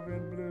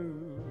ever-loving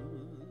blues.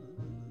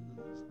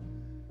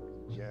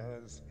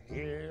 Just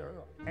hear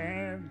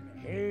Aunt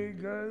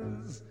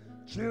Hager's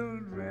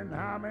children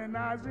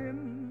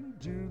harmonizing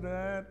to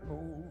that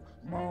old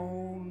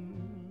mournful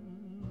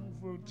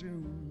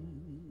tune.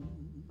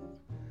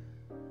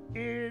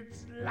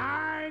 It's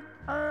like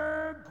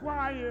a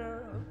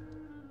choir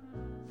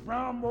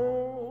from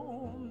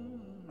old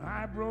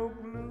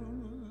Highbrook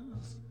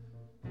Blues,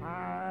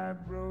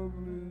 Highbrook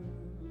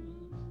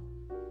Blues.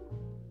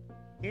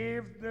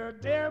 If the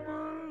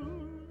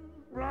devil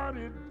brought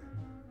it,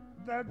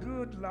 the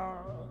good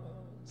Lord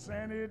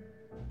sent it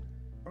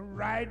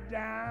right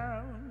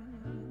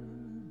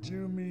down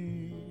to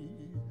me.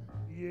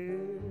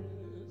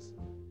 Yes,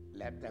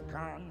 let the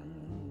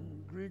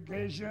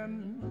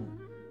congregation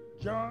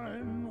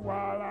join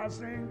while I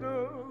sing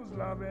those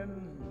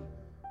loving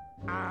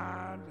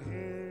Aunt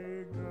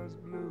Hager's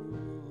blues.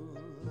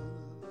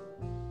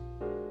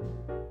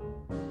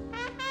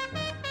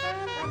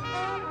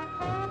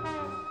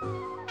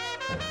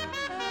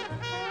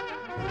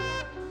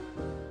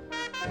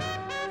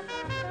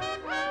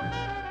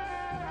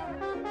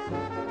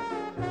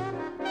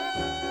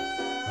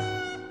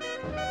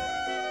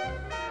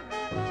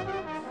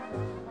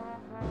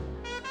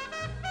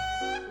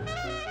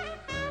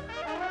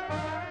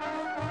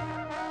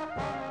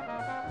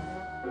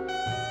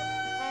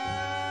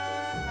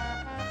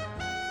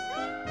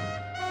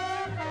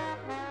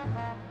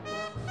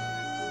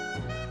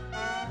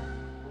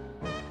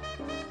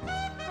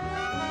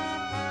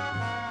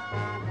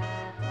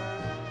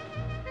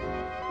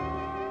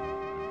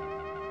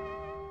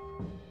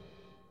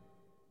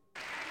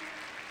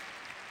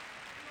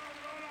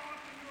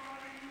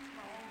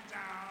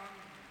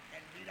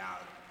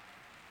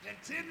 The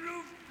Tin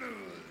Roof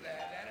Blues.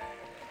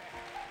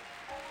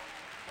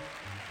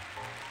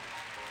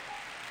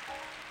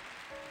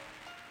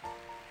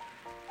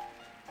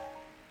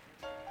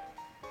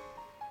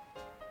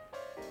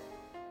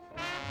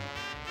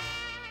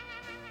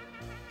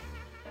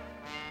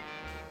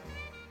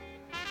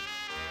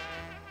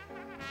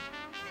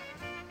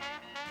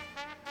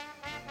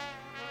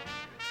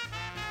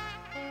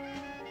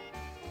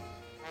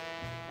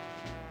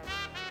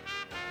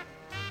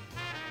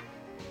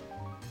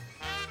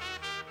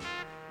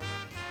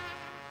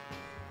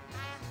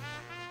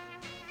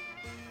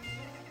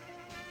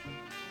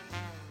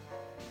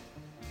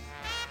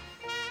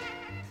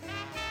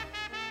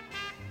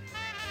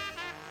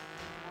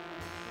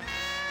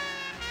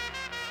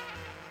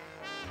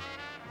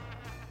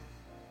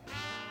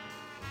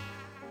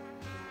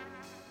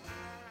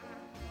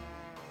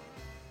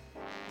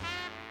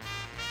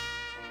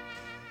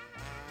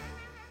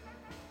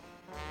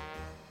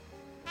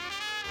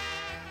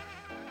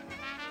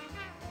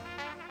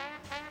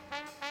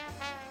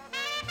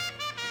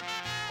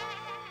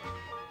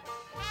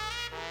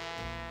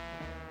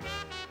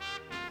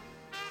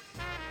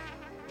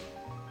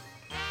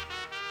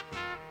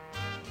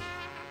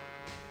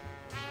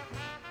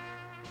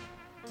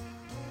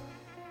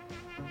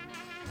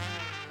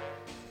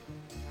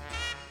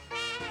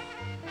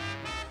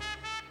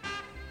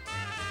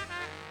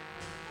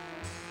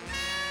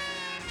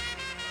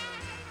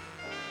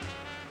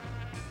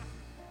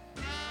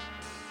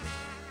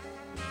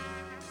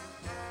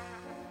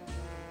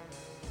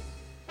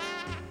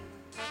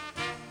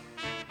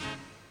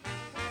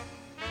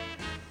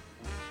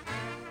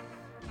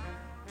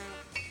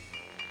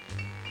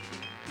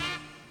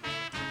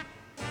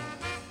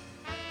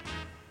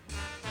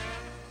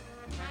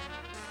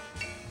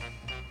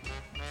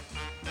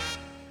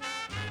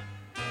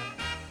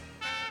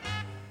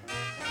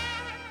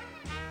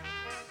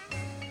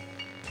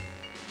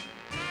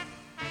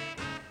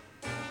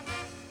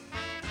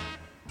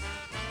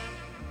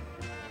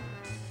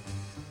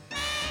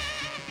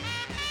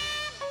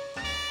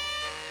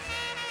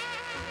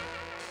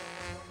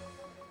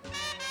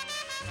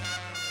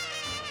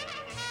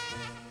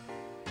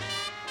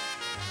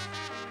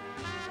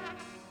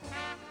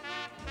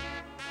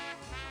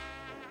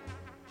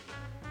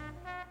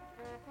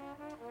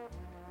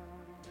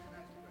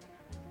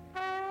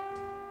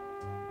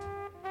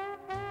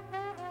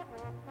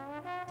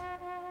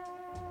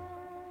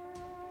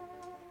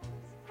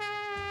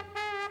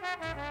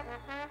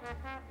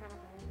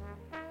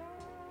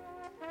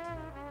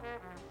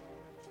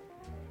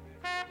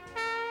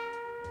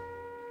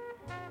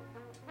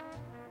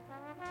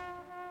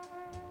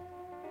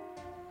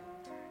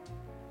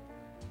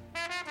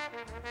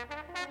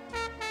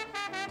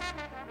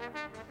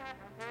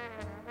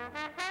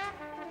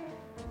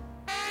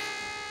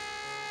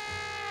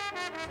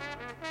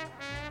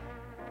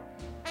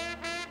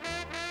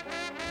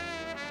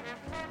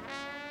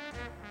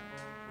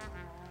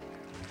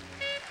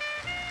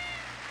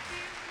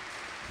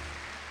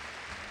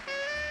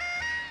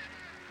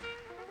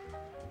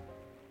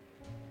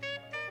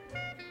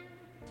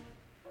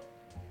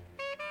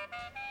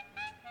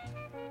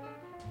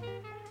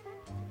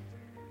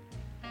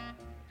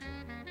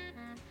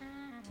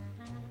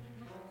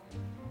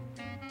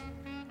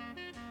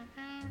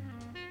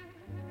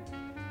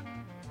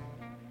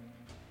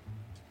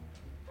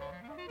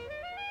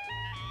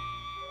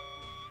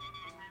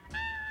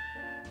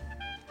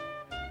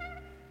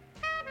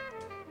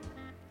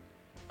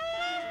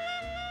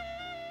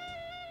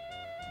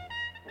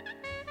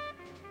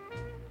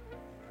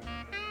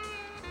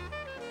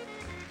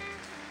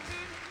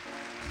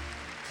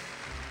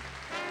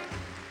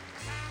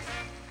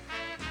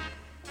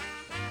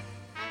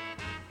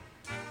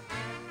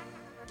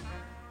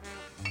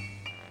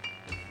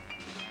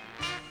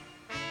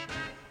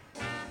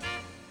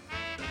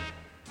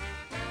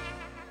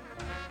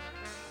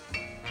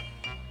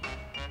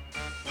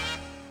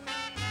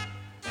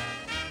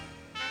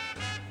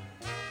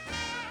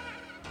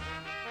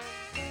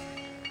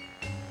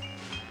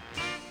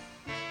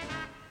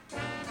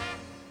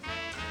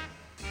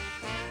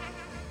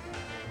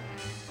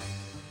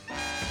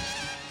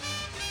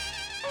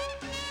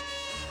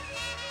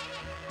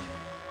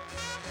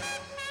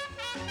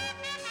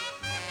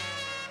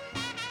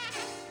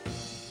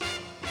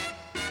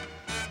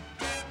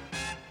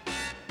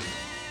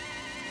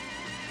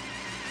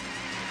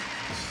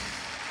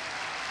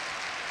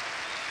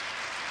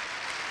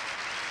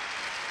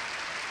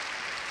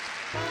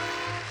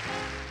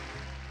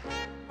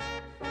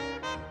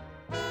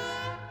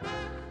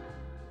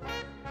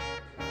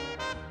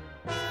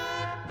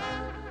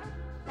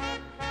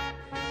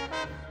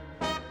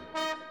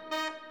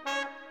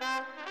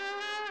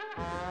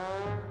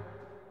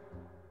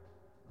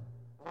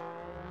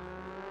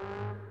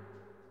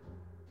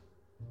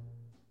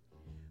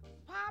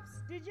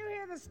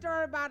 the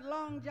story about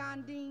Long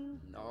John Dean?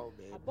 No,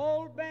 baby. A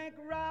bold bank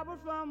robber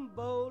from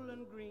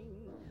Bowling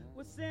Green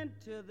was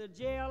sent to the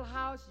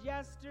jailhouse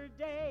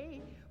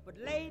yesterday, but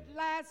late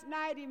last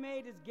night he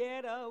made his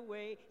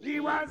getaway. He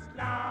was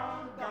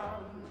long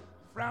gone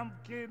from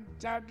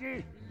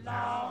Kentucky.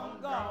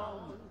 Long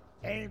gone.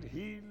 Ain't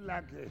he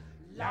lucky?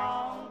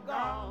 Long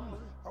gone.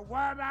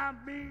 What I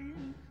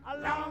mean, a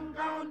long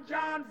gone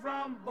John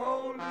from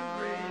Bowling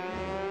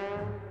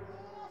Green.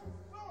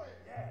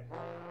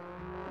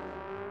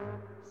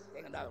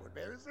 Sing another one,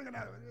 baby. Sing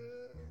another one.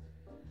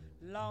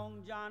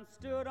 Long John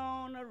stood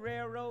on a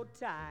railroad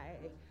tie,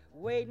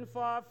 waiting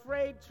for a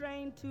freight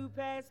train to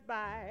pass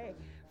by.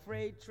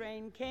 Freight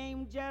train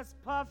came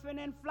just puffing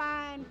and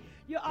flying.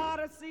 You ought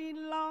to see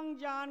Long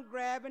John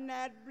grabbing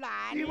that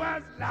blind. He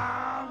was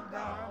long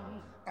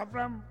gone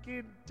from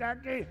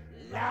Kentucky.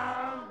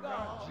 Long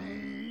gone.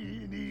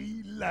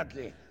 Genie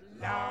lucky.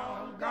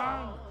 Long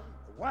gone.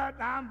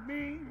 What I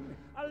mean,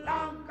 a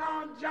long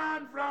gone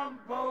John from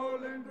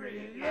Bowling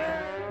Green.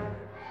 Yeah.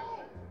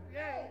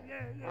 Yeah.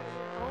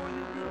 Oh,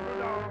 you beautiful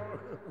dog.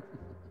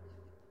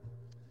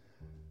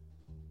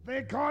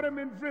 They caught him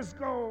in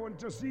Frisco and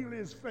to seal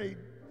his fate.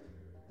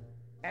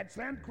 At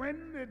San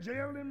Quentin, they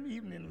jailed him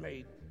evening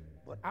late.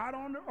 But out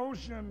on the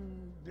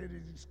ocean did he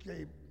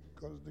escape,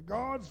 'cause the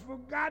guards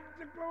forgot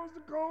to close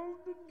the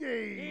Golden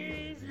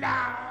Gate. He's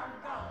long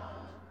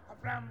gone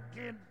from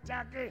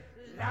Kentucky.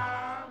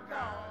 Long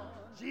gone.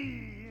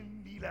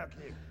 Genie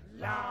lucky.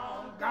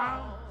 Long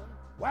gone.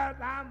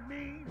 What I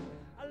mean,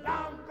 a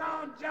long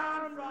gone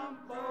John from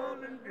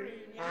Bowling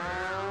Green.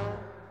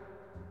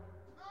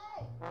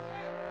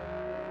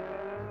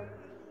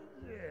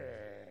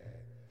 Yeah.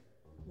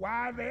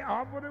 Why, they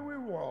offered a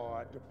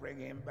reward to bring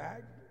him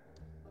back.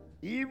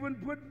 Even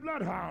put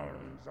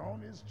bloodhounds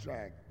on his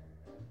track.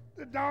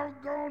 The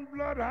doggone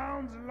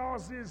bloodhounds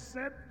lost his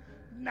scent.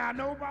 Now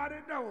nobody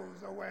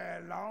knows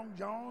where Long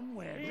John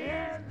went.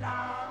 He's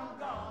long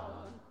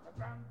gone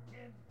from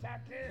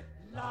Kentucky.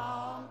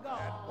 Long gone.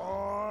 That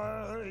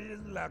boy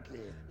is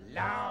lucky.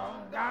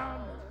 Long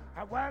gone.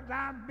 What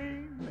I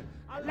mean,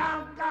 a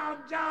long gone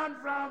John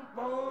from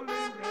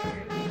Bowling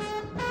Green.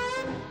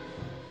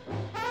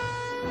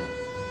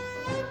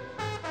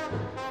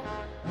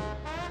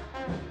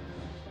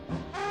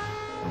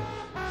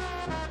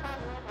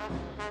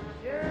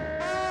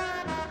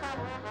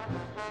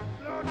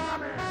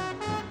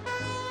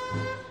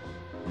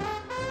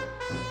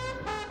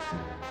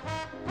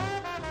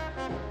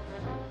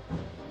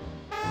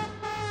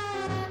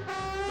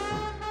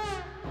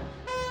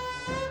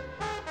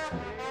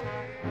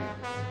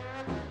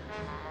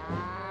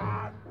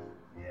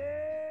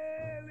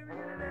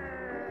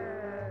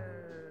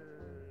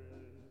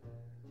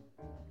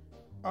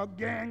 A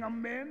gang of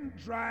men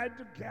tried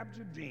to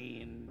capture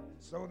Dean,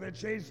 so they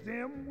chased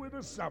him with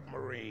a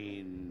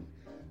submarine.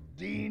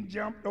 Dean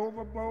jumped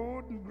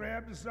overboard and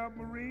grabbed the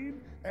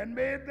submarine and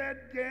made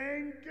that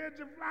gang catch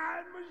a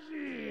flying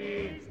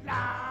machine. He's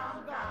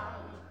long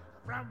gone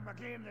from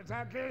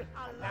Kentucky.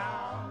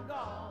 Long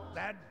gone.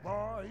 That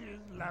boy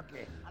is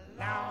lucky.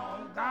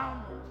 Long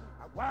gone.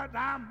 What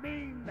I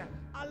mean,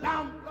 a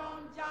long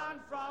gone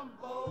John from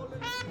Bowling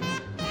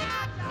Green.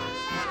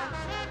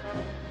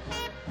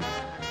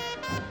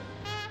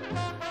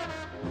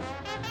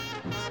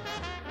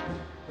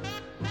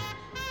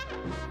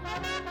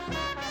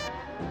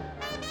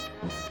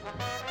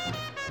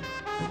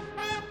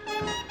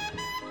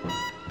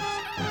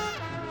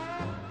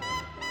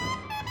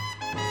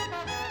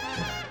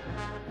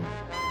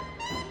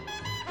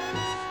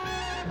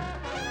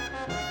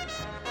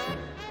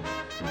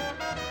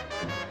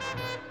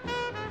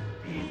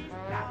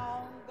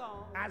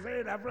 I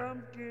said I'm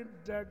from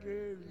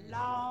Kentucky.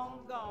 Long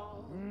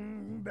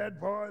gone. That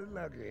boy's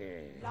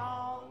lucky.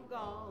 Long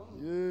gone.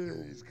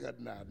 Yeah, he's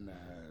cutting out now.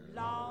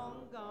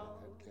 Long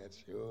gone. That cat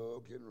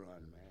sure can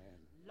run, man.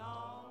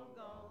 Long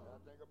gone. I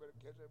think I better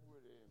catch up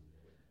with him.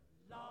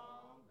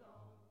 Long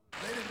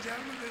gone. Ladies and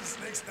gentlemen, this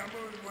next number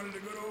is one of the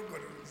good old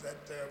good ones that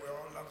we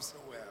all love so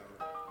well.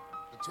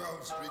 The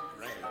 12th Street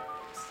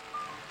Rails.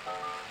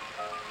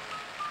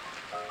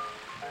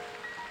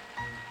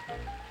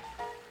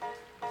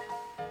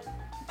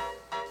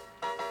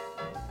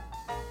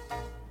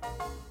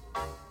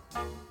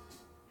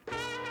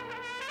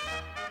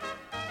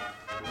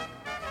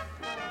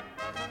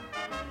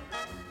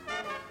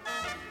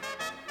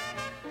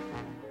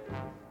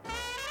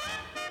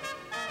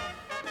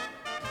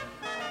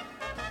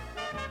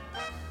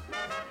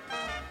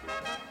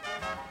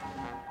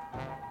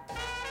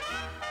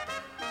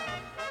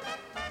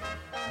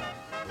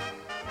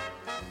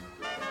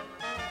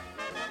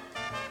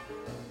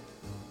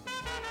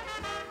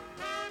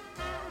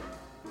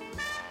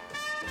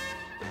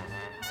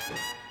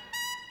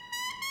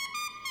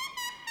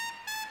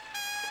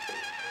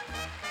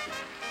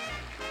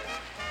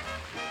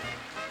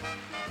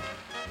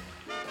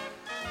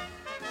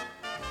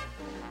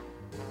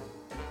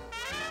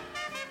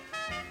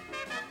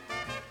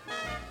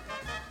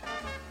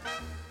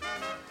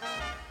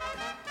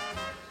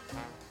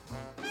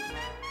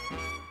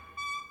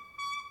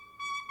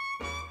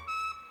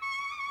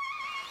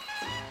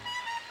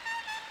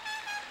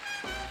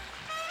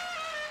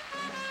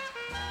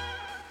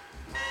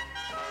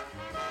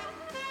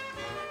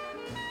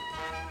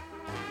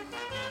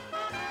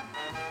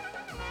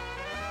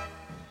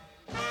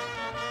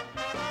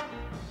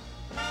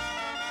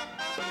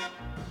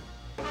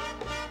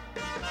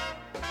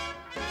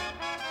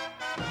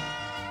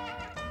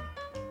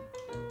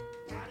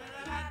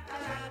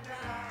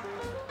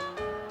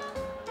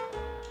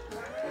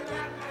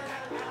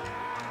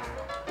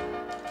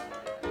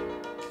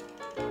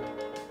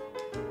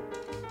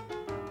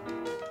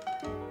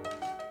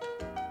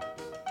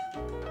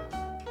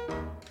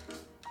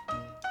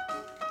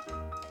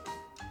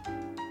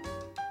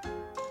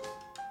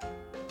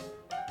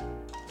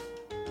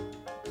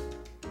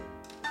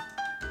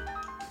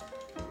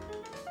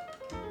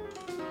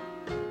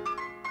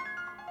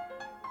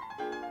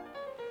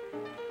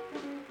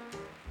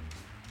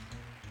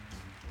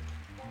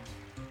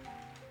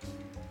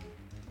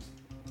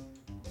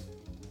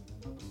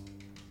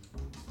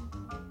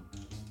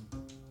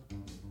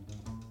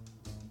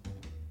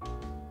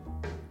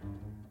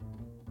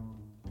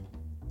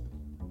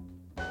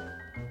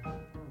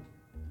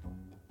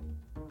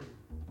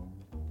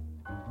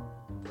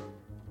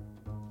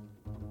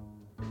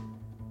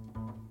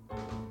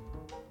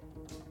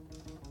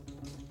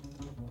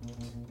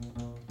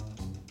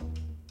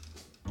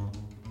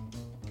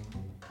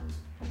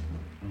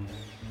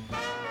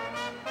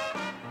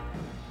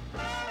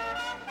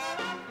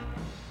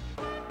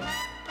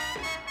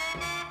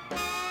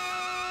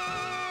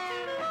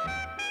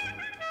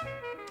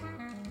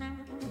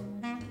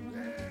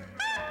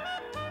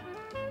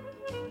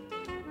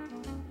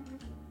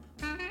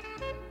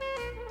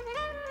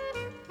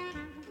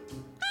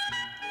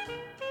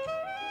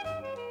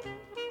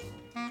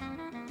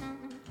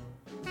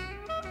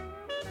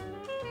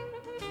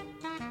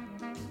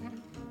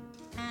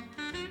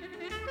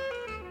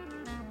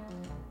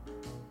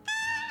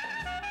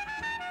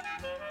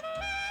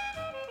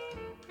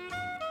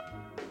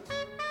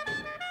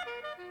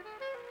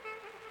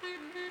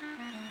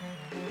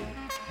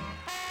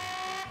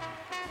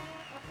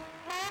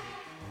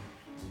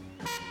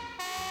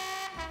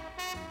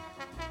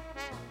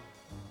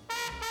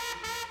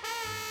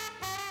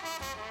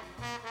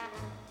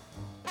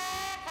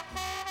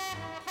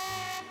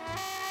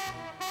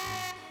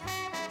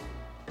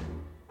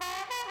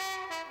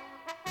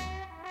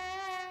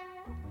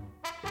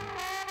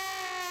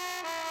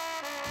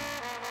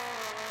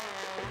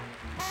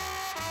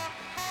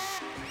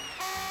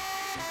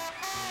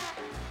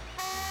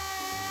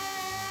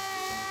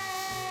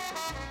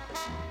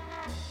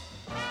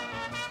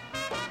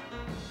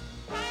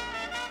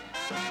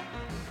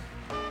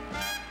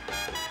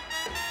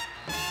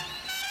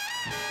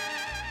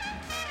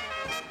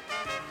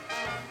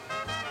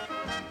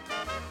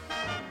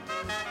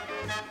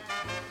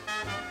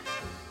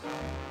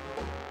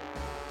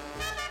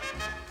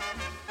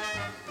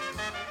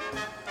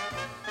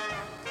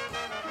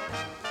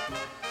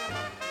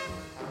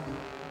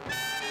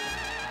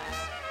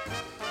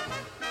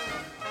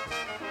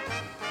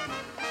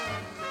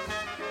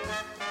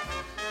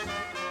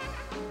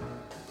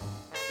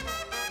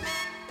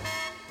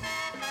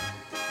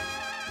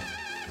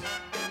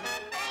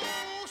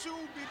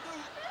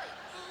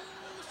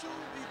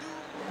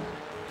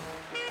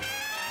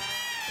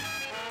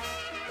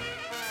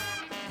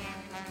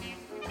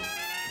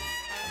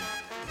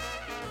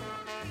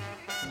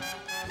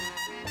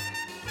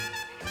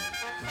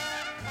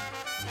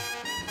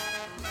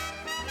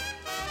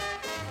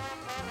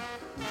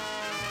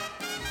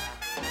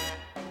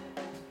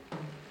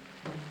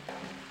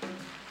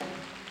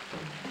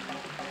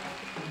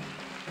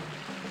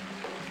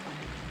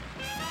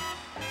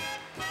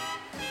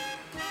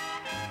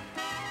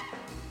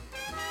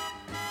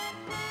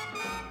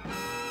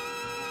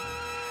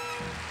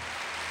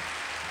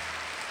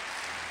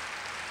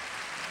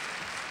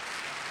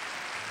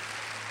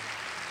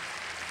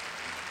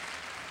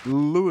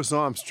 Louis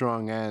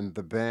Armstrong and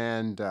the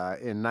band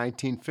in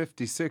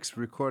 1956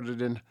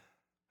 recorded in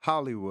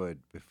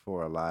Hollywood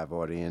before a live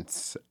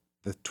audience,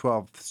 the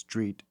 12th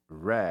Street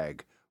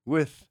Rag,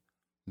 with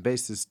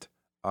bassist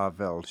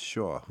Arvell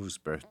Shaw, whose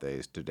birthday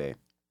is today.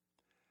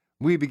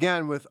 We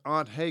began with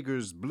Aunt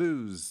Hager's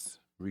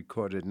Blues,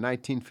 recorded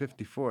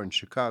 1954 in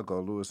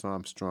Chicago, Louis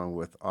Armstrong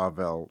with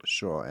Arvell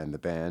Shaw and the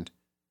band.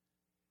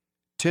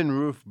 Tin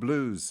Roof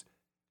Blues,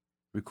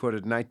 recorded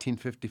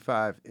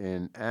 1955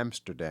 in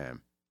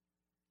Amsterdam.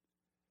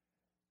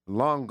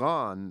 Long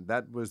Gone,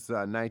 that was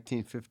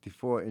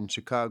 1954 in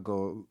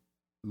Chicago,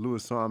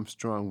 Louis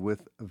Armstrong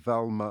with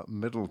Velma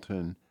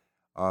Middleton,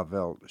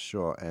 Arvell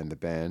Shaw and the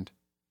band.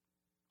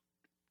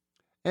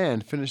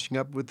 And finishing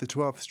up with the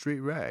 12th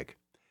Street Rag.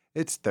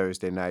 It's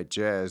Thursday Night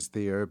Jazz,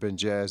 the Urban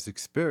Jazz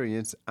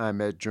Experience.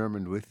 I'm Ed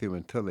German with you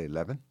until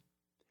 11.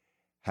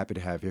 Happy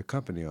to have your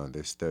company on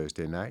this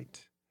Thursday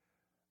night.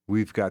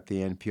 We've got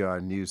the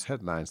NPR News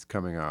headlines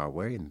coming our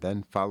way, and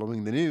then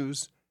following the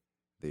news,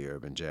 the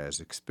Urban Jazz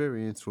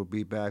Experience will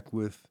be back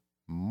with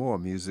more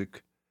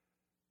music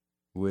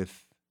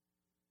with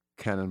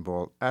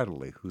Cannonball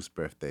Adderley, whose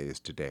birthday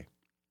is today.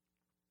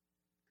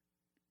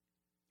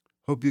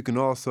 Hope you can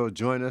also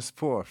join us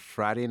for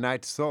Friday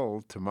Night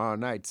Soul tomorrow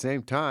night,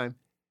 same time,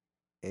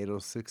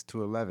 8:06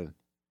 to 11.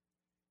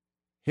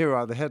 Here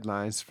are the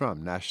headlines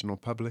from National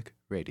Public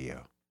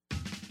Radio.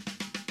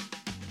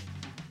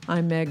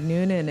 I'm Meg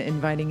Noonan,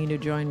 inviting you to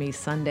join me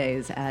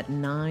Sundays at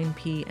 9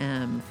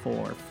 p.m.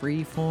 for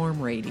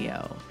Freeform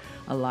Radio,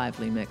 a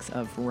lively mix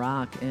of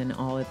rock in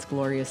all its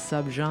glorious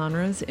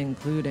subgenres,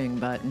 including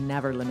but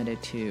never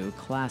limited to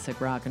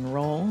classic rock and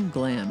roll,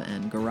 glam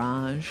and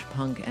garage,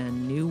 punk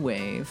and new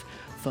wave,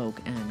 folk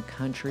and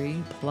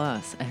country,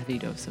 plus a heavy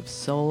dose of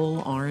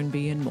soul,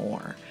 R&B, and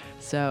more.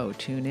 So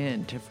tune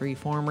in to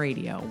Freeform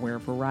Radio, where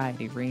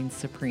variety reigns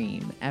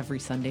supreme, every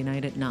Sunday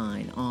night at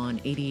 9 on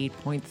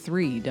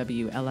 88.3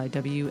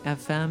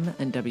 WLIW-FM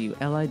and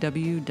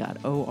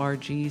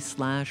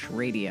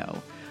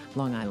WLIW.org/radio,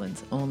 Long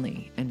Island's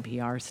only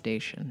NPR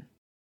station.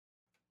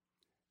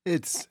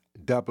 It's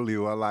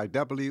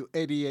WLIW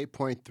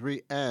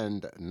 88.3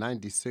 and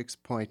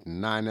 96.9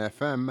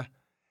 FM.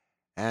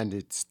 And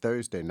it's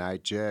Thursday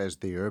Night Jazz,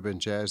 the Urban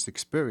Jazz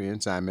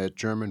Experience. I'm Ed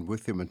German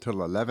with you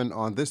until 11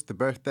 on this, the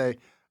birthday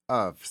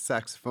of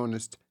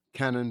saxophonist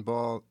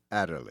Cannonball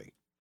Adderley.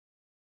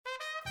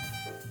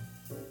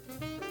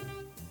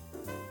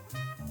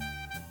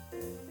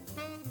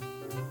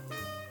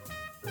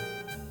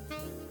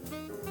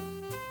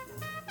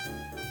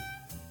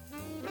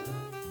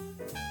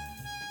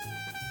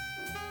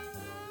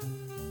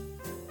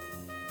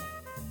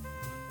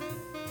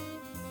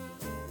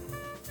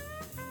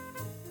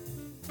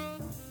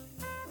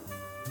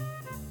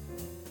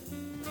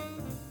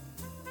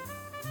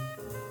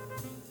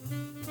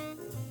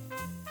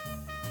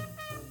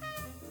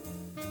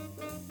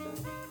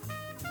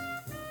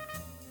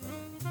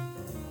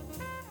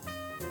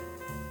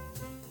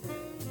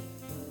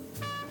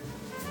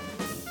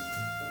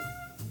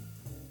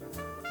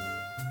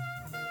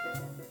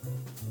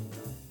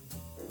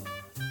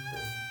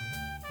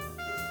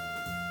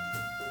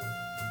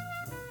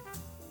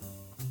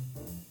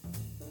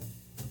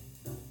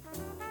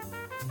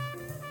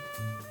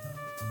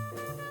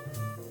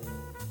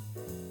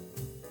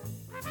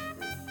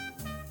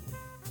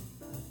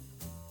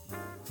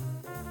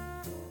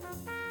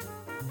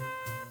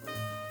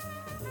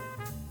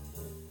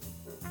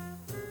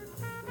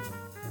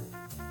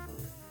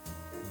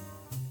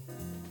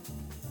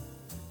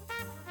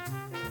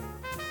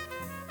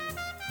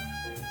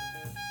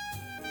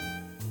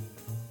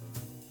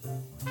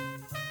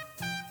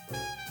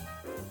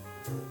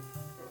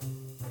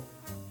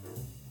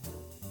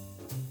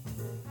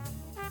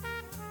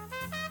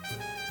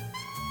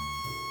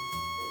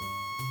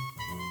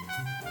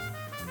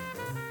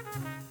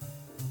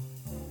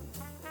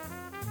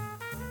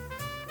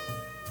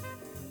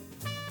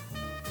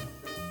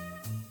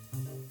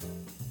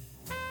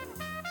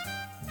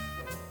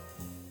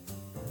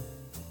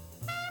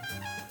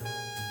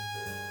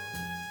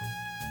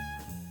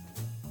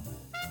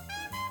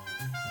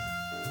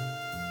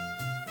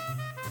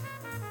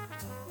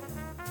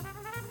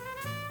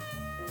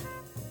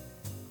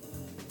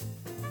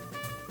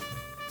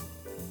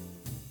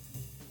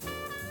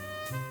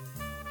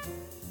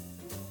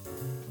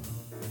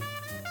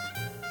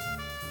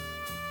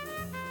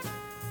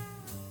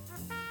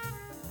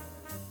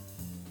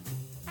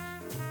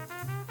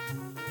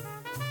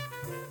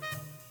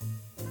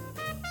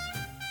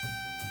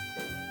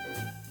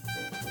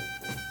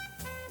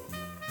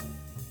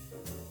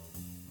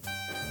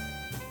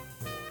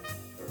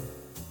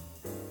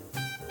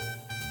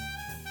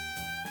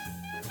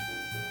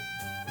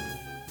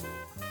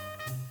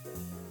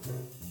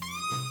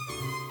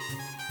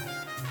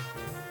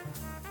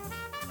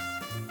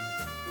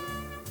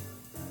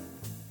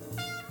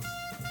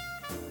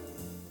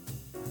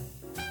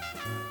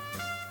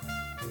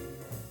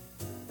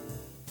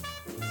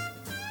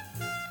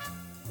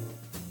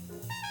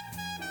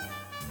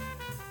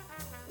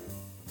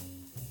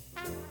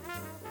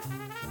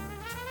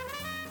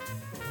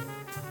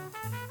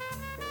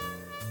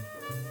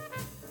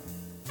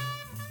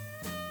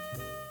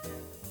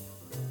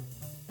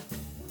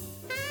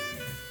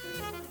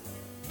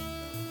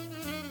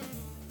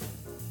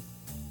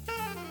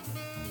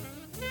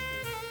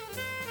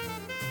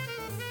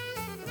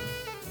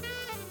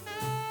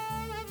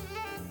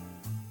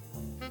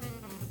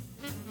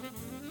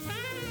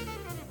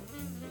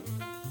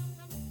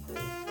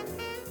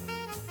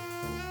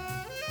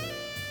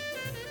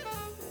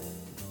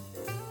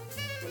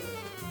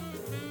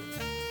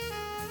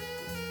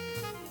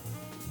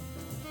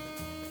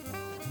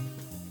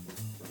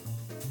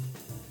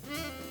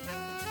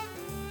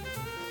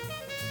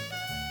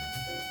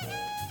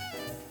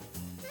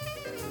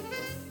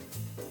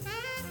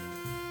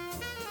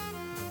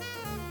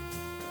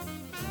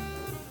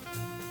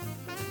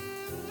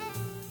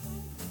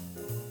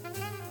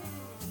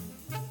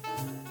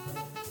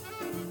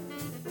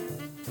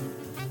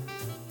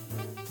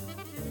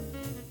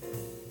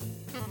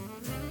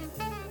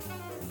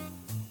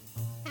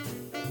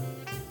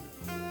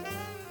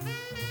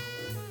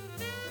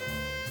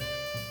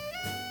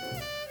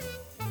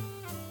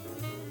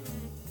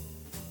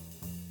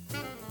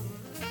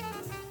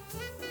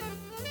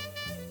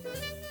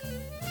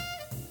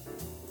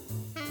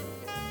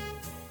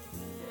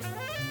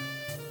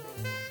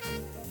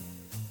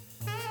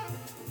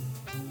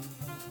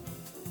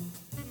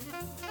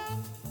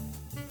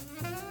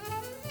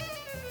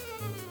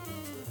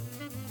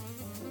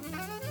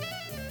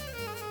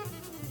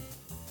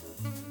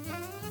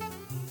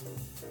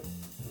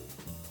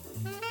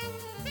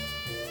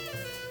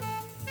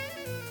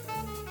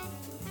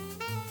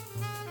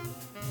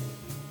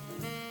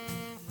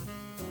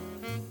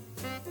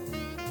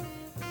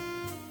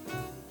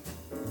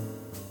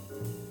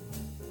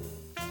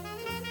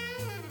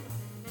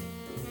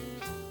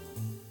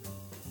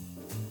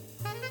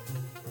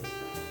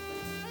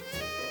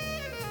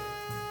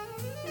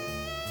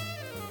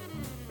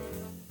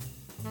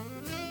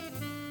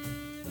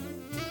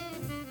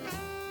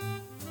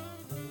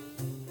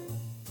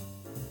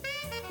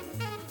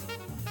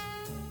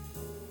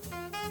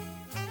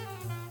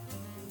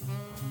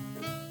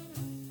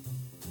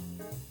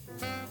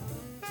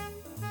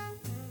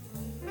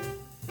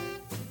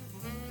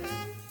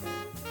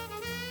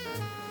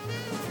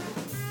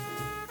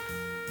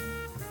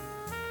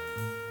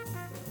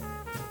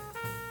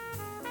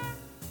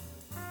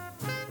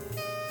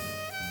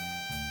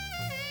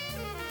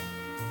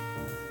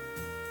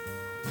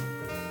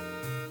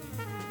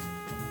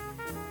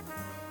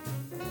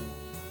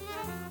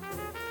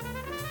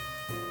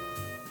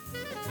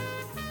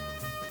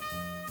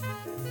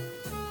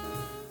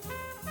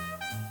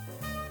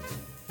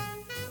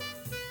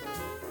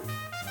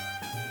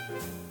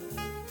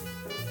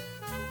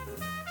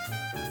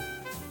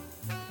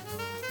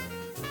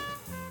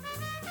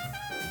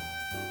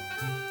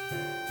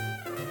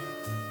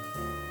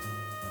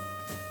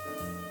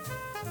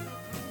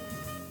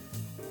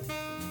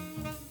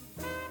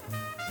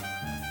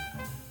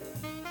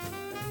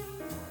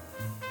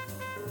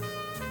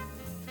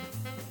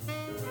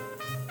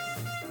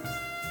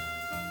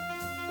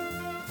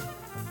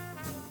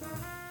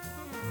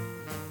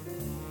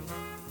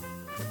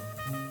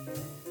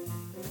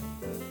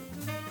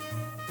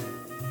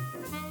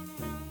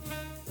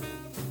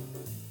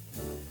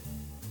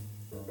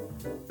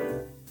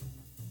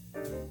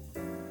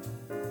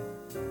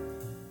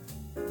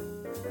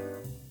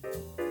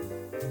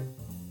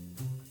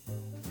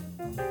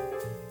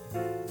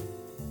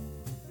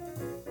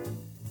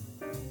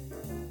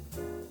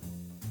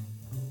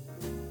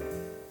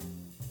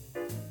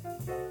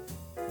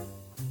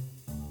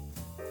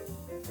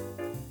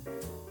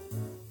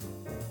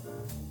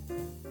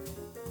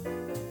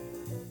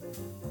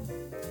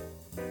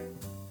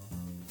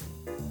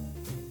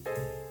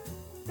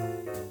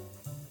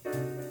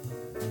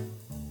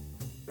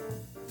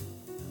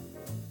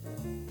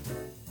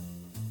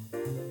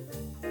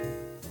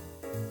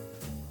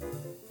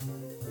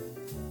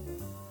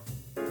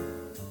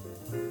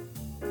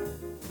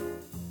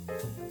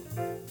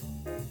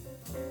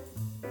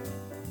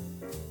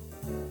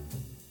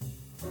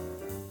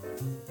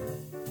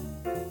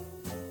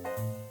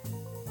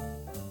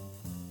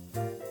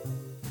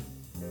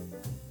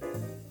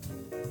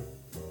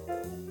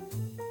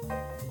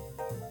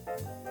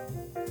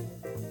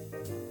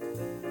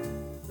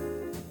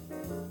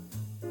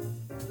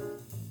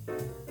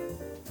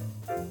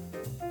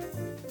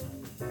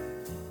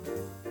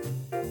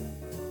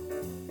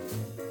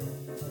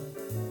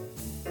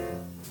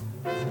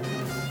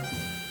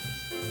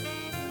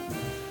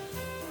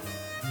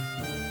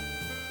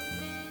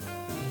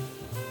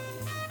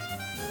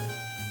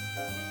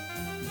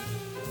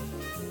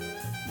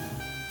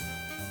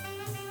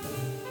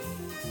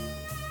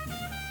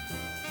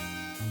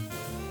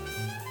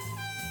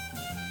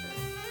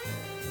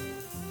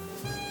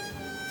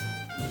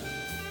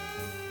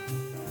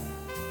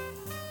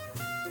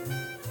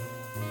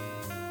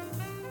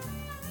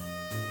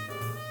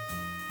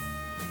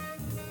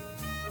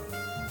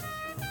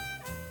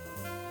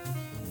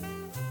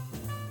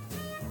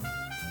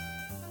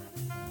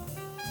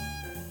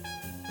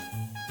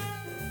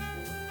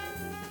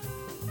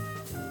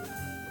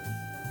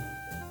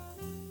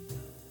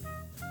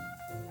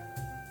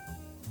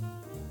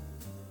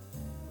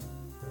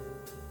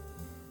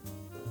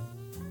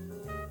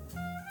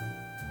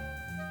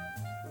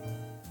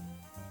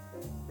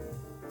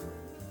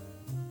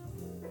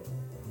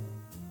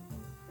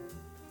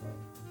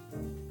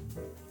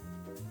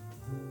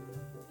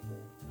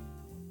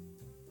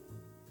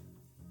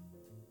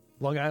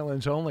 Long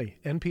Island's only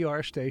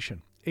NPR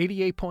station.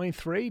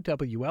 88.3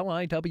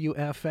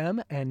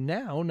 WLIW-FM and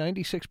now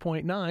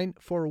 96.9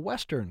 for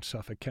Western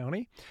Suffolk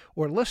County,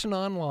 or listen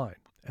online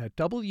at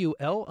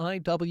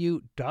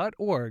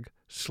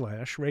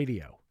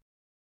WLIW.org/radio.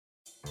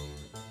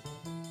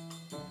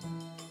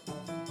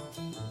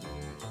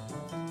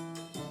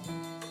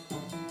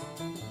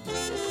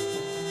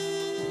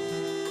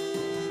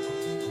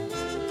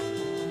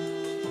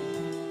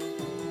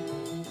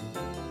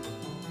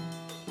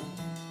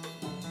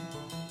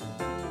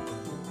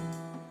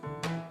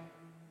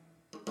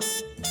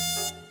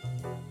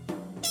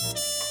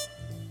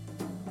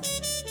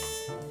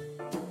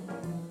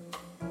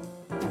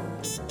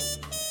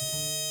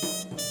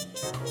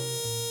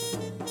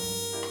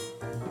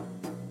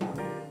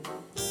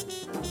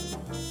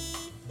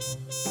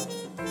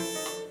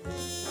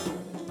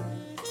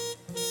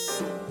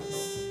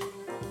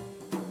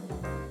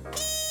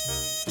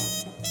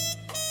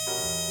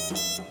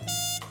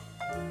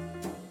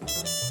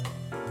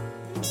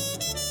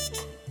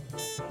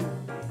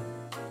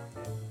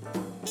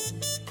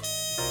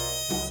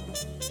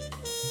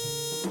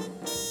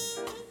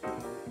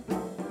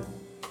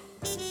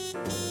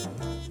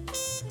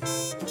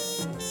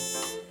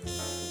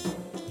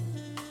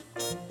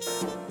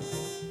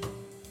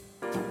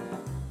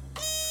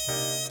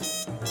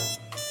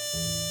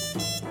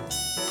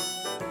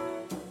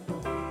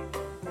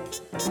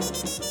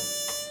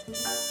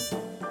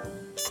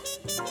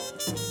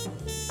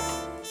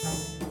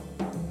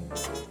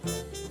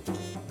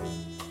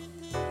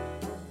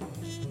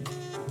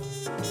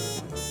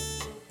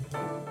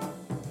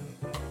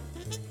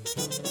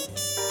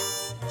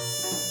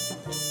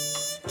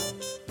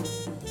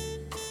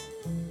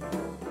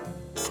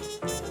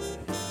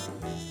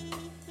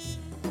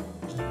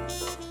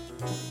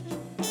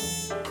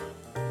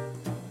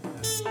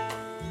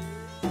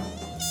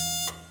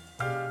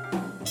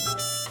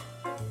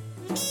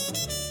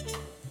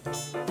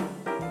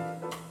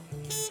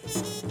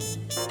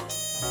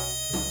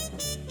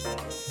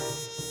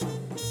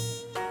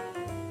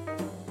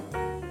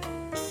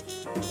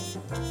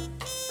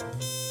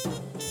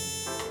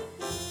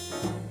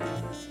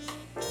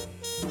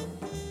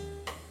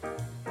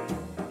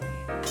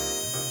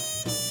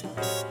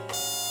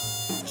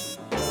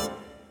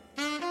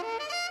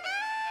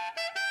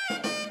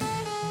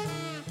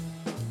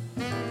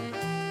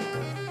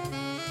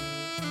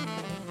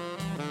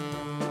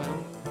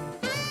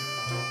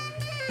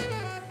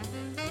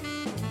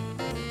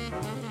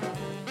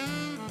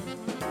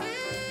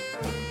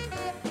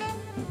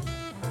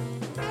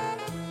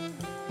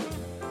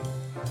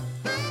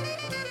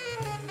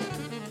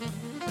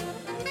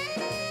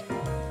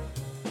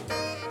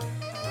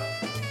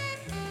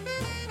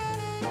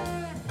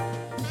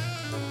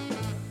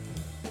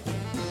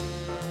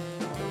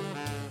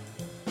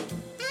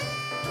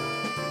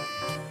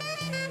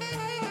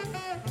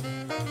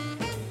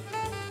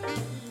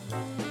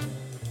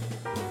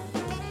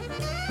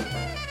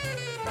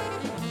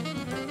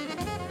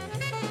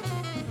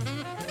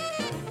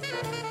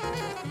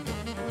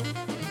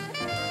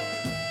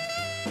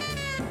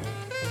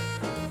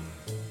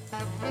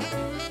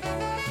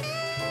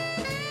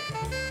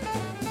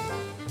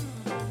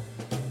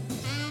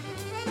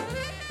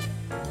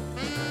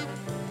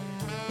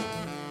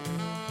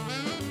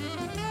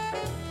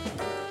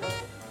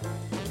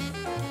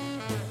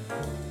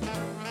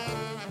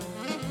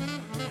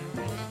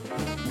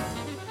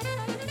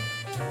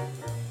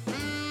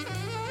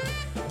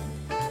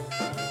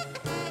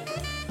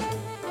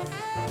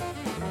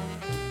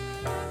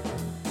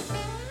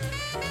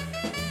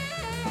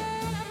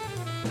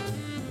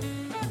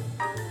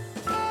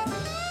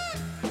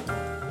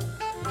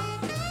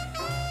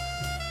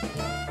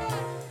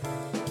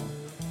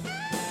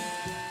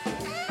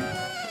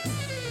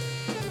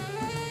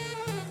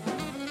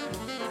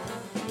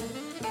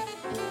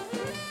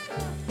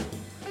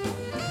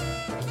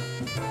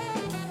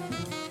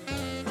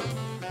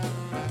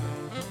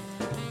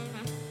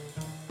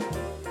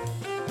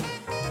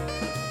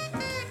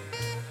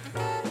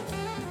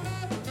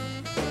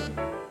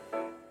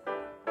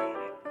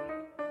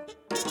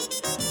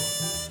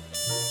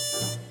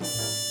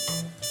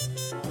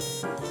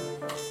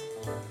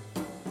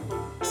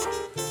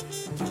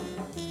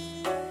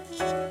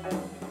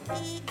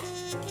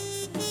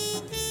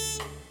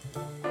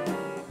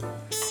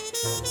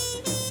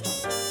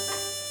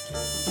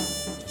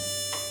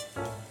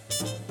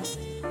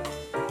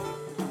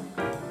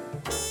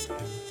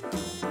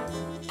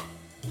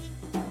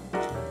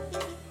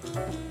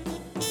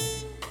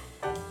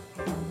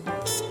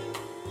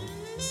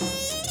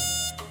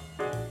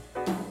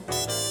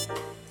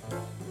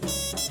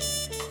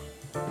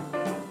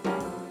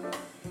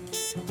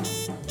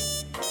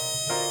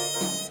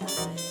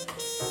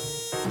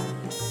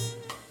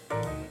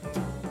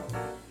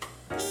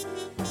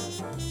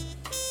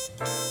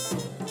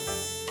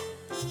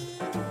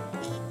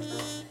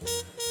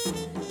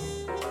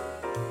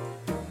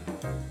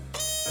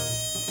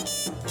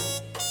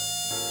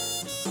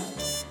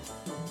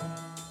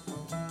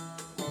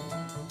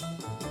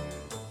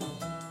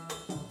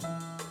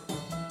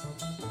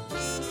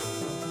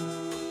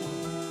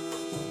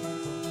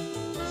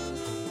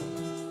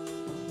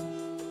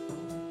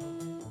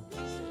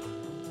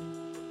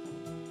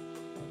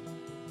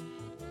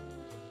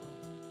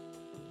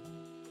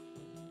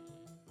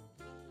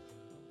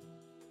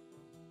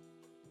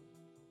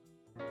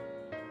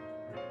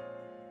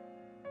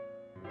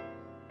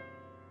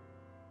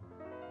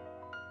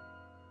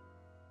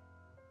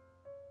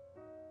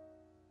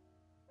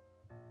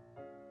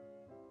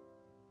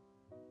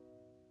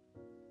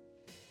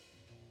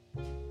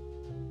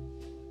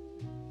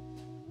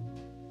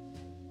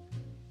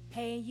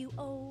 Hey, you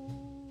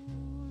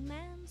old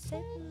man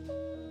sitting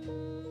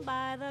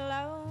by the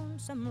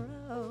lonesome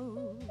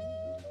road,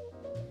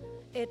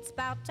 it's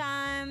about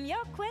time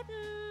you're quitting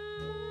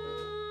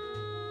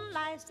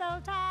life's so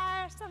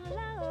tiresome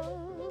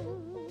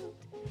load.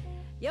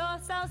 You're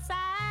so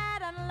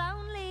sad and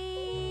lonely,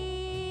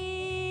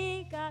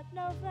 got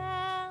no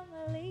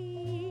family,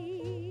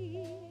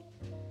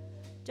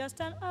 just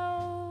an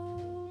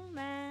old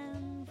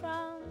man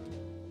from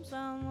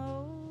some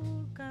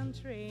old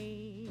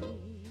country.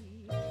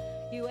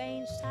 You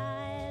ain't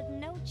tired,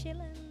 no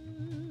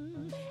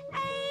chillin',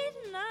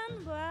 ain't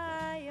none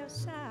by your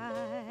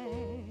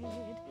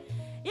side.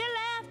 You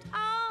left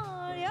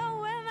all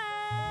your women,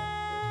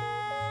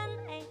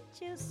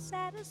 ain't you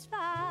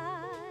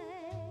satisfied?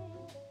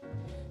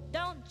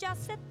 Don't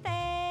just sit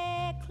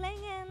there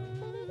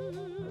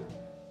clinging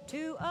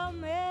to a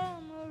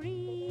memory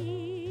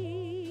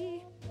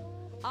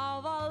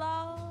of a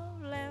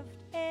love left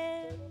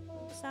in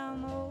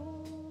some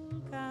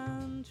old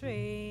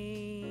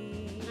country.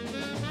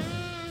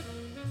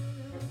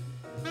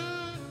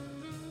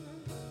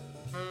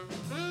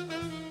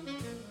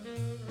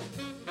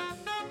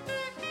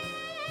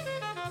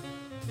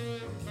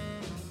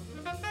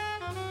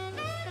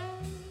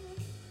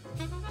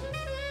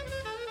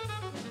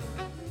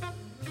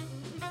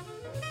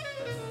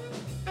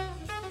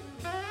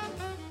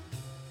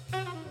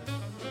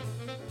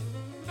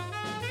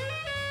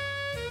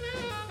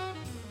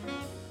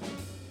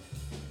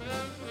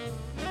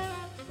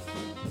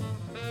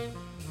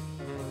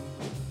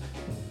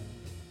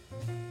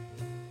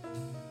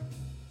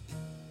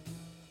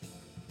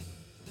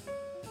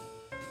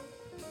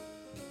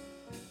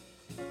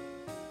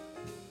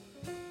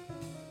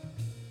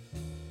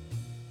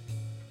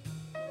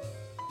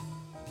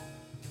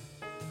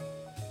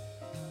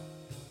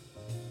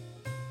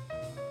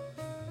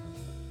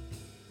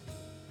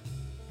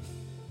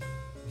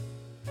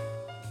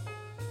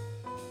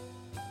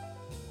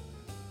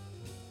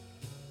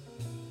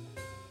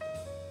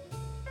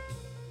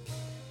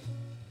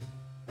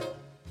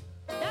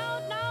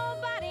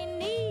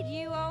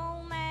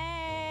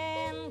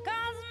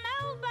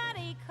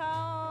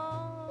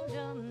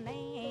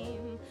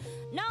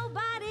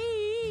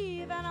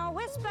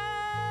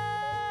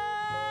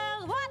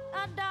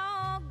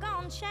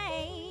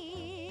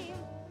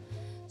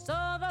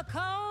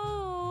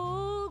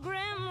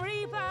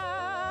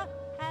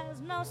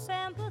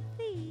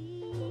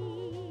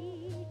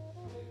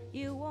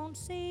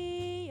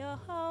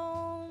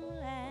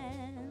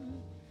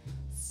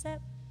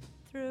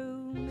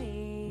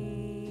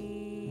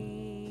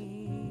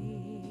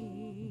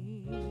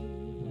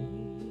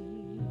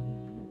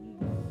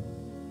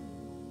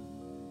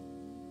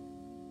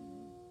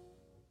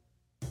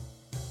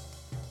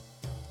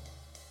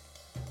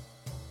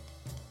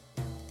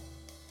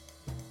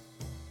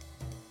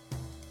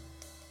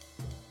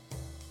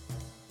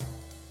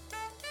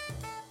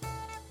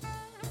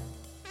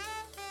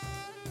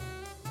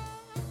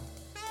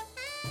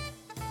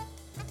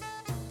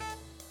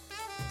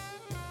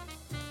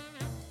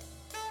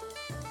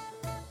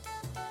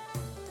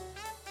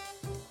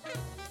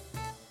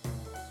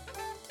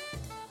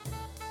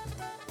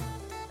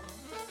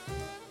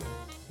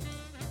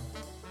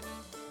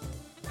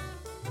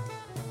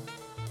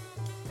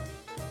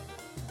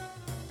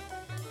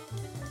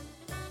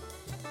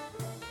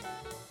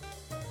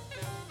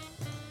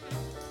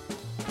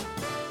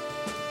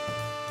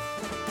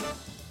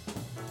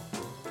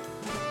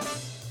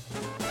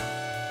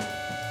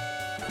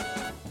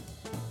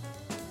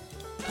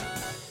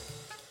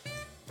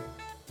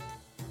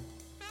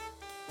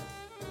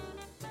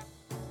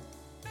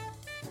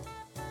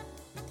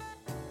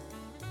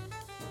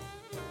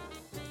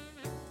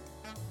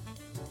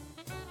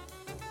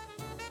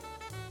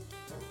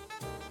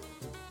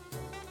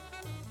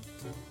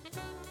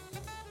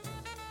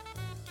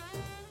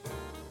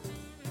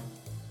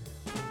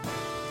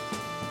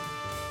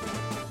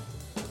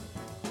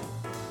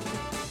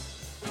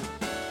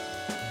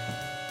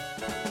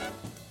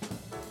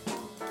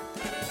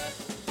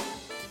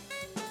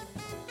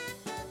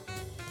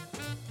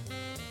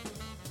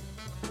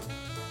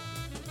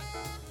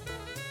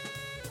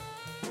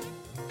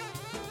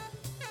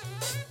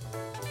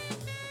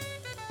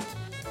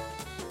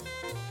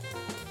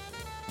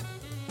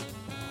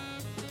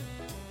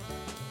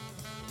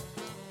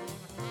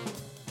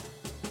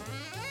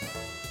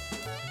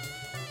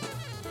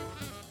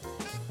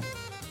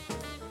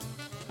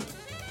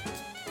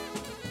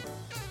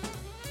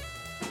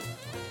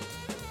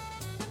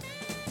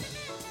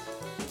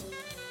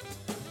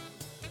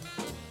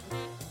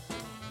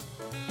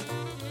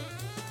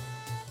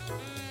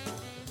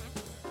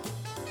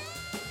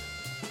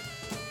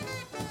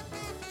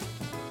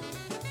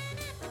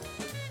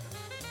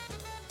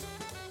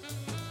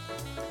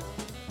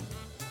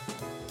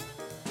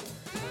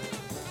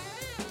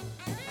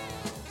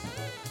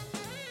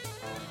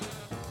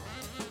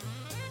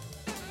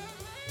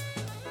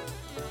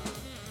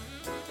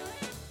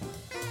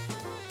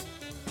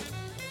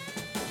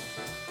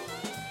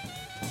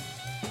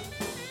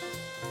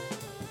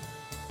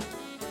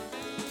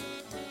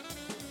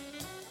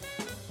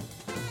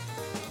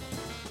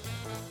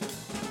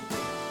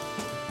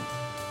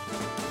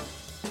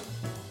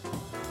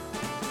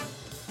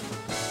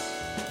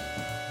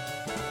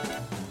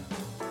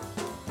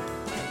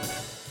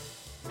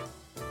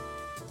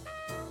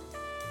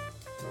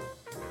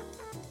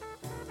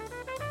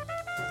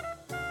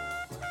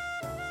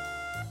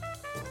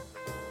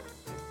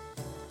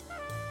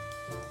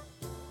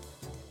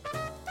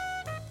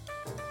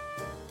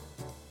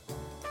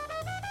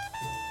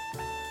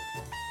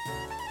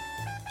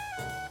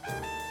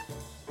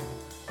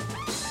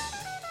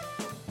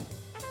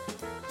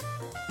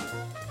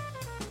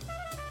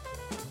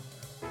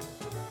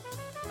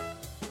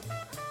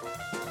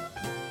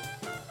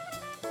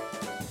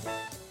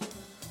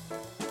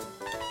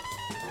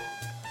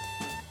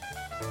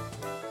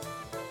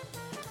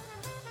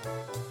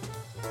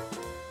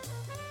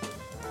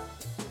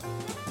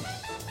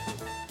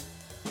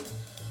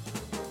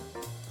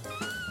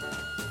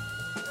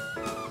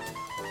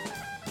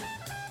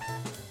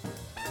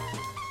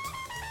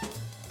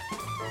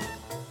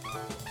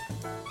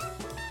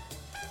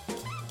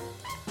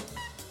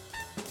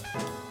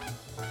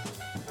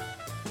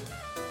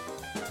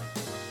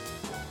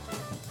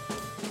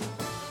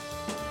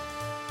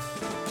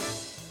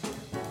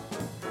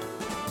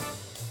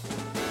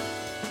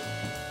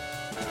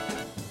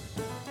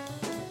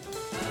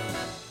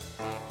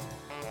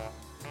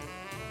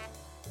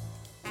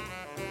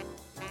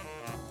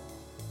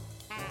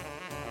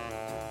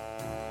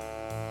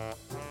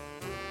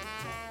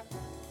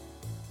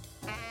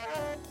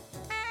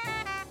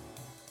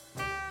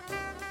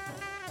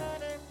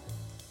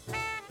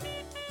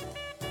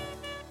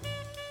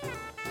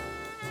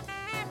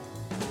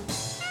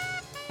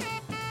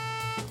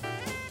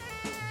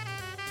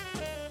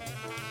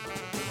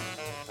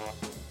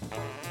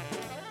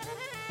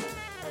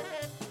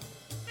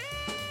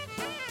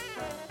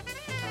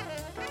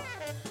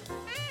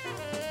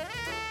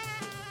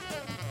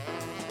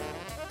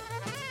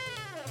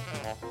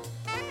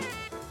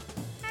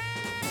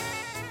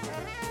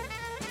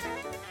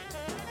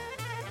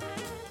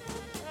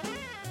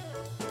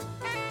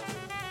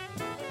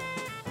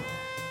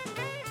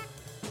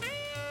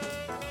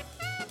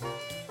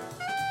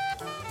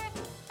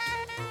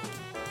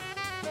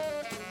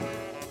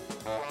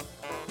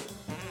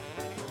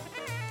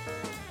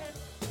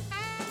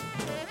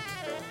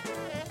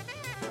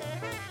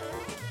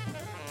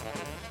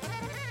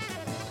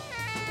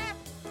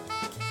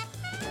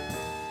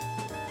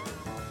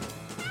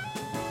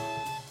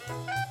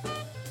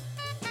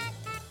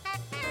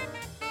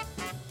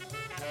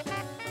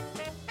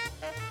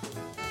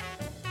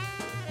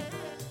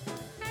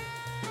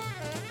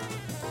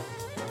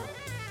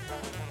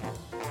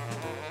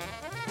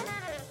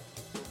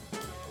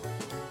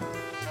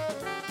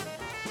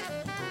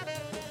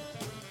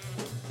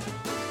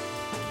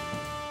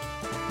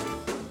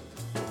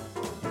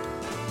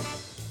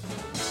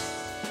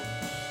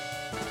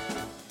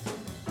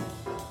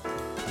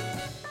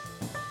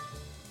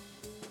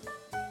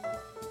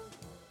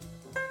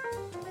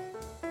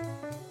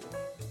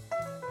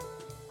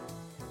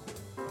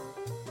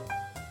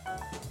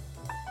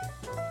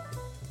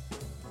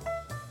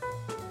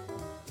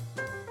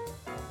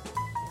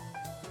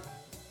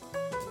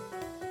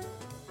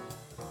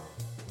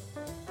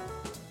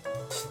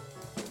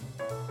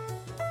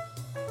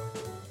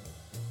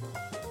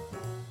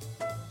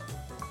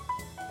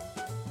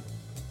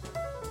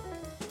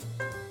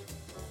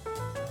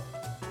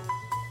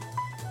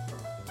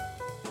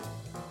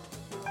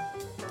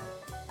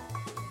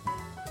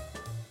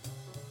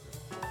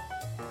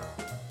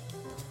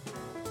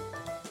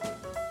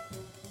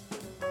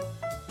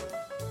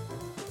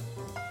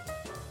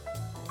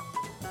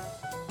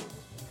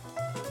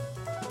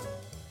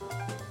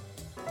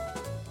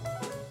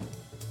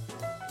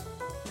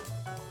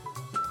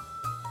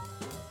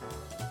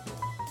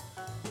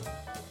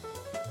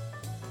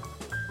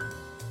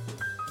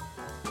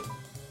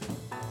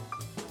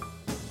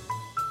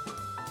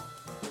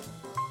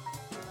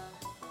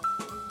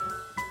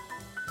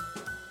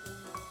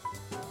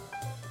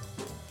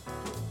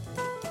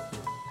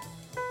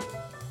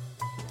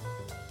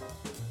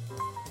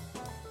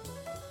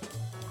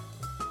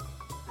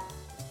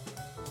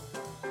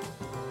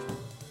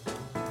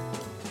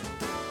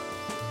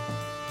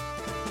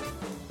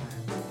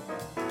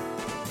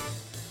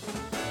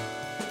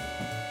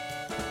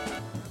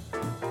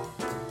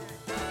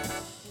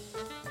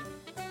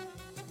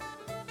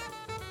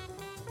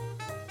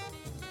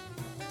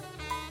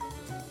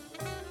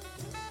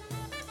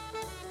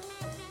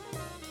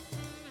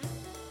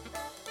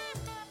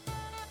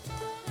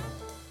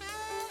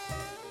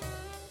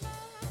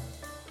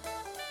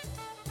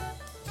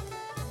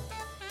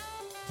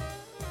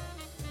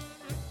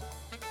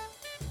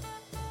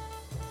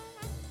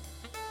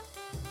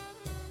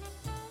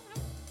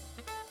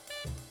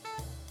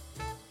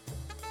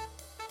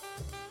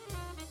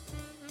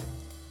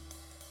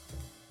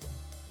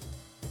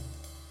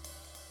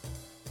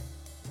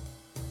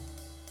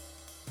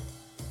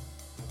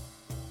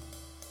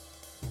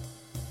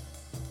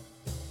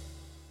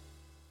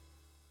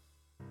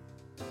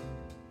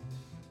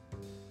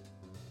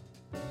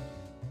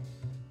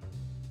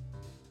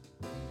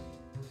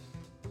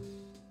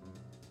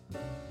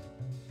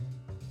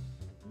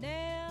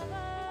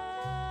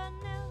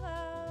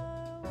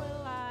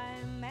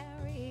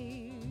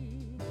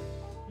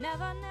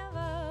 never,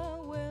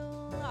 never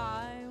will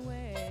I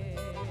wed.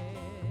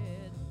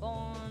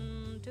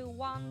 Born to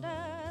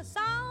wander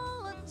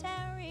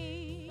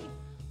solitary,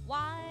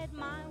 wide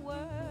my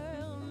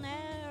world,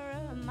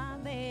 narrow my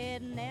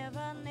bed.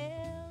 Never,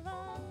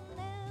 never,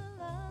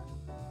 never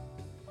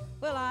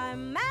will I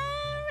marry.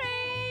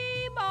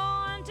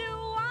 Born to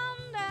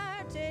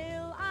wander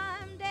till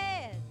I'm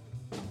dead.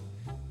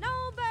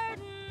 No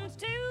burdens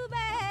to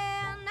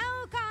bear,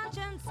 no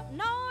conscience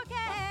nor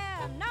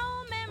care,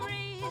 no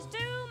memories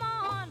to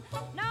mourn,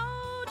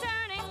 no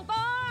turning, for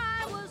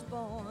I was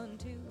born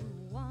to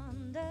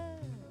wander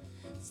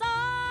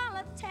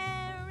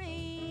solitary,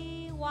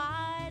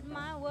 wide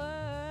my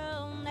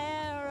world,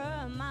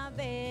 narrow my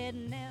bed.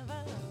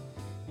 Never,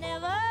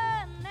 never,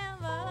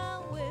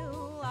 never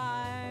will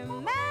I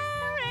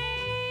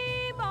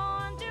marry.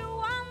 Born to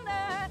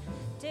wander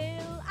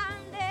till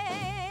I'm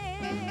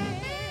dead.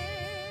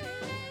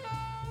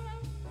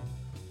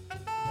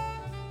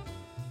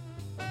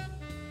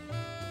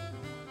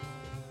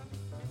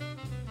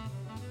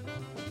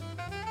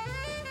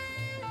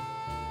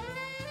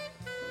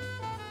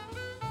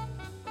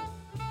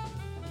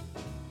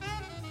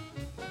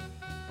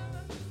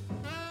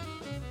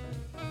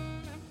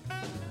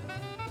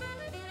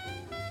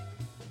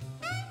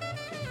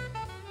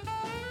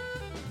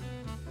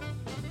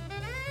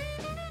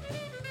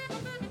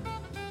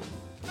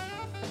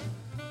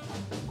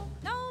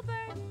 No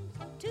burdens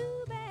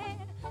to bear,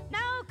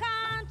 no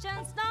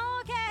conscience,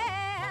 no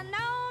care,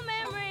 no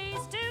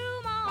memories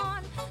to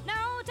mourn,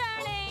 no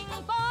turning,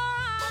 for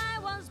I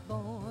was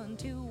born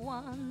to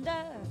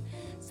wander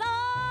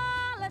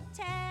solitary,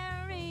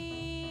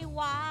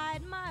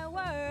 wide my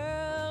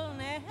world,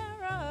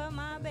 narrow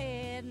my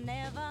bed.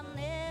 Never,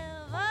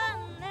 never,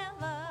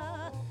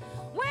 never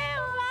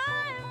will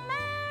I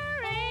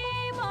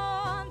marry.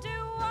 Born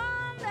to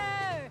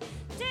wander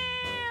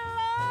till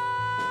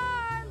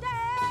I'm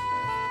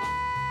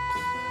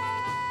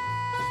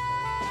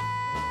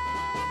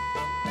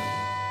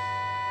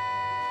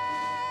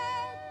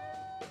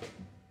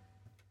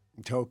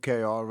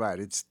Okay, all right.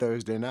 It's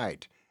Thursday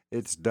night.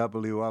 It's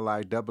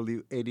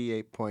WLIW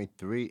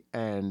 88.3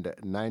 and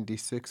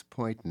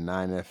 96.9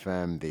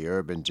 FM, the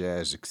Urban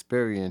Jazz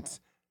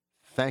Experience.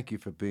 Thank you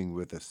for being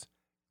with us.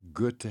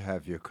 Good to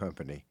have your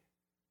company.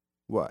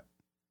 What?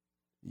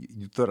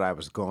 You thought I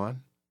was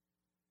gone?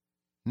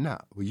 No.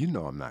 Well, you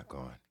know I'm not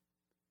gone.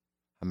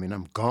 I mean,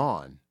 I'm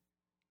gone,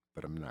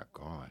 but I'm not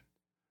gone.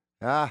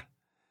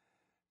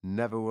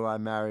 Never Will I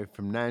Marry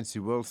from Nancy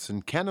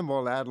Wilson.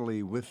 Cannonball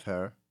Adderley with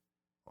her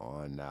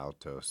on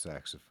alto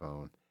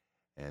saxophone,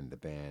 and the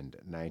band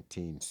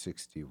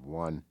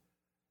 1961.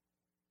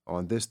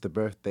 On this, the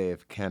birthday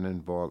of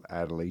Cannonball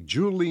Adderley,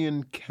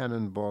 Julian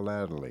Cannonball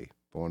Adderley,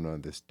 born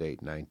on this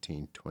date,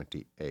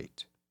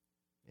 1928,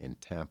 in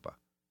Tampa.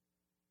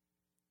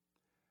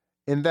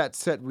 In that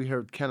set, we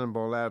heard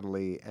Cannonball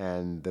Adderley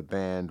and the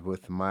band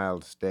with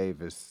Miles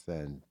Davis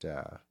and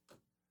the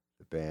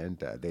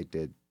band. They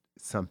did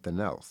Something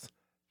Else.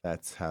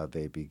 That's how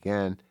they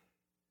began.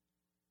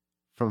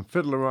 From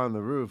Fiddler on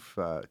the Roof,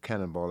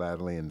 Cannonball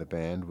Adderley and the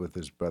band with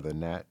his brother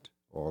Nat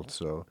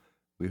also.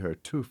 We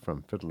heard two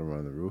from Fiddler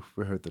on the Roof.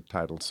 We heard the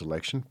title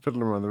selection,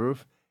 Fiddler on the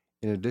Roof,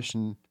 in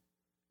addition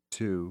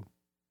to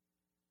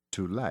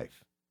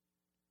Life.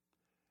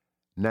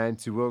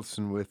 Nancy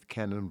Wilson with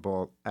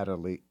Cannonball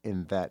Adderley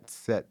in that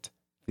set,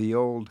 The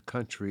Old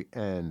Country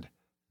and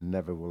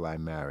Never Will I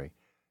Marry.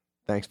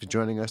 Thanks for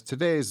joining us.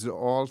 Today is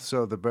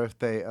also the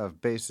birthday of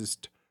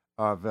bassist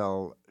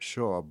Arvell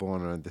Shaw,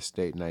 born on this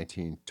date,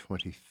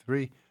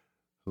 1923,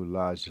 who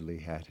largely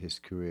had his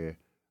career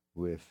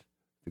with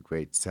the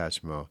great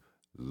Satchmo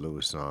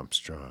Louis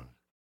Armstrong.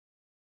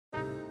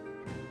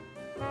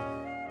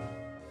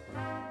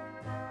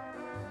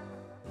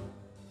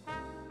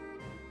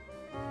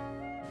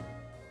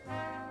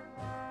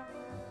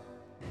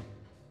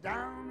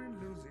 Down in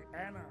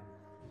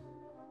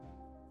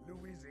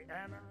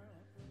Louisiana,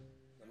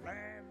 the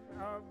land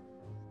of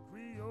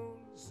Creole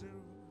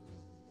Sioux,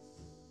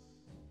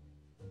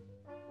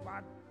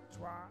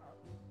 Patois,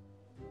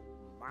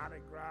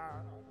 Mardi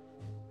Gras,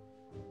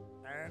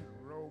 and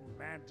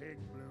romantic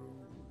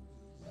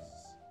blues.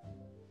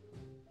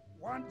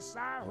 Once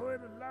I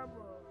heard a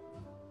lover,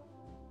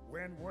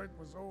 when work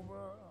was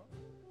over,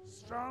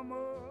 strum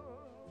a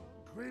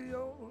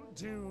Creole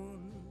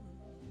tune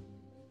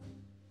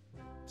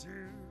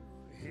to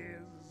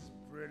his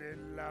pretty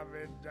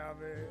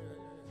lovey-dovey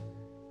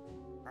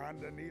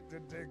underneath the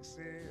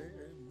Dixie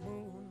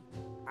moon.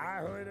 I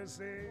heard her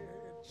say,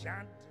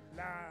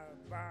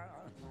 chant-la-ba,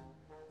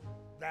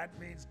 that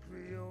means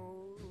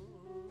Creole,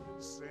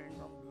 sing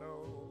 'em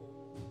low.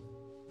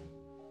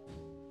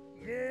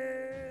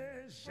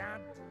 Yeah,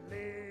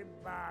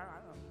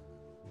 chant-la-ba,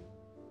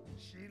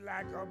 she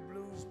like a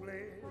blues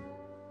played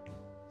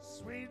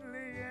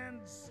sweetly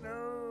and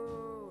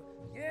slow.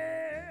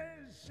 Yeah,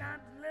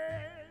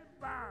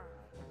 chant-la-ba,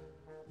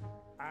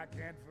 I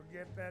can't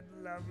forget that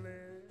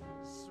lovely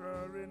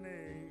Sir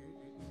Renee.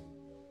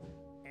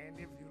 And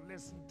if you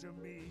listen to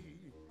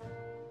me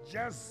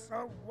just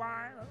a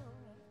while,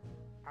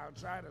 I'll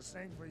try to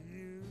sing for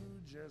you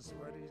just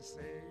what he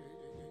said.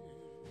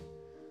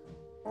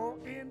 Oh,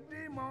 in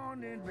the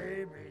morning,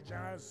 baby,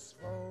 just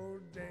for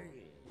a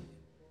day.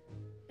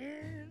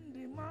 In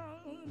the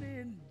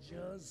morning,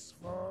 just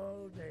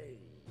for a day.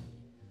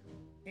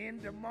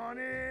 In the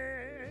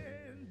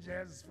morning,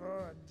 just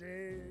for a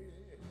day.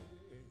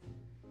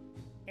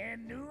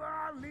 In New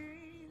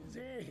Orleans,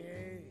 hey,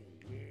 hey,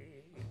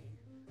 hey.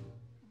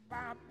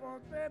 Papa,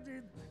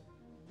 baby.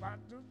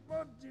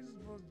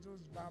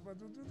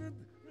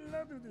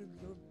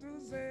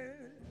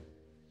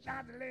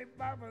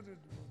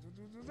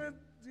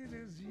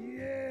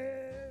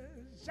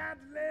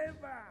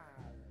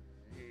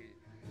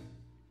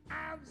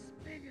 I'm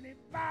speaking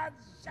about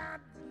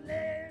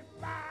Chantilly,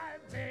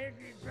 take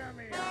it from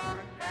me on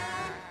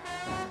down.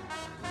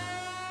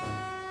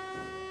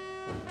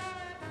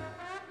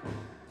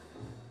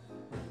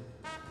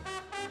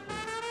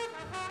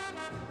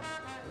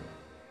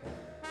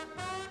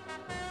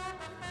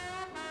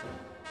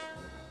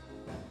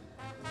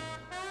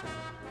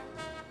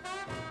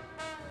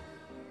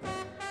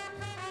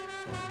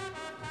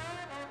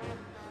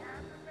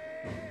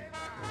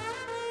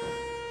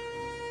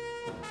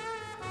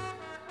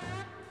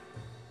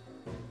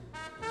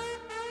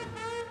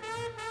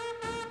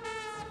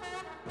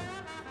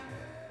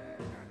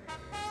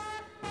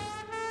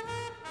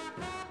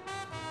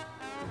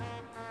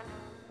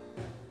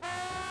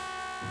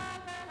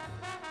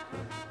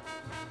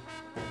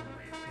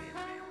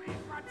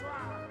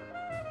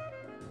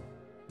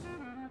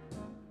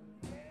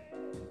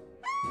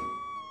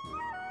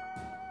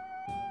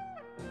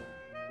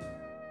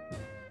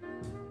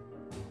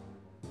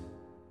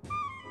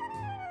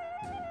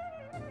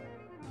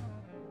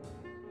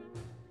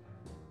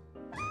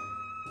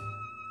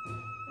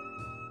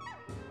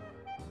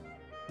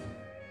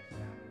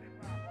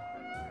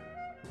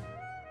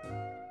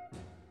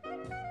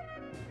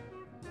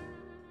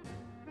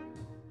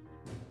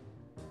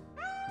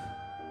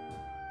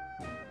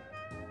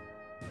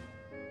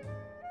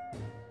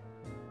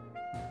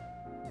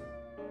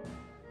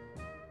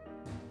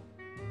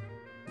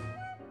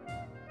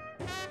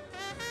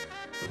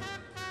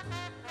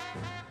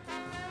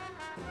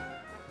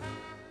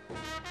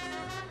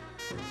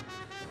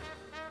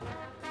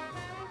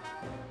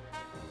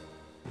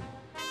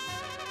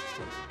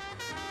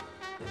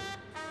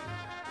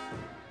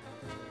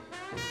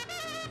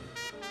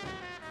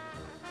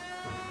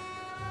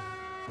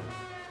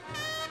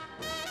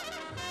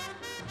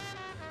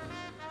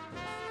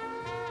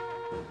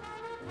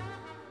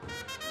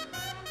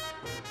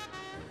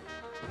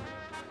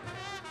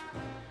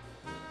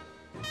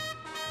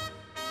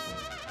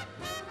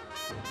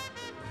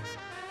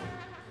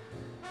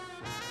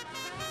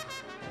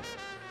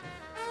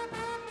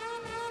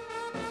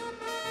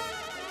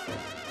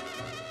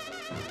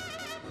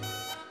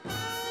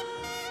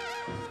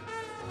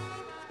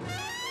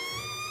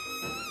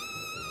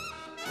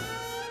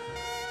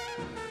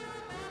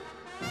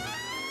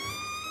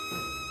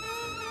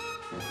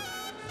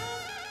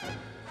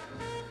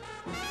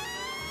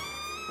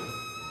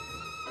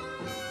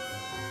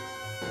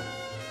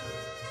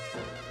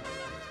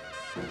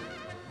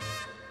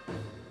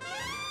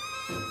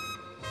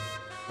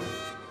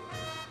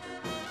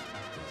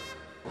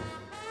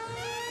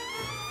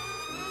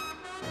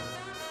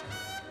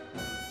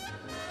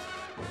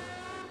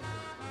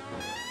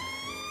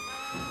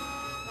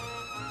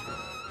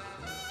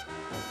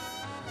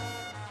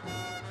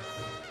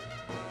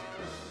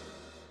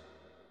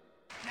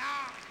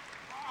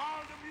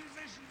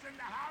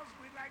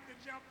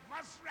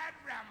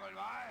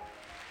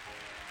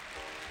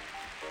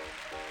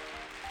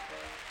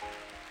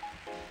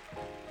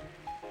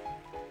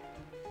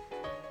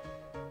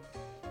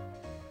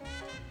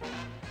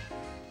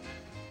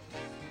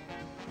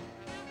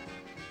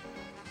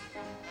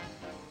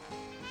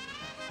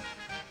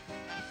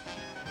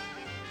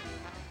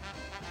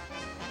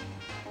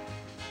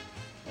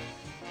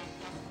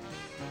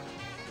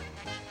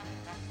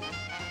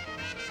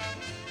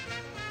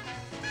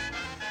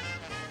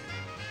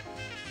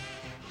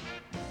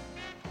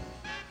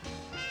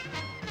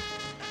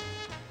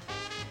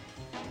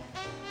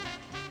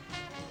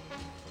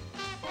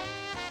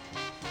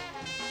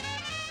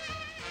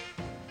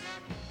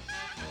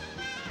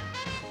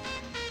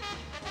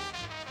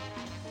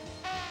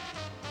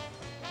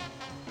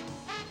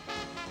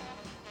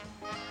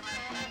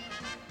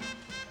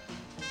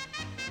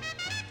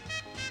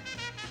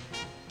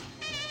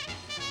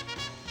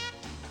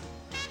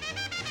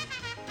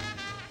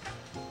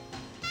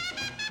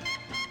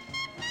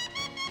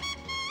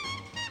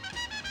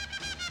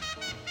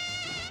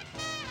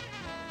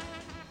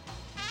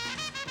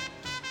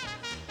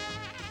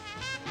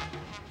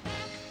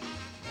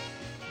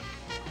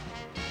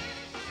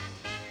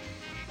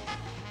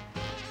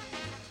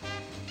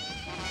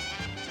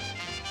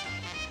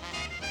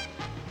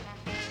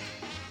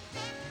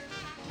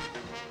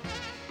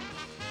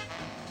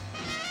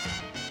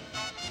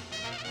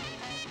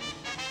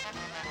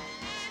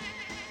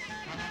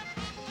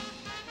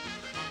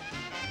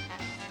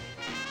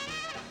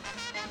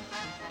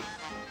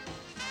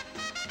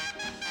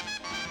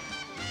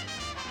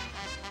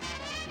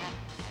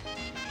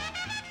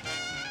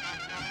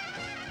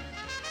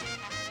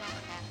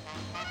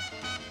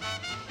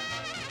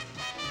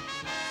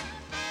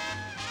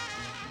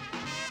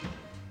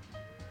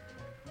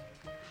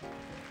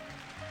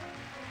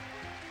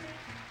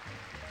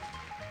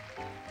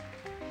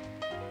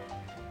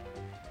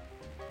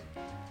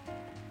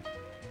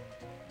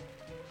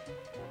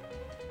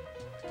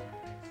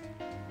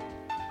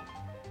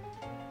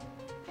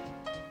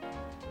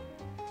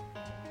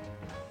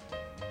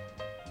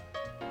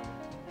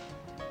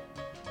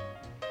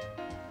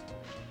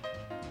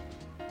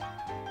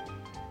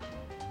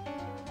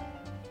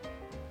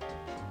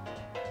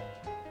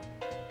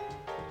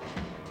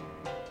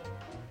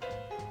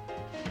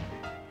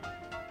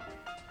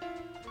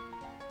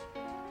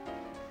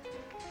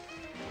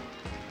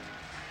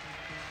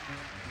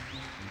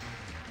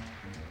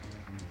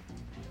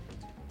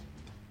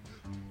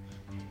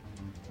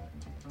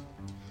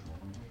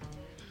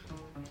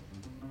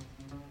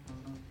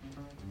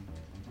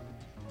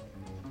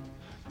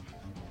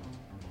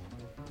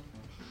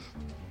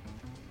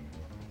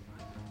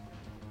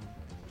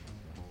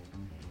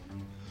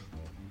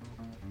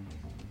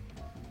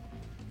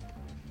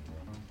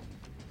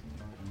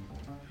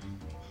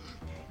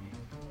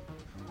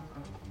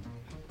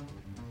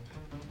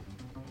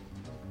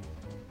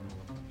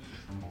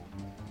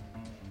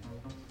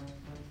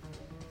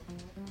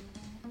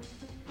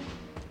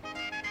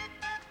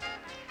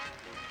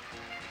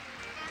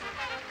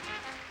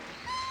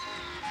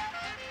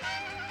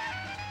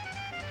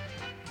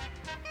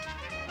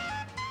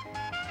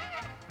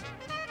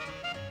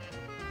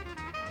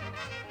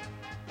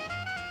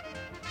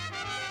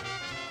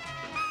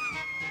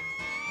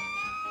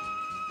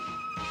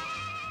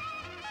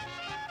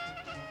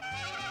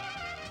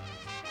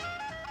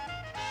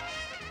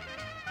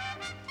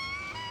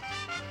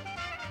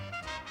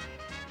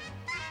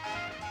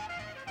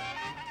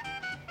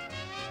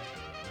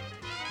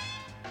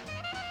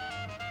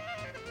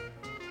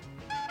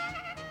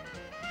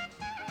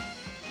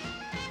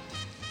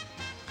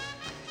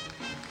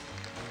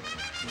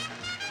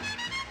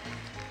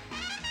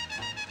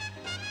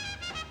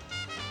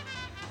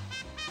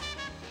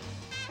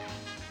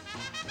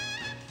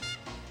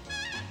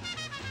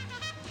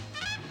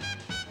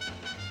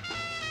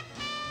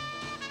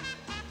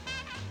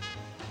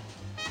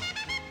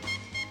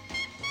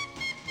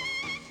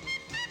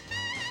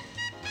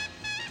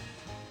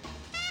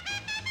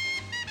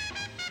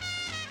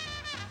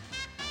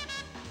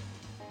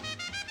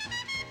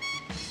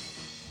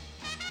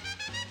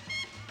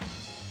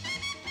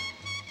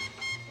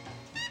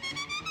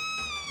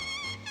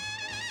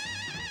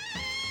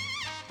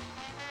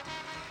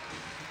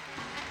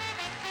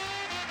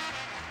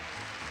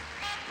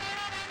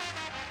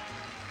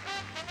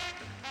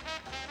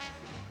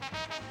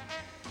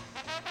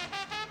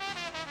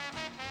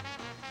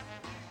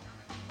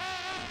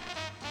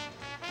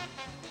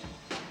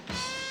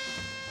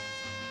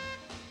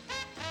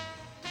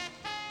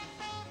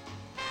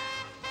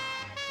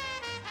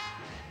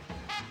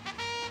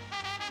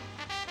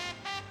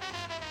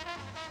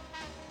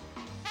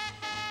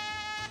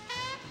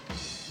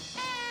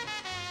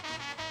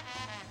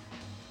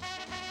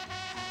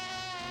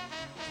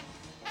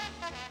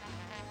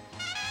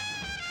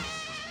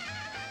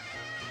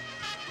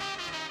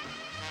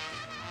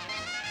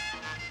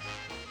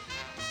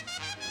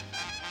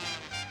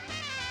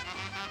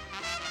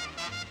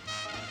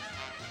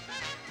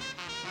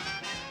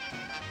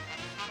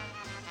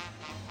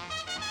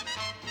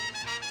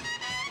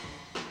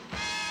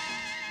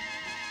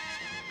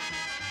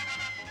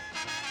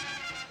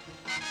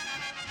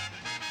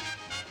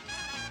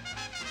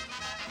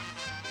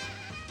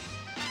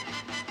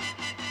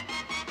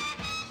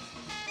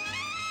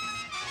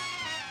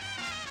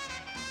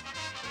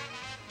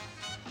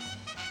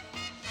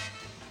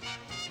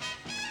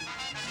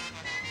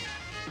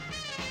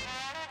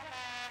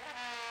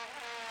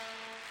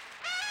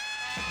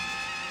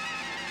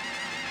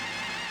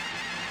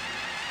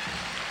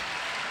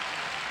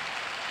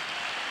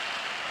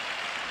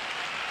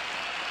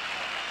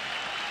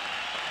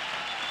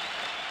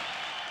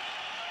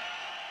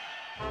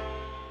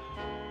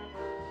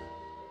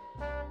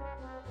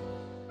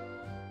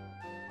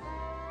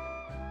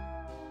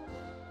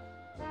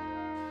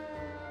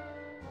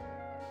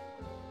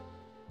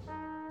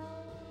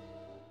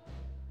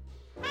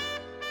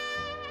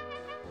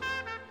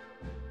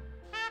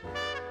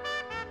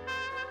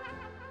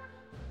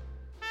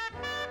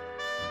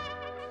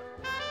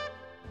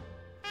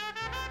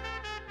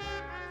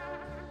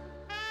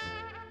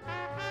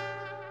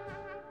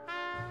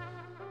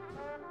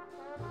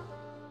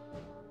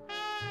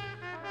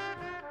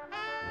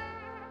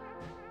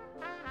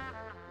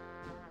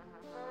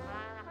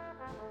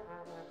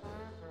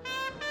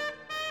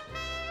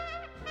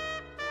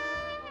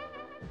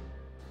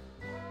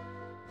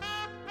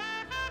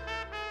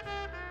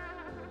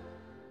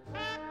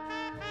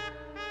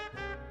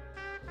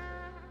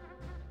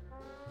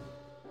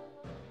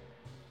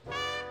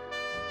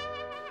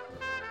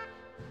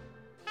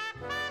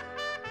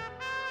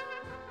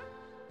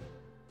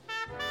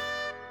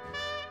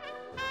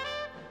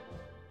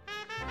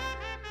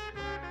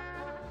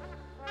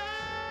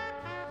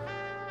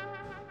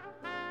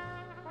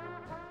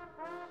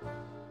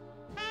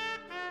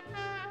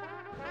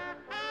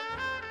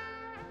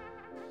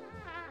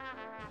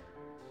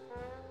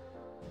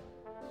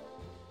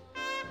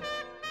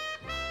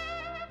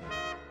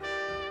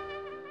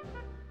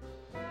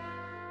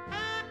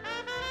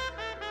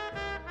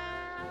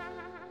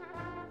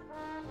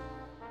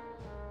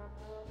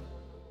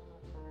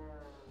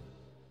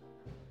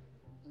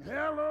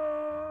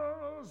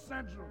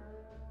 Central.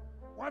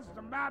 What's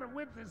the matter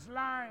with this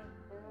line?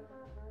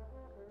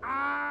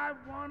 I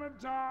want to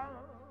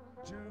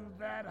talk to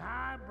that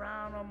high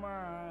brown of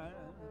mine.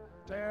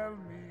 Tell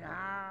me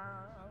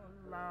how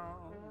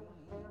long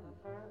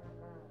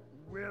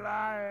will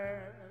I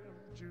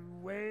have to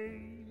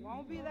wait?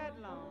 Won't be that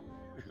long.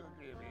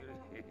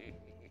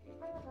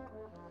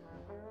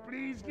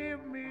 Please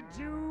give me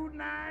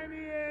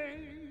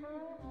 $2.98.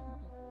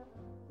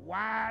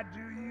 Why do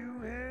you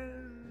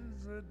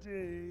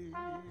hesitate?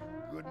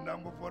 Good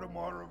number for the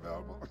motor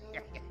Velma.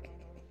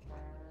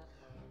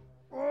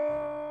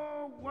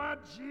 Oh,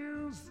 what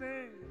you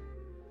say?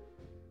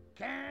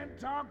 Can't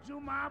talk to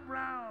my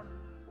brown.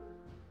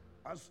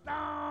 A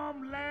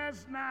storm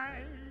last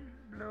night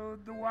blew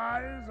the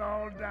wires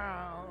all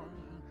down.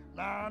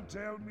 Now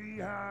tell me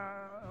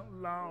how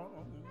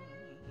long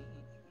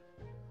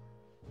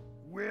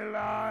will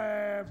I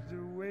have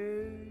to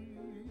wait?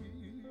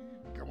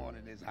 Come on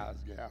in this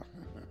house, gal.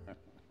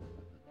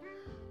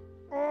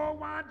 Oh,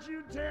 won't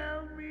you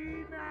tell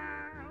me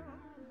now?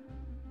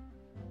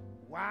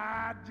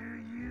 Why do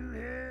you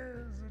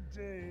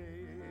hesitate?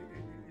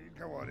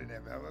 Come on in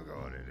there, Velma. Go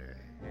on in there.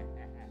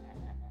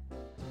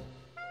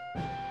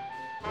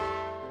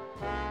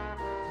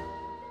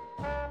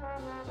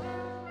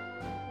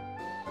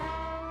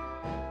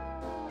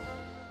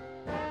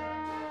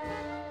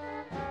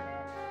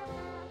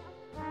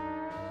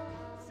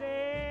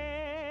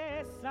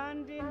 Say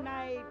Sunday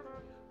night,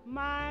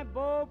 my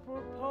beau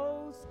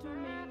proposed to me.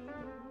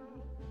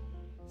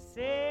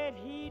 Said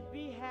he'd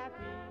be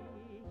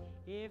happy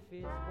if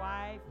his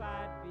wife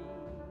I'd be.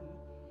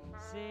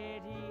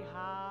 Said he,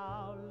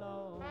 how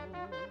long,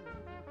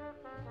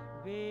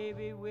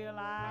 baby, will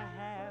I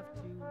have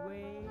to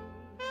wait?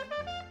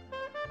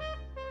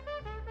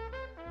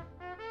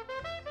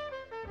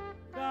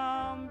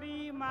 Come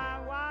be my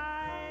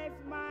wife,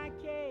 my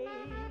Kate.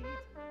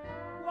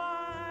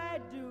 Why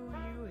do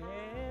you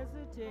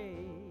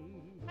hesitate?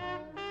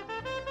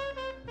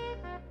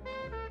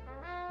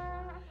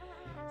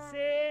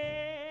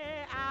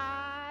 Say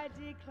I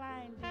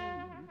declined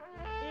him.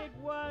 It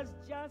was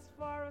just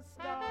for a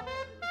start.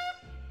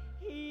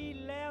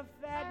 He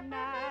left that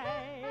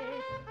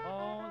night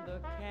on the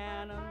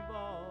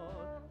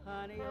cannonball.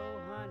 Honey, oh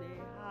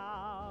honey,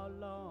 how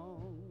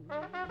long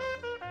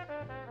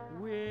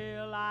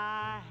will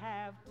I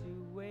have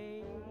to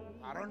wait?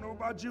 I don't know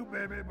about you,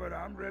 baby, but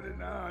I'm ready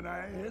now, and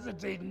I ain't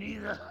hesitating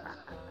either.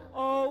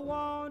 Oh,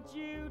 won't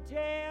you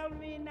tell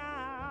me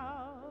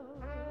now,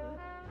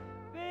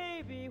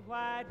 baby,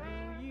 why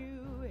do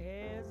you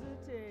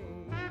hesitate?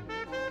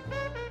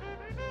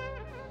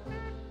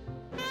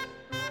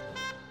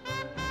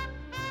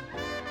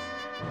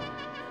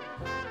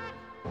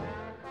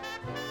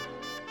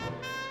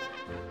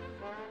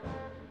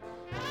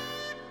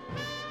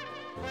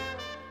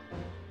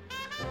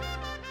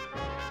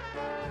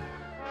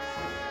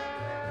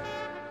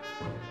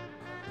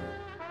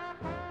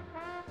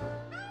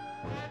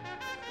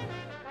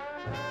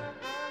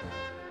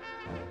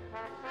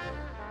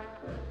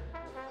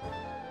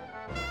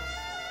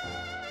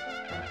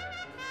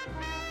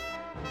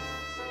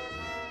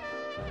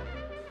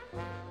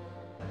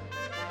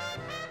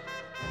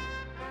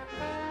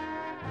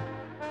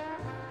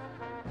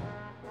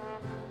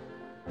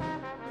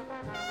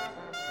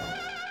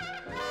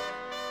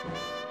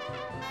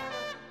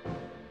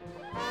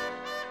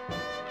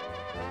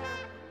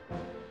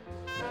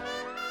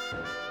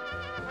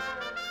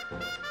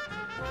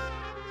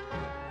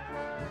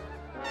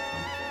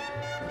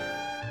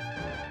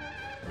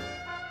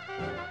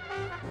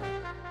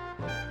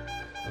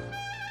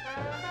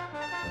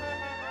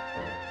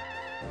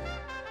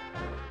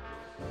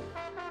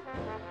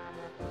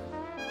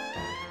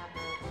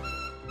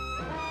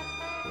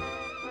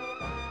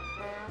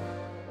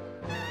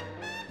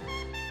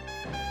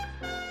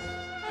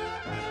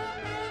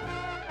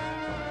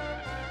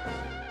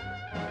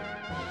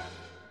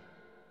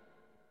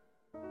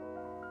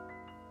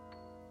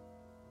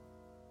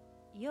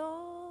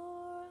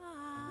 Your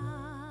eyes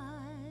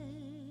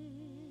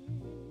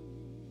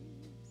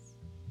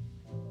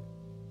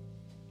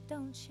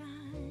don't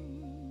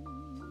shine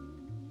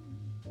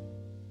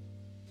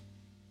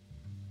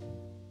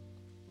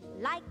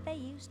like they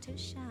used to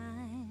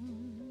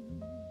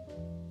shine,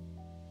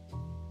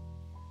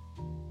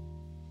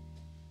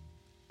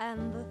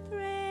 and the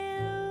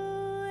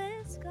thrill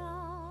is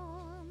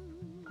gone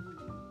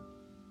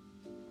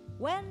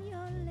when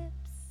your lips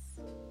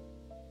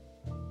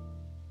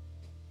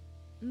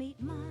meet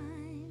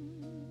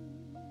mine.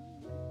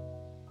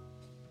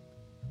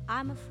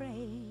 I'm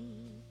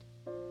afraid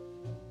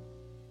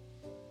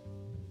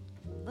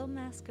the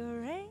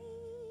masquerade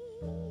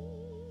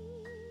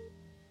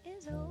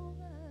is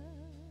over,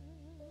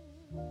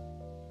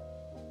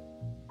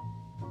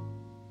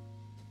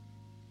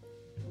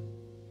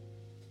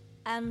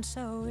 and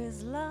so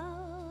is love,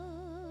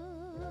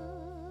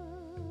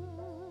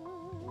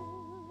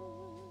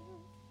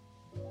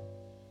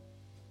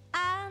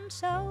 and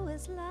so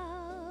is love.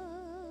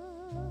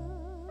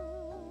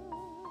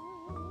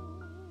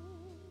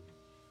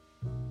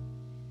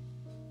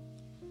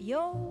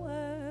 your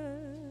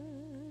words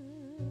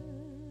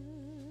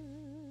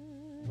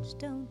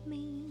don't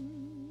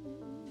mean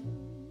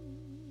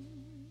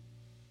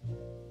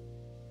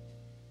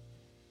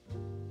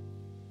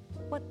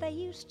what they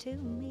used to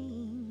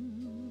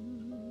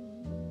mean.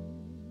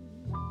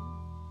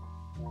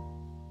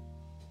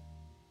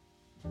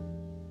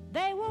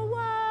 They were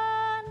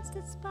once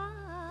despised,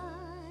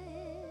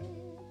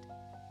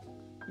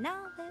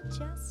 now they're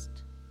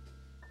just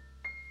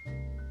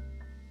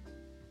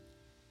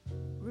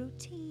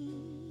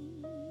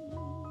routine.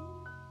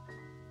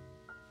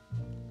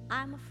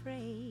 I'm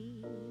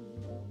afraid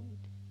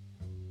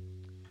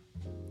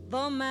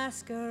the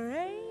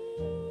masquerade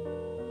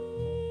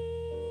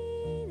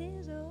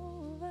is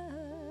over,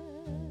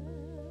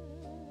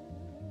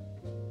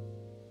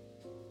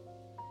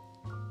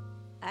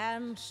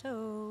 and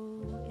so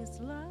is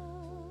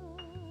love.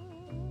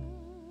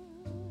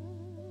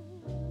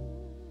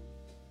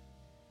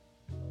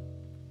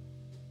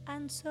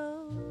 And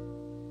so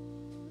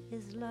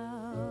is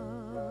love.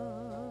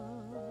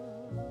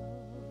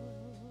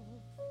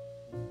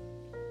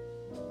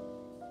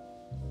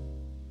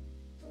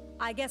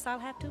 I guess I'll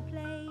have to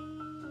play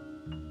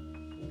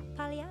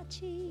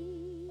Pagliacci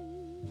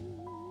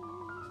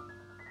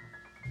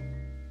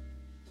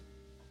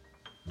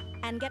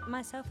and get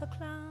myself a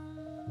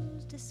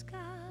clown's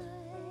disguise,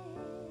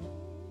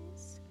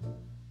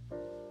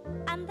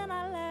 and then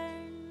I'll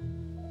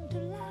learn to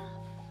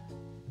laugh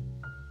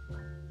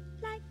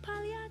like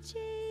Pagliacci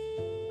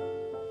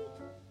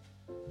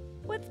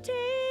with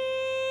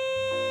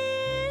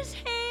tears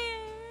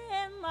here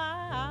in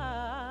my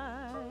eyes.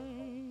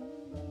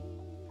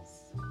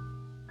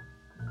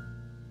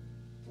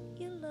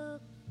 You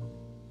look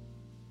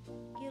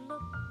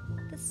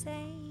the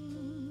same.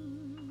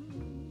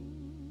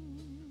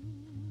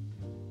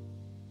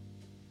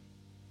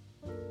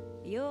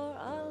 You're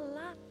a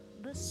lot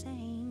the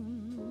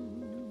same.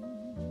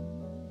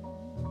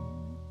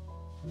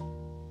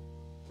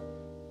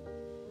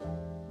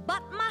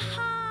 But my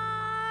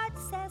heart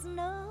says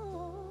no,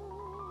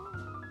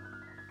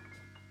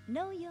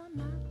 no, you're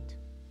not.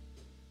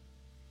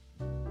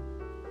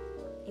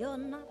 You're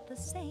not the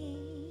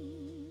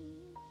same.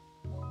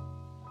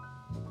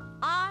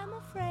 I'm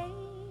afraid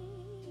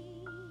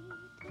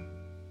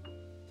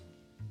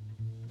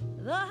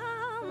the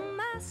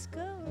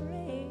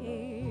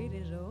masquerade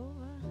is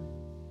over,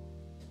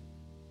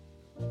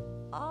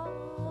 all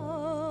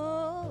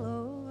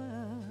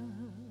over,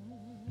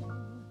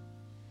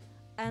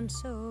 and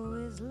so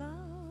is love.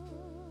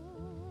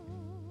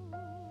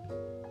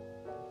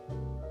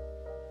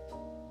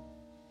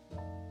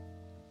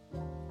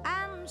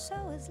 And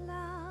so is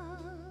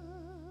love.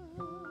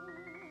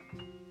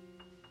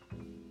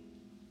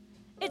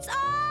 It's all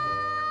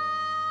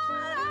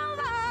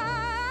over.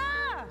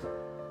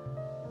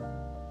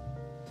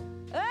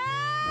 And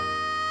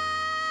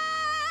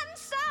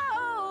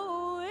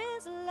so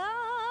is love.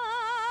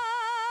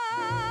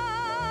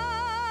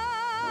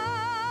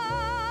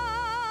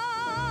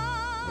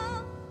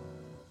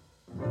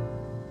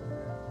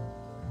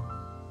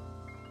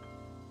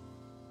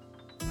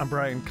 I'm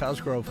Brian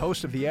Cosgrove,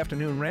 host of the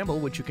Afternoon Ramble,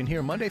 which you can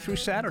hear Monday through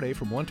Saturday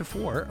from 1 to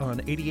 4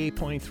 on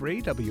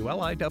 88.3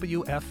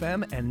 WLIW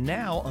FM and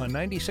now on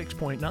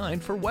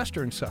 96.9 for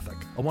Western Suffolk.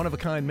 A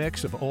one-of-a-kind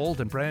mix of old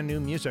and brand new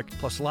music,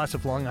 plus lots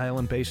of Long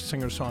Island-based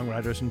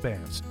singer-songwriters and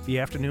bands. The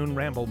Afternoon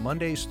Ramble,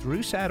 Mondays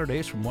through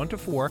Saturdays from 1 to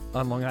 4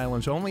 on Long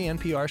Island's only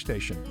NPR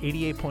station,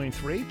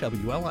 88.3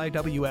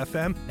 WLIW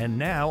FM, and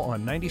now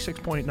on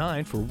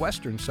 96.9 for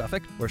Western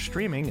Suffolk, or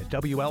streaming at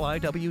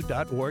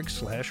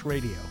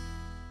WLIW.org/radio.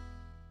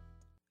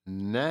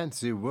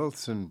 Nancy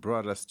Wilson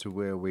brought us to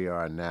where we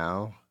are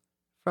now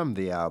from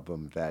the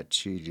album that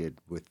she did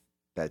with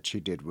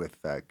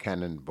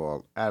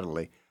Cannonball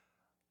Adderley,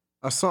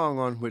 a song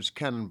on which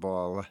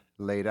Cannonball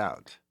laid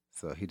out,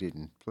 so he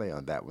didn't play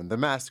on that one. The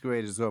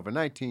Masquerade is over,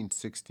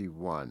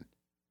 1961.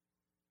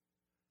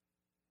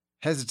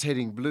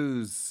 Hesitating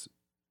Blues,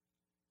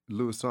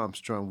 Louis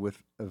Armstrong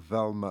with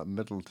Velma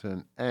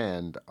Middleton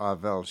and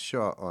Arvell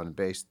Shaw on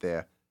bass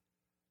there,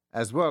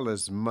 as well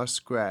as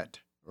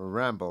Muskrat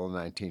Ramble,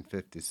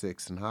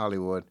 1956 in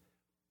Hollywood.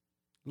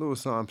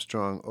 Louis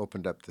Armstrong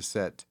opened up the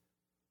set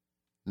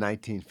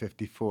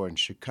 1954 in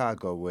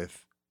Chicago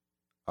with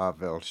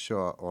Arvell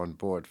Shaw on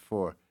board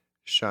for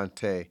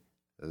Chantez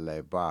les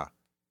Bas.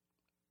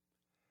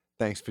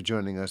 Thanks for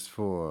joining us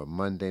for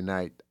Monday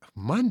night.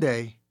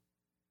 Monday?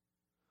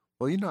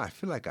 Well, you know, I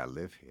feel like I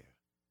live here.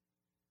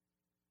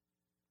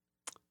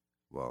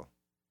 Well,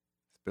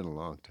 it's been a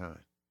long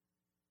time.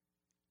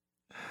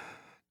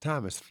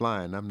 Time is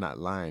flying. I'm not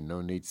lying. No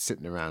need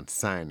sitting around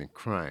sighing and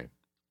crying.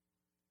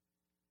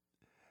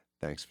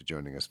 Thanks for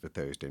joining us for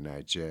Thursday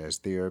Night Jazz,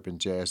 the Urban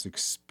Jazz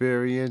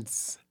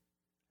Experience.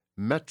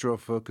 Metro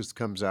Focus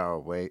comes our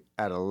way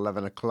at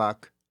 11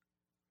 o'clock,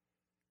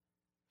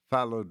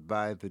 followed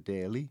by The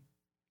Daily.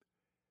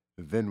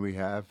 Then we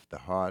have The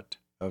Heart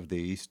of the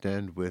East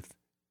End with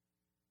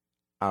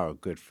our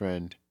good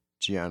friend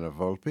Gianna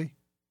Volpe,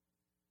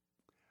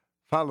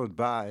 followed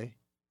by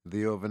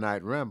The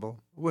Overnight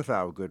Ramble with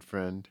our good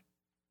friend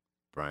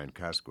Brian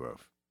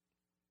Cosgrove.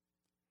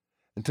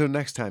 Until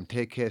next time,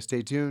 take care,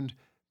 stay tuned,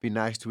 be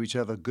nice to each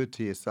other, good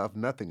to yourself.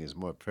 Nothing is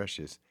more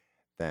precious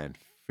than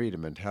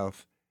freedom and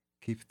health.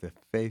 Keep the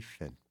faith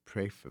and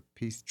pray for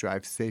peace.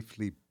 Drive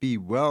safely, be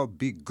well,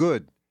 be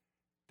good.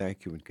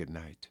 Thank you and good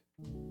night.